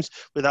various teams,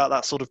 without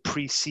that sort of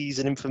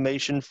pre-season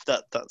information,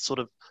 that sort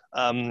of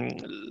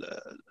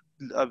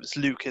it's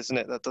Luke, isn't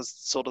it, that does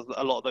sort of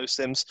a lot of those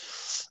sims.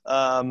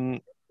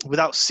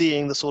 Without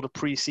seeing the sort of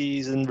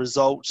pre-season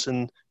results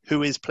and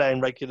who is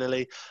playing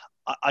regularly,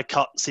 I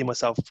can't see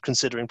myself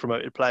considering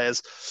promoted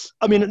players.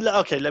 I mean,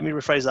 okay, let me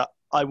rephrase that.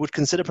 I would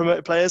consider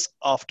promoted players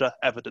after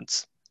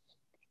evidence.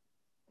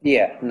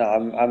 Yeah, no,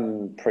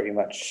 I'm pretty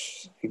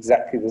much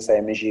exactly the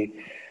same as you.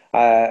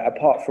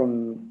 Apart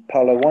from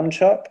Paulo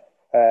Wanchope,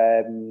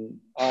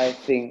 I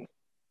think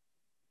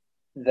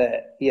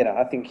that,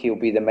 I think he'll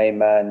be the main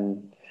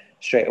man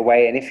straight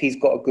away. And if he's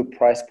got a good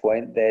price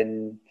point,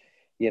 then,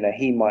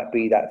 he might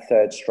be that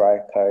third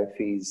striker if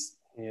he's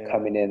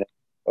coming in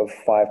of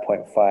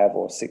 5.5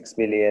 or 6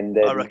 million.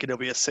 Then, I reckon he'll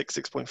be a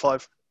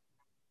 6.5.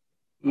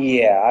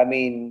 Yeah, I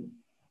mean,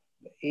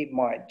 it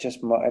might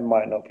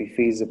not be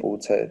feasible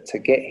to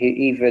get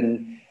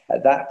even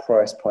at that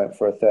price point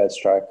for a third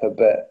striker.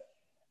 But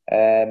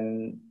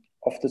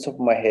off the top of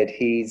my head,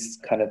 he's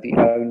kind of the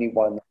only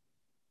one to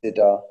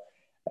consider.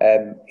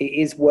 It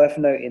is worth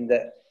noting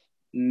that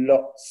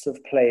lots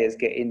of players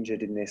get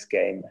injured in this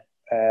game.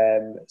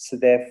 So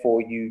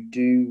therefore, you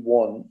do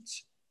want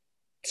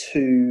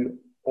 2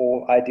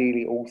 or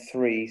ideally all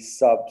 3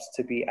 subs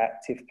to be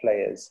active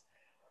players.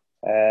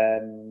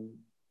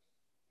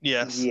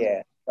 Yes.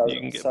 Yeah. You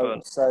can get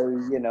burnt. So,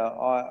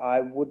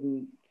 I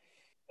wouldn't,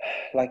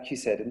 like you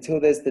said, until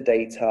there's the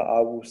data, I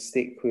will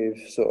stick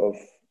with sort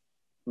of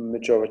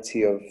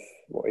majority of,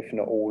 or if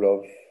not all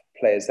of,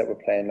 players that were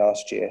playing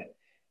last year,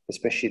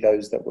 especially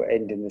those that were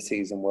ending the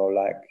season well,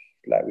 like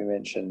we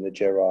mentioned, the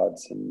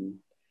Gerrards and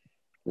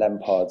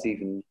Lampards,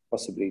 even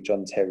possibly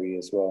John Terry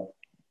as well.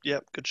 Yeah,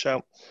 good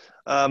shout.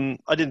 I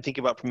didn't think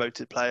about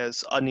promoted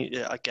players. I need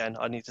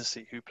to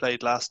see who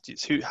played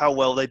how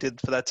well they did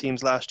for their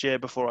teams last year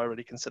before I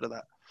really consider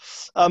that.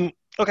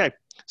 Okay,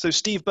 so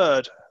Steve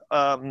Bird,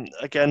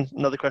 again,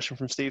 another question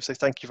from Steve. So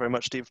thank you very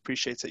much, Steve.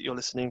 Appreciate it. You're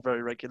listening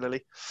very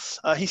regularly.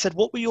 He said,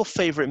 what were your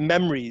favourite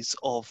memories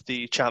of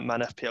the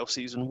Champman FPL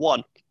Season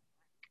 1?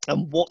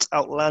 And what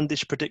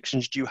outlandish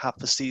predictions do you have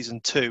for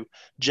Season 2?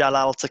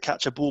 Jalal to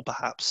catch a ball,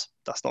 perhaps?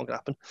 That's not going to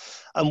happen.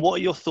 And what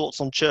are your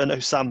thoughts on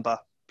Cherno Samba?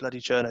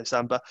 Bloody Cherno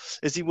Samba.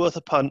 Is he worth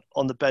a punt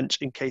on the bench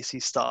in case he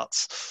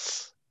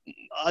starts?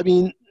 I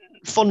mean,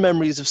 fond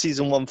memories of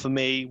Season 1 for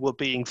me were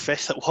being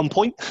 5th at one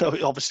point.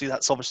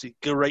 That's obviously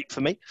great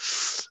for me.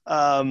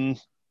 But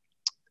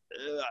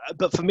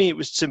for me, it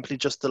was simply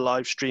just the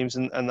live streams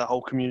and the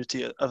whole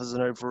community as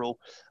an overall.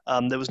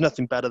 There was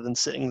nothing better than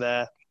sitting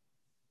there,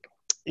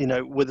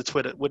 with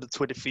the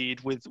Twitter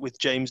feed, with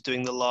James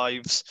doing the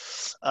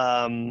lives,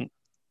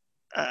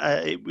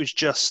 It was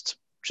just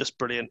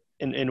brilliant.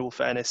 In all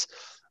fairness,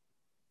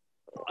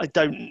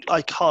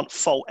 I can't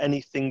fault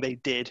anything they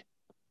did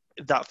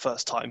that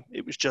first time.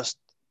 It was just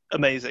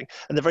amazing,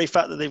 and the very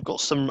fact that they've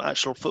got some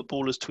actual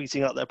footballers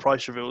tweeting out their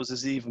price reveals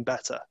is even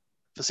better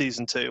for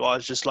season 2. I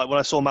was just like, when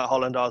I saw Matt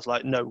Holland, I was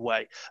like, no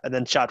way. And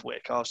then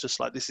Chadwick, I was just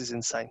like, this is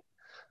insane.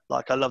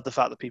 Like, I love the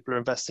fact that people are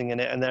investing in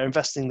it, and they're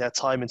investing their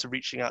time into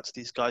reaching out to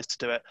these guys to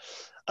do it.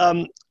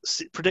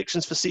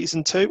 Predictions for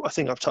season 2, I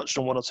think I've touched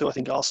on one or two. I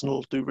think Arsenal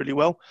will do really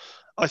well.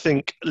 I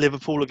think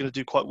Liverpool are going to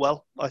do quite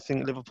well. I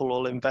think Liverpool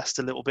will invest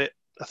a little bit.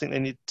 I think they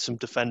need some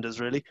defenders,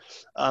 really.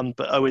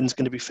 But Owen's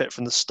going to be fit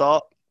from the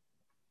start.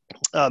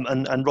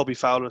 And Robbie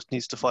Fowler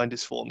needs to find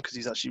his form because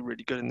he's actually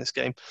really good in this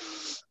game.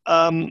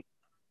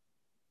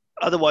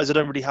 Otherwise, I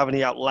don't really have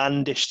any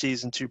outlandish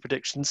season 2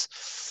 predictions.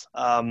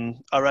 I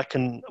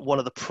reckon one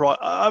of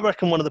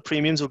the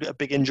premiums will get a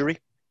big injury.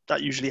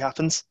 That usually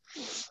happens.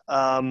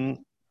 And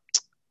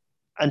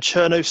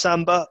Cherno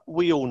Samba,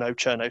 we all know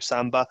Cherno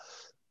Samba.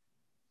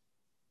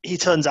 He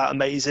turns out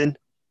amazing,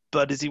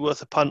 but is he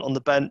worth a punt on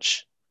the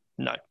bench?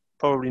 No,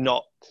 probably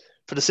not.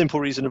 For the simple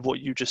reason of what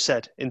you just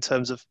said, in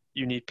terms of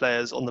you need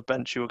players on the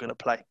bench who are going to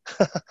play.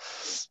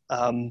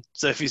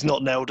 So if he's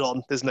not nailed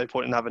on, there's no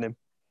point in having him.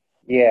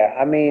 Yeah,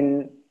 I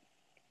mean,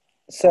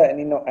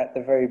 certainly not at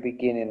the very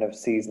beginning of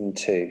season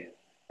 2.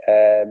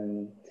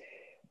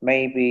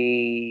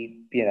 Maybe,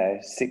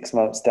 6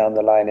 months down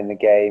the line in the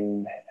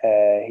game,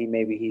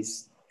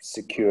 he's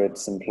secured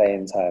some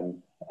playing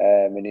time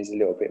and he's a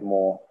little bit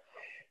more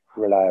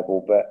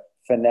reliable. But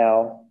for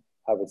now,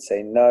 I would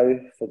say no,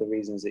 for the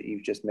reasons that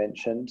you've just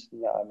mentioned,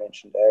 that I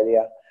mentioned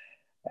earlier.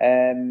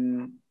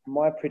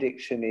 My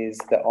prediction is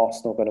that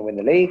Arsenal are going to win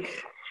the league.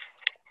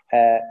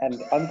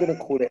 And I'm going to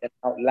call it an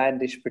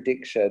outlandish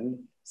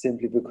prediction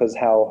simply because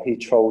how he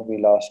trolled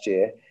me last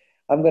year.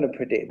 I'm going to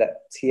predict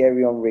that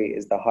Thierry Henry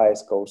is the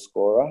highest goal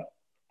scorer.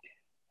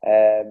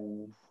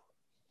 And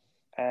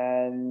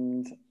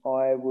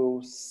I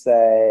will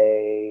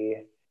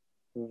say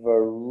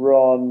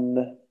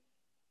Veron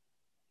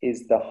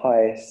is the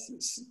highest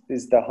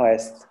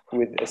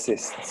with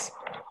assists.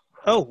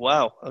 Oh,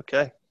 wow.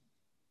 Okay.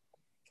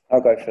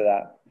 I'll go for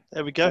that.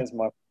 There we go.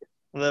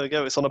 There we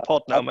go. It's on a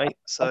pod now, mate.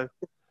 So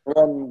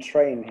on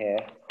train here.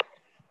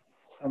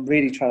 I'm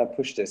really trying to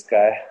push this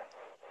guy.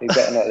 He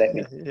better not let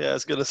me. Yeah, I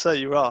was going to say,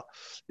 you're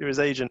his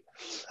agent.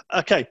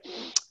 Okay.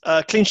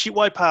 Clean sheet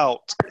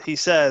wipeout. He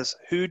says,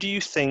 who do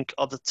you think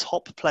are the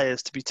top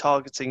players to be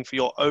targeting for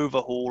your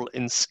overhaul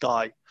in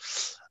Sky?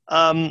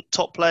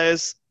 Top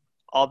players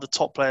are the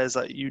top players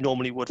that you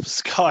normally would for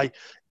Sky.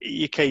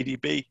 Your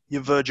KDB,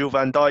 your Virgil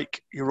van Dijk,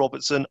 your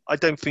Robertson. I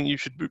don't think you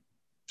should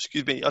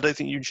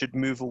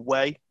move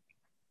away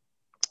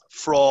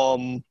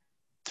from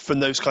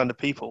those kind of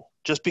people.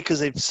 Just because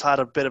they've had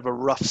a bit of a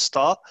rough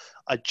start,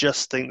 I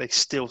just think they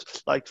still,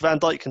 like, Van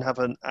Dijk can have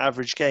an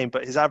average game,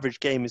 but his average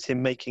game is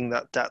him making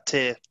that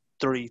tier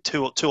 3,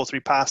 two or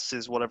three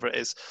passes, whatever it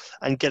is,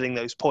 and getting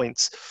those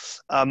points.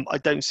 I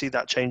don't see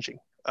that changing.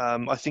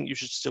 I think you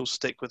should still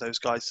stick with those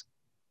guys.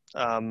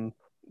 Completely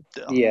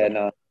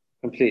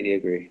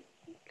agree.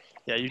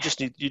 Yeah, you just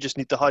need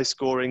the high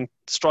scoring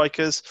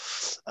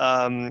strikers,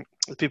 the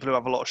people who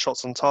have a lot of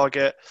shots on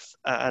target,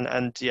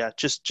 and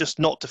just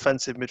not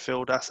defensive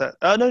midfield asset.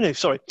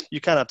 Sorry,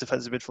 you can have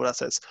defensive midfield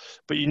assets,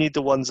 but you need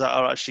the ones that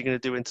are actually going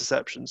to do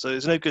interceptions. So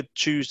there's no good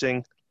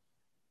choosing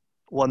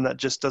one that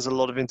just does a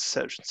lot of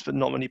interceptions but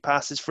not many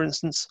passes, for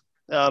instance.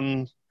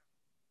 But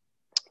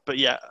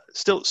yeah,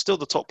 still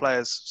the top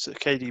players: so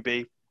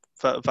KDB,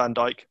 Van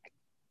Dijk,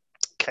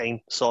 Kane,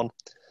 Son.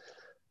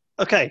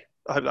 Okay.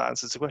 I hope that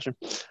answers the question.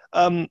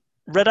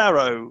 Red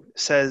Arrow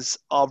says,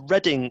 are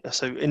Reading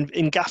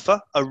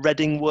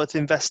worth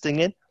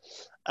investing in?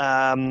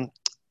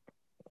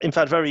 In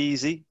fact, very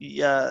easy.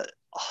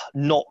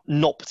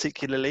 Not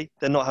particularly.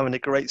 They're not having a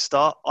great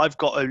start. I've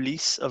got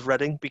Olise of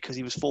Reading because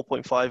he was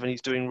 4.5 and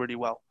he's doing really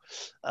well.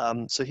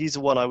 So he's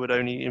the one I would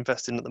only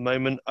invest in at the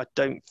moment. I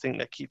don't think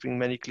they're keeping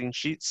many clean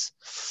sheets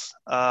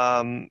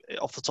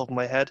off the top of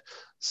my head.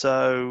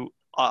 So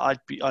I'd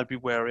be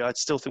wary. I'd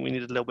still think we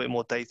need a little bit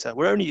more data.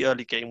 We're only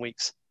early game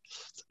weeks.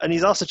 And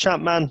he's asked a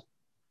champ man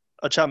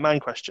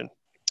question.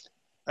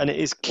 And it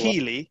is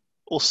Keeley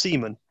or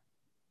Seaman.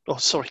 Oh,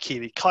 sorry,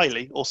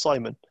 Kylie or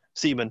Simon.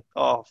 Seaman.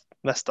 Oh,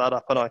 messed that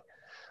up, haven't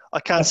I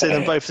can't say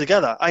them both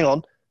together. Hang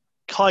on.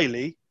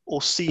 Kylie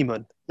or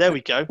Seaman. There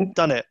we go.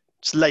 Done it.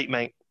 It's late,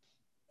 mate.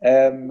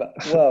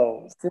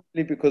 Well,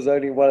 simply because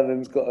only one of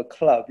them's got a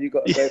club, you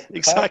got to go for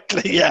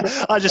exactly. Club.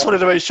 Yeah, I just wanted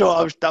to make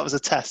sure that was a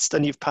test,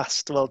 and you've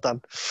passed. Well done.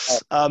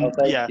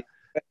 Yeah.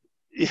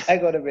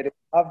 Hang on a minute.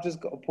 I've just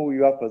got to pull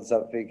you up on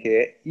something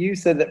here. You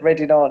said that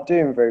Reading aren't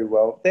doing very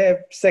well.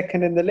 They're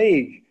second in the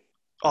league.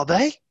 Are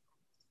they?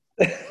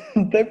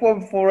 They've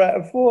won 4 out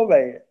of 4,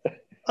 mate.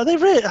 Are they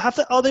really?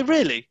 Are they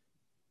really?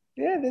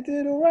 Yeah, they're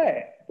doing all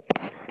right.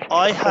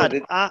 I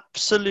had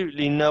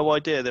absolutely no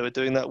idea they were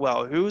doing that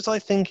well. Who was I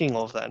thinking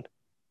of then?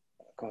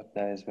 God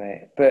knows,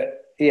 mate.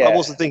 But yeah, I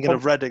wasn't thinking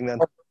of Reading then.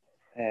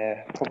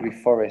 Probably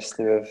Forest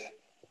who have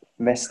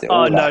messed it Oh,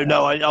 all up.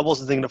 no, I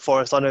wasn't thinking of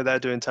Forest. I know they're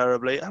doing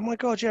terribly. Oh my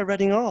God, yeah,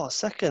 Reading are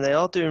second. They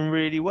are doing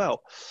really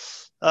well.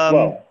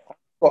 Well, I've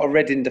got a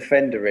Reading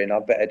defender in. I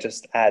better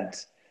just add.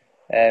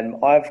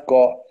 I've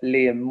got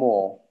Liam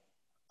Moore,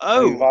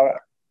 who Oh,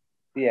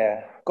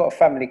 yeah, got a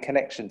family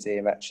connection to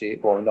him actually.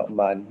 Well, not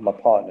mine, my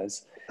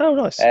partner's. oh,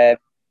 nice. Um,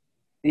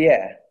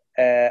 yeah,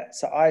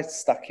 so I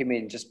stuck him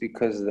in just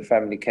because of the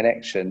family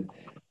connection.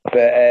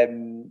 But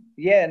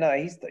yeah,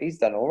 no, he's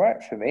done all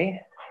right for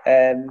me.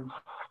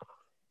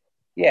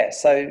 Yeah,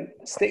 so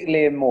stick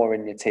Liam Moore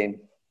in your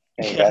team.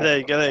 There you Yeah, go. there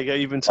you go, there you go.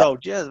 You've been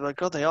told. Yeah, my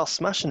God, they are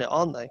smashing it,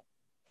 aren't they?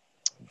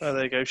 Oh,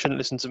 there you go. Shouldn't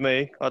listen to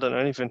me. I don't know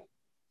anything.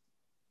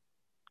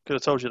 Could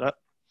have told you that.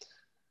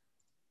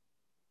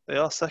 They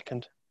are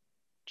second.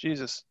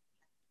 Jesus.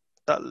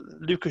 That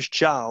Lucas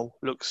João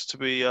looks to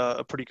be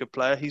a pretty good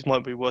player. He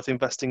might be worth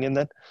investing in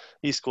then.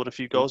 He scored a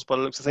few goals by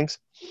the looks of things.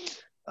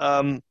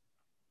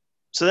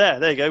 So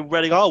there you go.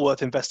 Reading are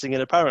worth investing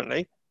in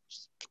apparently.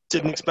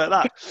 Didn't expect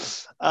that.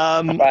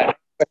 Right,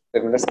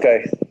 let's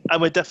go.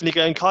 And we're definitely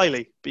going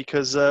Kylie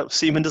because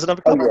Seaman doesn't have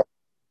a Oh club.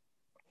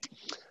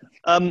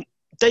 yeah.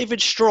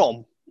 David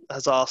Strom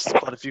has asked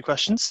quite a few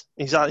questions.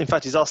 He's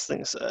asked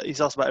things.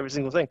 He's asked about every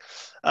single thing.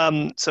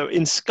 So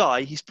in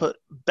Sky, he's put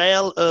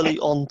Bale early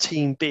on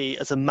Team B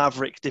as a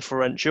Maverick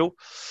differential.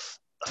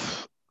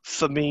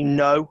 For me,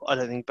 no, I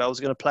don't think Bale's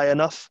going to play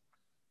enough.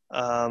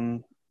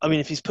 I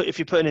mean, if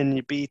you're putting in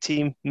your B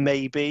team,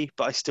 maybe,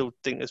 but I still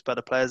think there's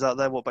better players out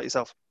there. What about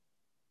yourself?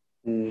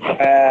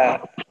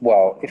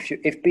 Well,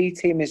 if B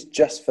team is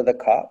just for the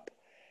cup,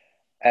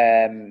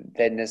 then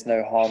there's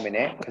no harm in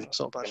it because It's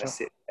not bad.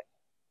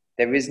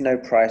 there is no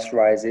price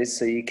rises,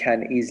 so you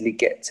can easily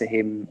get to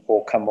him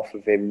or come off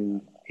of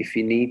him if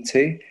you need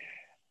to.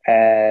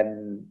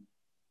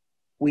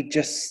 We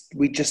just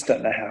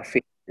don't know how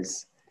fit he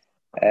is.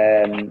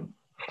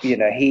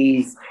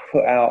 He's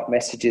put out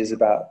messages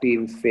about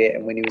being fit,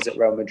 and when he was at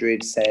Real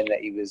Madrid, saying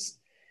that he was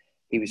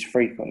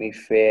frequently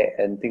fit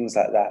and things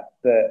like that.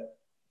 But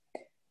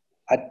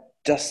I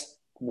just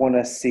want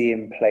to see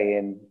him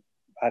playing.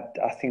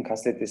 I think I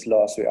said this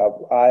last week.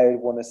 I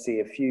want to see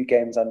a few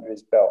games under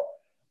his belt.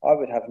 I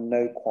would have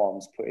no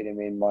qualms putting him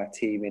in my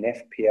team in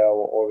FPL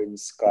or in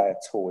Sky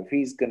at all. If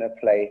he's going to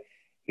play,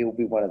 he'll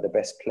be one of the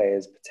best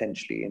players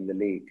potentially in the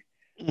league.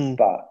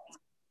 But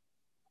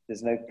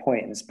there's no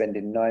point in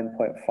spending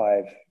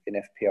 9.5 in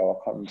FPL. I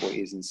can't remember what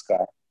he is in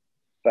Sky.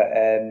 But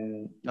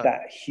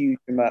that huge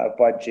amount of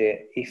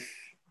budget, if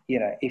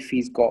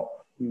he's got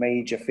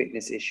major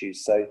fitness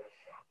issues, so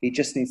he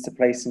just needs to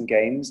play some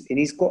games, and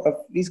he's got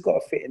to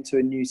fit into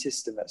a new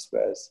system at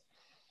Spurs.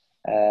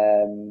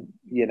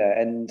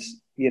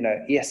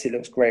 Yes, it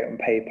looks great on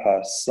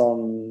paper,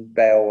 Son,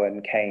 Bale,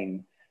 and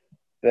Kane,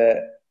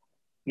 but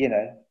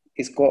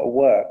it's got to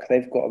work.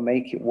 They've got to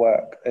make it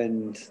work,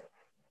 and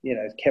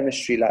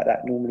chemistry like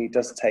that normally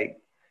does take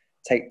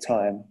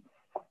time.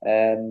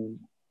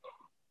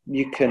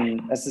 You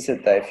can, as I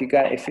said though,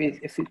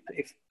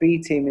 if B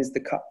team is the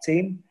cup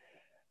team,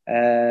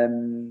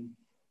 go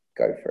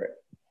for it.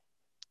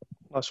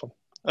 Nice one.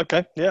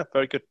 Okay, yeah,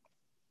 very good.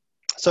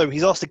 So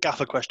he's asked a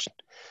gaffer question,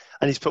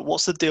 and he's put,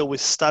 "What's the deal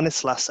with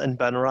Stanislas and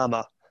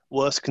Benrahma?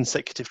 Worst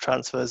consecutive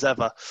transfers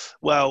ever."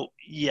 Well,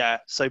 yeah.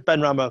 So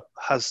Benrahma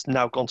has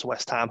now gone to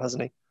West Ham,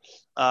 hasn't he?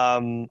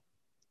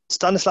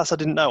 Stanislas, I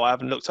didn't know. I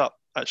haven't looked up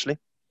actually.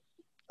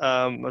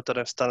 I don't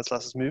know if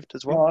Stanislas has moved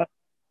as well. No, I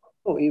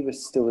thought he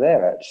was still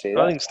there actually.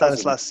 I think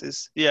Stanislas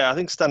is. Yeah, I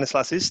think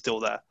Stanislas is still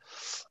there.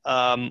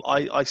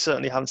 I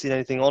certainly haven't seen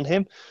anything on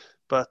him,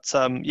 but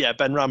yeah,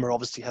 Benrahma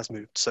obviously has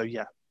moved. So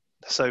yeah,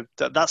 so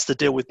that's the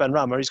deal with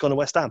Benrahma. He's gone to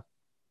West Ham.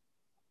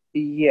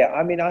 Yeah,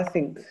 I mean, I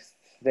think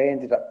they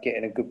ended up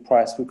getting a good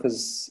price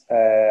because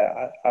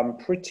I'm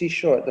pretty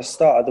sure at the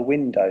start of the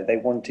window they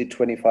wanted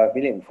 25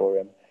 million for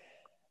him.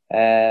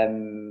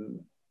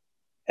 And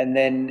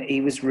then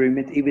he was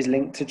rumoured, he was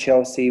linked to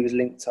Chelsea, he was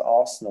linked to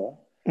Arsenal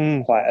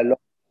quite a lot,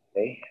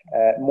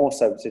 more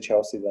so to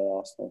Chelsea than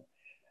Arsenal.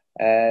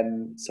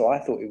 So I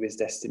thought he was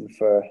destined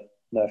for,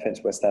 no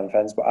offence West Ham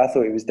fans, but I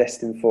thought he was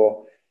destined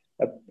for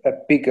a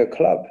bigger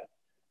club.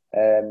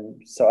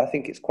 So I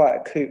think it's quite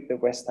a coup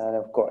that West Ham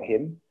have got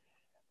him.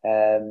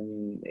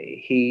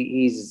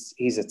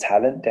 He's a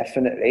talent,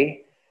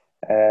 definitely.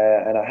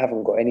 And I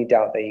haven't got any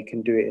doubt that he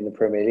can do it in the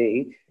Premier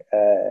League.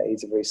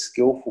 He's a very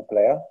skillful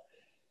player.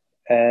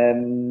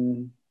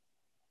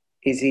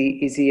 Is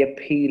he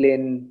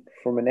appealing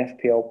from an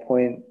FPL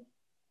point?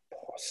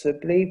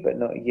 Possibly, but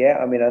not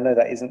yet. I mean, I know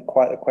that isn't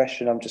quite the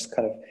question. I'm just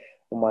kind of,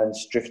 my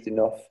mind's drifting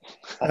off.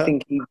 I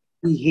think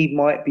he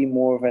might be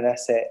more of an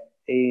asset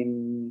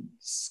in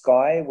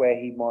Sky, where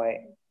he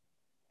might,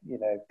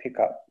 pick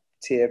up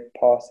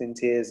passing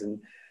tiers, and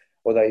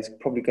although he's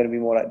probably going to be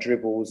more like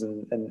dribbles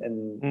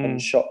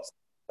and shots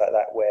like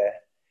that, where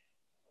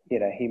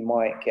he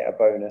might get a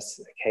bonus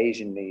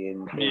occasionally.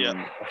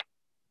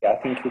 I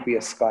think he'll be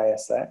a Sky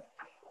asset.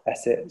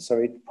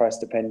 Price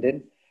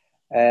dependent.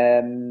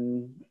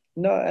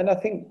 No, and I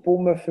think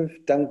Bournemouth have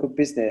done good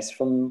business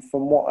from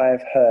what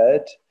I've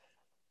heard.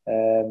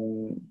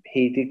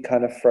 He did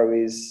kind of throw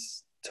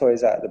his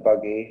toys out of the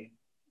buggy,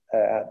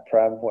 at the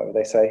pram, whatever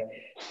they say,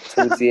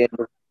 towards the end of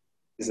the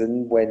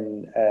season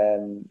when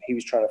he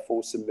was trying to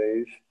force a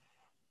move.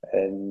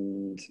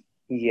 And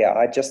yeah,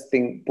 I just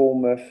think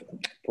Brentford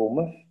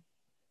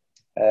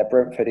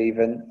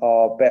even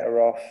are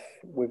better off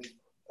with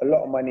a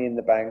lot of money in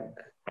the bank,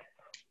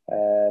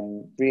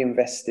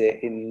 reinvest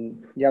it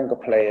in younger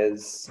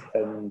players,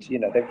 and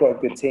they've got a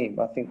good team.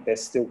 I think they've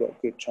still got a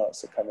good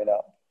chance of coming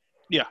up.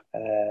 Yeah.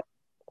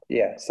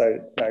 So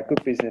no,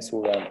 good business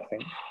all round, I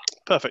think.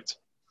 Perfect.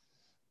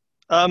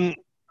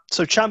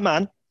 So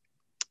Champman,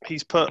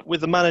 he's put,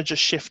 with the manager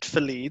shift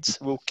for Leeds,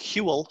 will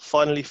Kewell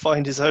finally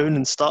find his own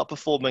and start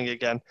performing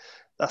again?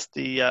 That's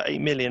the £8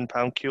 million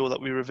Kewell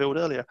that we revealed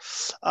earlier.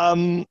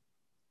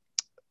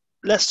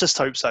 Let's just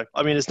hope so.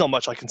 I mean, there's not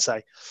much I can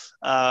say.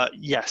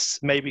 Yes,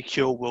 maybe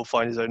Kewell will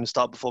find his own and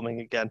start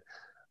performing again.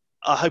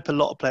 I hope a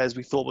lot of players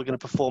we thought were going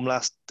to perform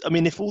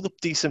if all the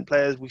decent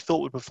players we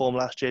thought would perform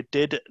last year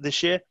did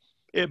this year,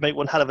 it would make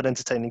one hell of an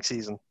entertaining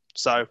season.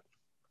 So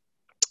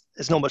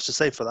there's not much to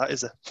say for that,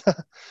 is there?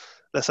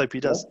 Let's hope he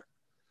does. Yeah.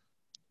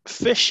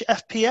 Fish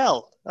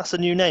FPL. That's a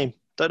new name.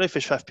 Don't know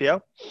Fish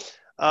FPL.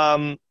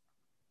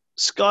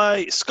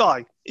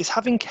 Sky, is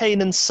having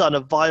Kane and Son a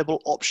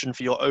viable option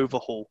for your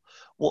overhaul?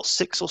 What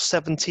 6 or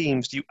 7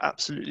 teams do you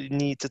absolutely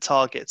need to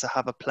target to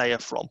have a player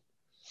from?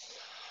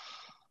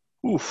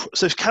 Oof.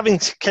 So having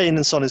Kane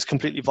and Son is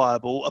completely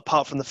viable,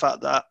 apart from the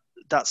fact that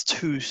that's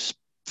 2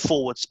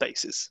 forward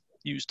spaces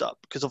used up,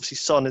 because obviously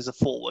Son is a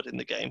forward in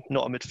the game,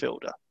 not a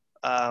midfielder,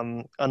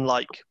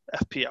 unlike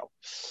FPL.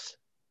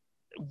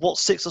 What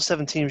 6 or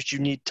 7 teams do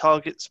you need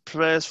targets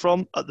players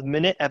from at the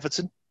minute?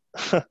 Everton.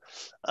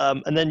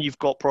 And then you've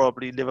got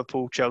probably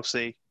Liverpool,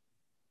 Chelsea,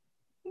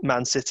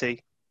 Man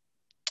City.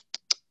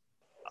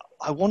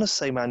 I want to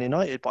say Man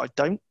United, but I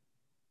don't.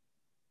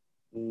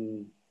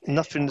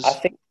 Nothing's... I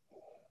think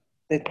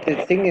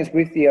the thing is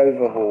with the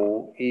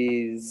overhaul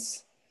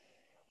is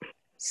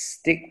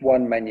stick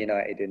one Man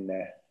United in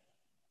there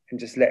and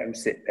just let them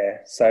sit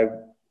there.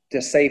 So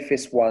the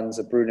safest ones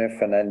are Bruno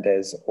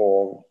Fernandes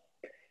or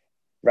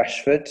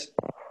Rashford.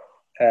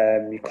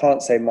 You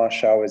can't say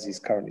Martial as he's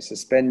currently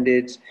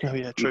suspended. Oh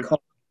yeah, true. You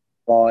can't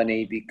say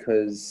Varney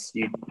because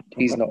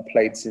he's not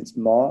played since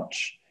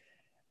March.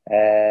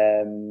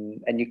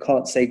 And you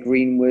can't say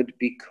Greenwood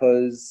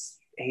because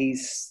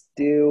he's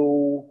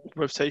still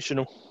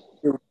rotational.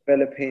 Still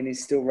developing,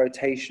 he's still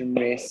rotation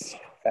risk,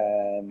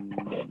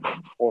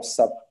 or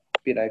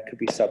could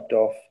be subbed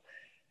off.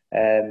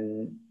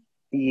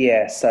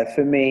 So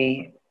for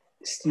me,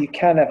 you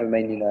can have a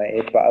Man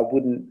United, but I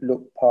wouldn't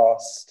look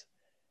past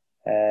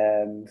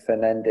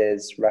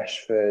Fernandes,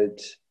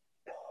 Rashford,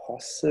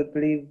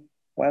 possibly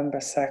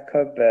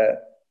Wan-Bissaka,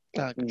 but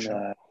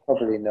no,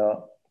 probably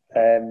not.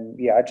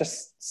 I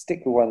just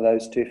stick with one of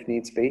those 2 if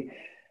needs be.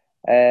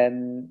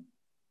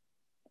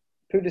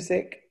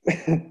 Pulisic.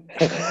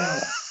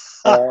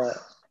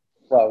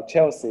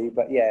 Chelsea,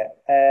 but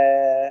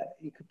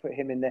you could put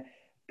him in there.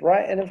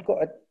 Brighton have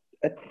got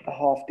a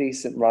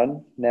half-decent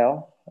run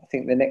now. I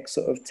think the next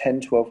sort of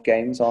 10, 12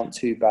 games aren't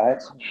too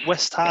bad.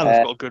 West Ham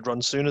have got a good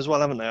run soon as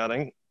well, haven't they, I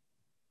think?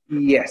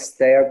 Yes,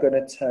 they are going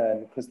to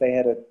turn because they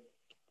had a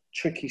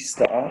tricky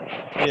start.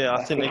 Yeah,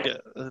 I think they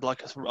get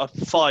like a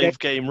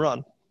 5-game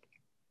run.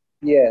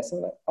 Yeah,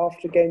 so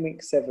after game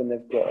week 7,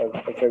 they've got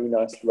a very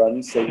nice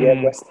run. So,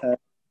 West Ham.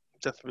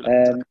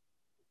 Definitely.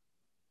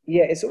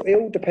 It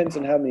all depends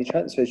on how many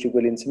transfers you're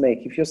willing to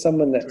make. If you're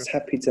someone that's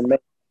happy to make,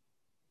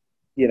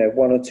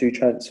 1 or 2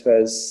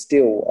 transfers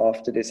still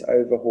after this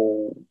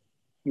overhaul,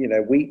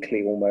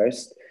 weekly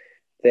almost,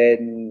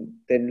 then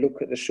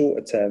look at the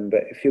shorter term.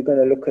 But if you're going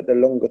to look at the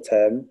longer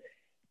term,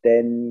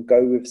 then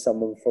go with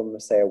someone from,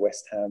 say, a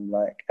West Ham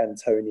like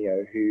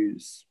Antonio,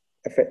 who's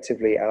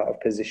effectively out of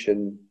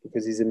position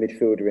because he's a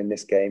midfielder in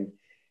this game,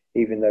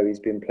 even though he's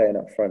been playing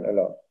up front a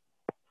lot.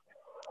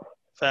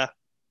 Fair.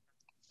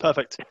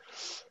 Perfect.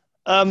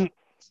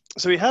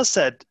 So he has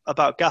said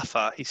about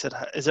Gaffer, he said,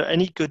 is there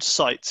any good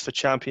sites for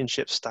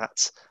championship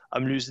stats?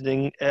 I'm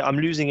losing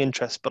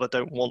interest, but I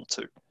don't want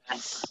to.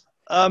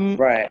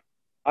 Right.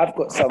 I've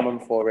got someone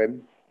for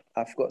him.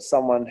 I've got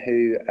someone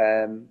who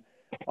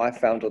I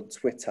found on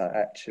Twitter,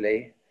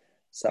 actually.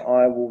 So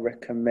I will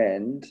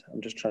recommend,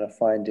 I'm just trying to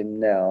find him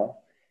now,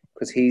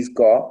 because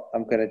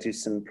I'm going to do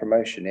some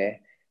promotion here.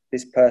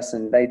 This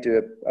person, they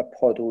do a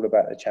pod all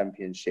about the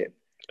championship.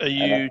 Are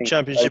you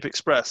Championship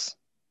Express?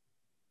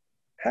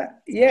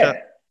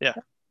 Yeah. Yeah.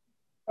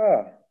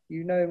 Oh,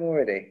 you know him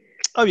already.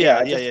 Oh,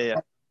 yeah.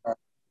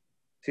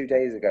 2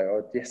 days ago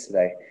or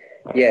yesterday.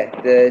 Yeah,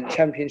 the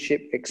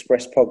Championship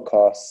Express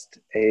podcast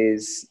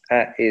is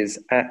at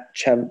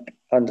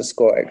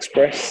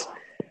champ_express.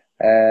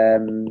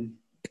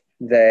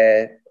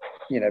 They're,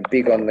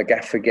 big on the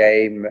Gaffer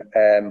game.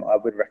 I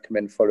would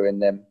recommend following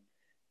them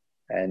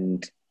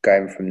and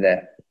going from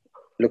there.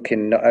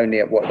 Looking not only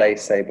at what they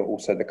say, but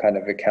also the kind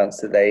of accounts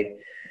that they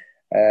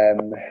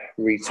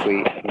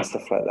retweet and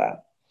stuff like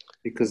that.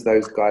 Because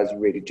those guys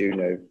really do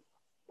know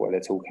what they're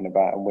talking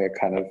about, and we're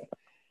kind of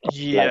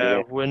we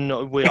are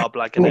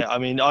blagging it. I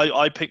mean,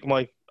 I pick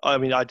my I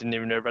mean, I didn't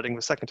even know Reading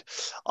was second.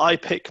 I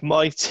pick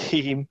my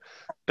team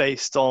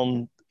based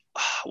on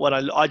when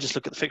I just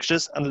look at the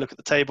fixtures and I look at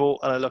the table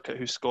and I look at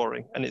who's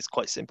scoring, and it's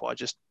quite simple.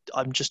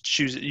 I'm just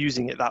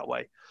using it that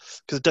way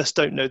because I just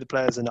don't know the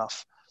players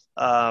enough,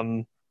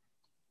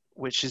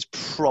 which is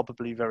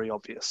probably very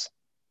obvious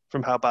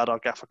from how bad our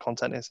gaffer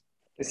content is.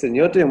 Listen,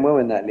 you're doing well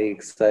in that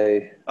league, so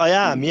I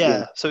am,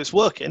 yeah. So it's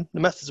working. The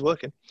method's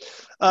working.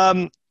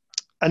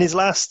 And his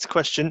last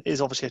question is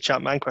obviously a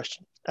Chapman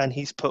question, and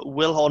he's put,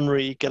 "Will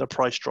Henry get a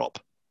price drop?"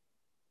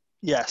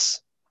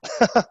 Yes.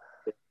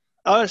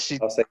 Actually,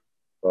 I'll say,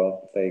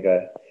 well, there you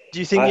go. do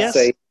you think yes?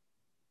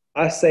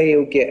 I say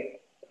he'll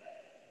get.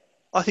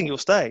 I think he'll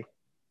stay.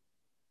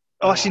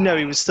 Oh, actually, no,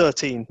 he was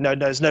 13. No,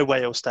 there's no way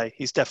he'll stay.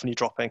 He's definitely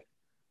dropping.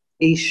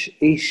 He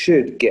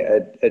should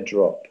get a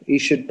drop. He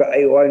should, but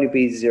it will only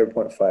be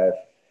 0.5.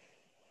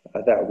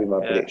 That will be my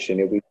prediction.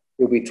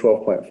 It'll be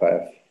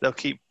 12.5.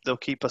 They'll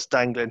keep us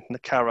dangling in the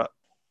carrot.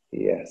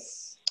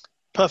 Yes.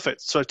 Perfect.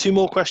 So 2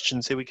 more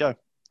questions. Here we go.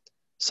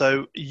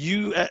 So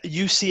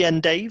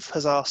UCN Dave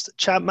has asked,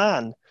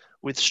 Chapman,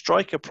 with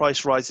striker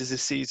price rises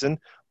this season,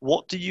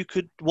 what do you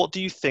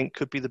think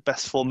could be the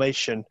best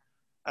formation?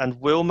 And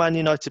will Man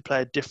United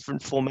play a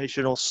different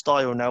formation or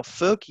style now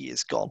Fergie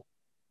is gone?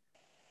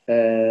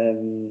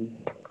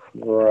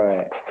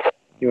 Right.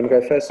 You want to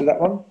go first with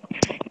that one?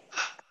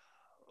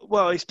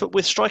 Well, he's put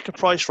with striker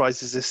price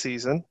rises this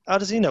season. How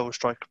does he know what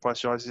striker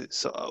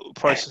prices are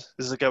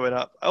going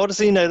up? How does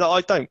he know that I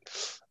don't?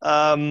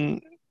 I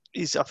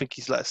think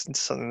he's let us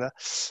into something there.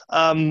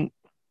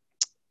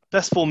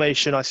 Best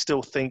formation, I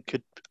still think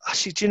could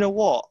actually. Do you know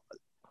what?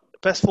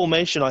 Best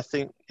formation, I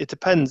think it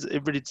depends.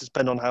 It really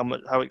depends on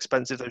how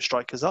expensive those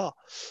strikers are.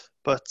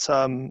 But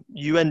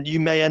you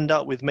may end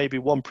up with maybe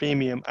one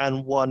premium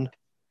and one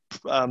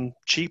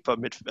cheaper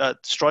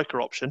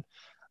striker option,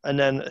 and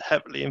then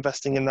heavily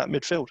investing in that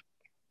midfield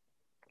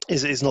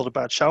is not a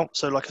bad shout.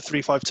 So like a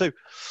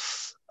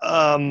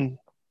 3-5-2.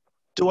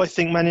 Do I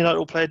think Man United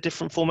will play a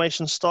different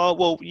formation style?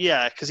 Well,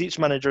 yeah, because each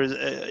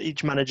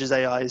manager's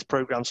AI is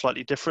programmed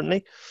slightly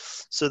differently.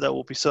 So there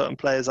will be certain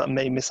players that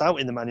may miss out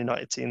in the Man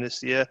United team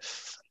this year,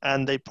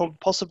 and they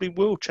possibly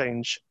will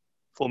change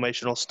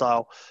formation or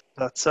style.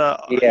 But I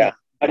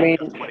mean,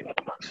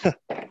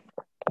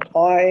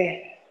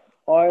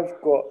 I've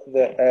got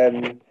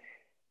the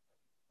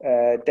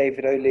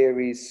David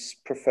O'Leary's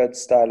preferred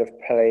style of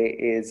play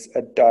is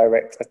a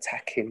direct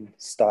attacking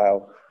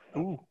style.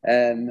 Ooh.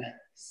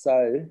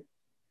 So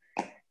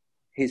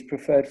his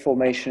preferred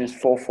formation is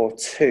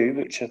 4-4-2,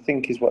 which I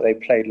think is what they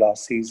played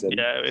last season.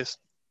 Yeah, it is.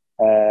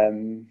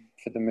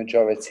 For the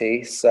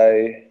majority.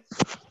 So,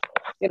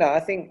 I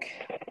think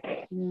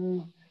I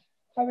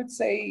would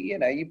say,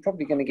 you're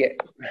probably going to get.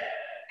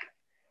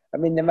 I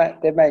mean,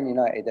 they're Man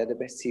United. They're the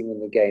best team in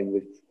the game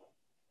with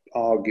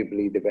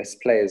arguably the best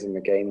players in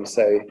the game.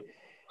 So,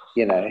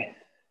 they're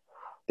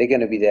going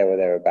to be there or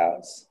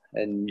thereabouts.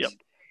 And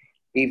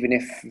even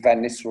if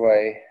Van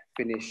Nistelrooy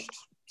finished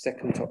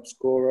second top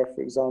scorer,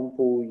 for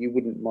example, you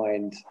wouldn't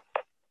mind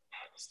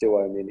still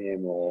owning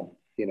him, or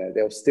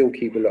they'll still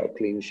keep a lot of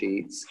clean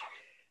sheets.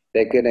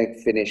 They're going to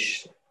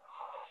finish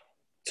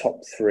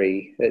top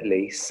 3 at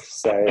least.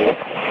 So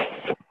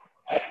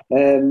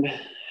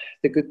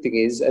the good thing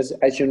is,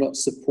 as you're not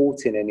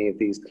supporting any of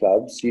these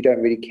clubs, you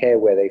don't really care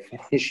where they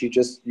finish. You're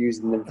just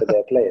using them for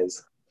their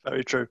players.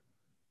 Very true.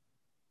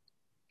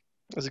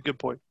 That's a good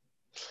point.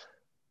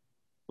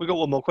 We got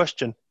one more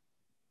question.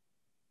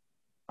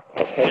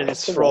 Okay,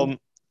 it's from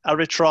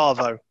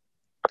Aritravo,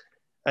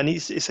 and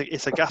it's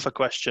a gaffer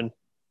question.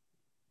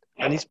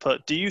 And he's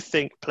put, do you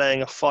think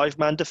playing a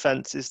 5-man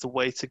defence is the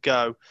way to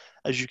go,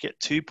 as you get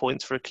 2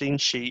 points for a clean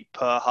sheet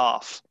per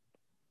half?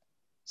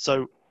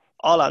 So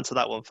I'll answer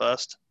that one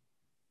first.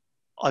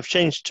 I've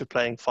changed to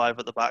playing 5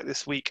 at the back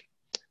this week,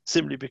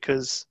 simply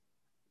because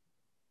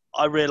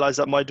I realised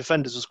that my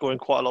defenders were scoring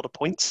quite a lot of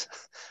points.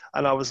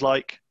 And I was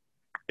like,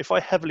 if I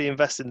heavily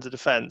invest into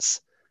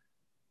defence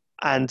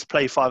and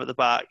play 5 at the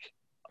back,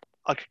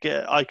 I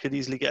could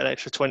easily get an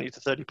extra 20 to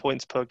 30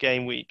 points per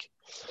game week,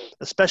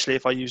 especially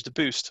if I used a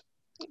boost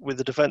with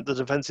the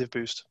defensive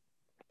boost.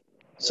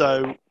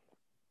 So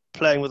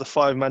playing with a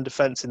 5-man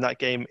defence in that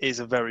game is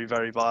a very,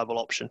 very viable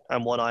option,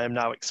 and one I am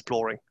now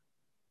exploring.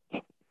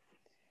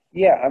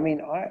 Yeah, I mean,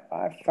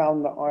 I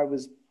found that I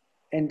was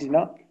ending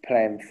up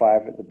playing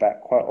 5 at the back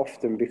quite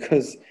often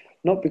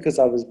not because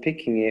I was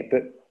picking it,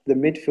 but the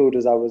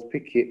midfielders I was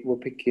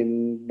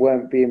picking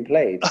weren't being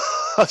played.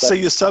 So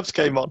your subs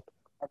came on.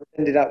 I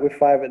ended up with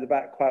 5 at the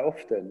back quite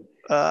often,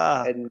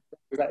 and it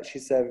was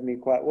actually serving me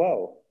quite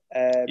well.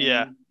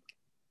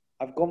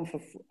 I've gone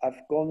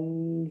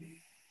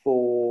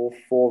for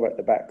 4 at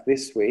the back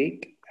this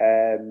week,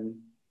 but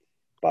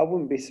I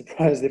wouldn't be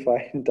surprised if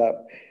I end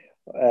up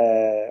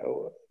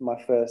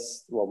my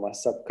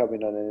sub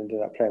coming on and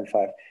ended up playing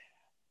 5.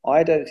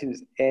 I don't think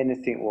there's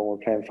anything wrong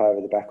with playing 5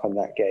 at the back on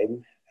that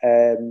game.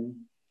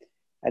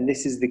 And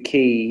this is the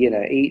key,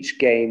 each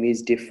game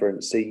is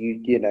different. So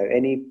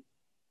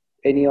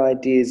any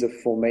ideas of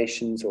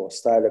formations or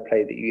style of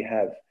play that you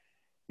have,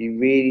 you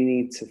really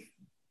need to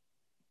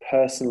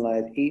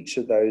personalize each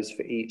of those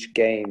for each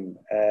game.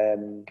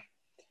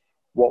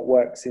 What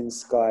works in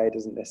Sky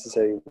doesn't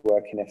necessarily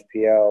work in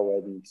FPL,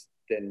 and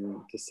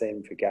then the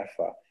same for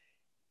Gaffer.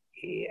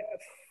 Yeah,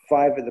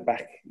 5 at the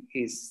back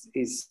is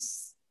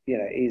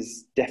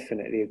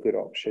definitely a good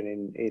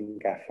option in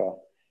Gaffer.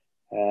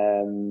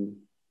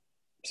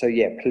 So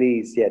yeah,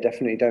 please,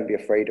 definitely don't be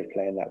afraid of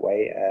playing that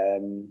way.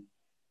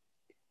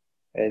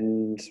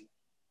 And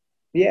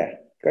yeah,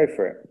 go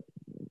for it.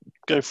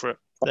 Go for it.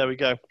 There we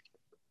go.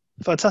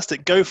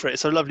 Fantastic. Go for it.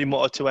 It's a lovely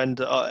motto to end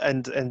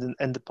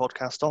the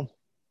podcast on.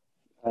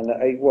 And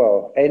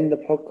end the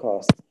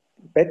podcast.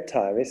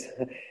 Bedtime is.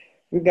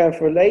 We're going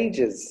for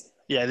ages.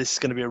 Yeah, this is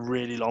going to be a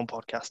really long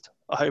podcast.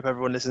 I hope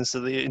everyone listens to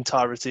the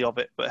entirety of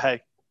it. But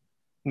hey,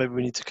 maybe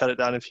we need to cut it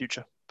down in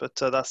future. But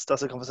that's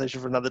a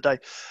conversation for another day.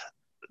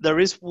 There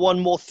is one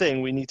more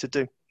thing we need to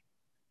do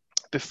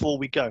before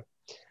we go.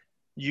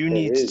 You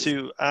need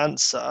to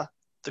answer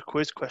the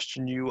quiz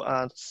question you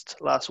asked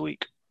last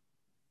week.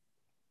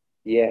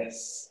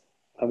 Yes.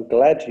 I'm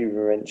glad you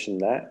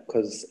mentioned that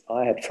because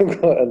I had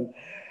forgotten.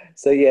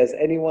 So yes,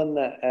 anyone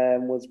that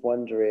was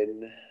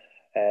wondering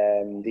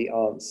the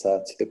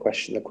answer to the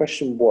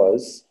question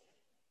was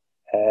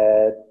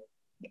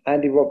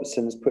Andy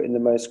Robertson's put in the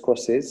most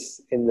crosses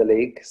in the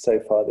league so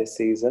far this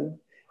season,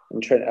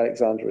 and Trent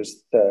Alexander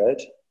is 3rd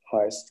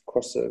highest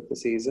crosser of the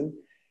season.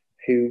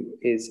 Who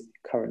is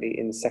currently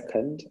in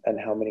 2nd, and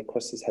how many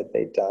crosses had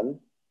they done?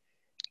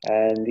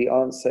 And the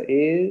answer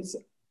is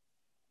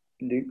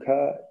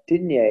Luca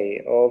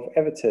Digne of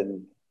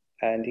Everton,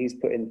 and he's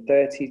put in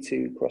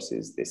 32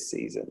 crosses this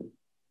season.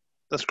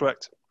 That's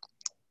correct.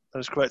 That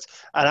is correct.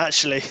 And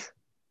actually,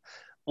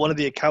 one of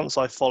the accounts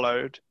I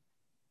followed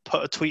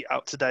put a tweet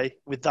out today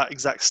with that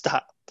exact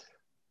stat.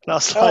 And I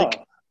was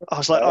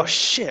like, oh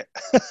shit.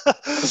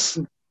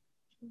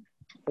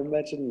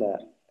 Imagine that.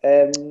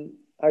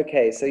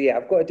 Okay, so yeah,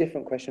 I've got a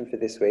different question for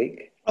this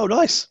week. Oh,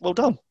 nice. Well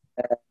done.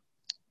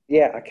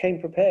 I came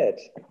prepared.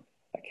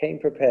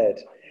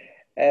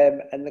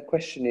 And the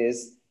question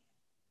is,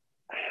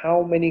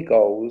 how many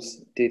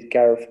goals did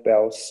Gareth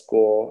Bale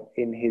score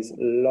in his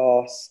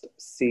last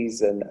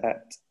season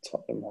at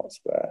Tottenham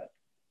Hotspur?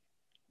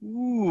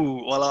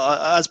 Ooh, well,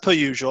 as per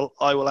usual,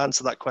 I will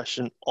answer that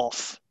question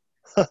off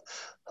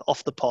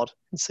the pod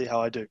and see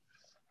how I do.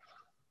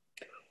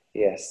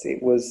 Yes,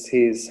 it was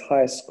his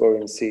highest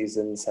scoring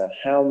season. So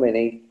how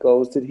many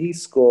goals did he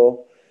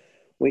score,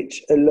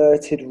 which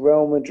alerted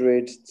Real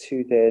Madrid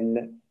to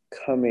then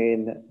come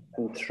in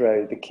and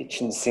throw the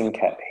kitchen sink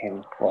at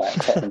him, at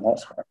Tottenham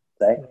Hotspur,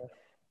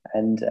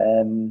 and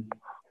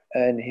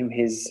earn him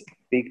his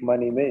big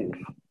money move.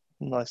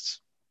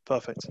 Nice.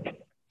 Perfect.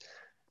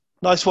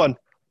 Nice one.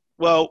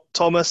 Well,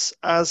 Thomas,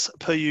 as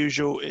per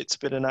usual, it's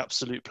been an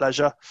absolute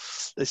pleasure.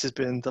 This has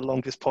been the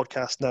longest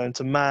podcast known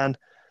to man.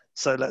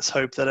 So let's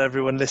hope that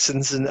everyone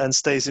listens and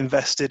stays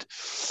invested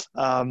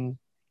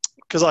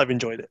because I've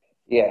enjoyed it.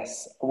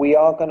 Yes, we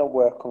are going to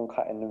work on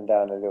cutting them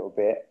down a little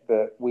bit,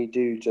 but we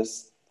do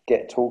just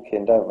get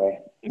talking, don't we?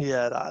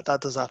 Yeah,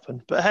 that does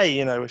happen. But hey,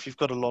 if you've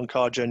got a long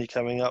car journey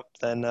coming up,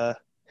 then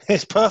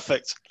it's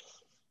perfect.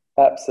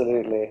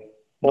 Absolutely.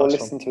 Or Nice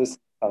listen to us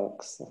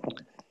punks.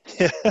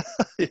 Yeah,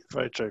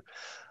 very true.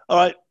 All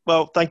right.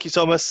 Well, thank you,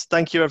 Thomas.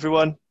 Thank you,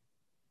 everyone.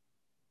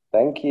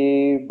 Thank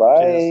you.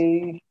 Bye.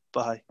 Cheers.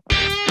 Bye.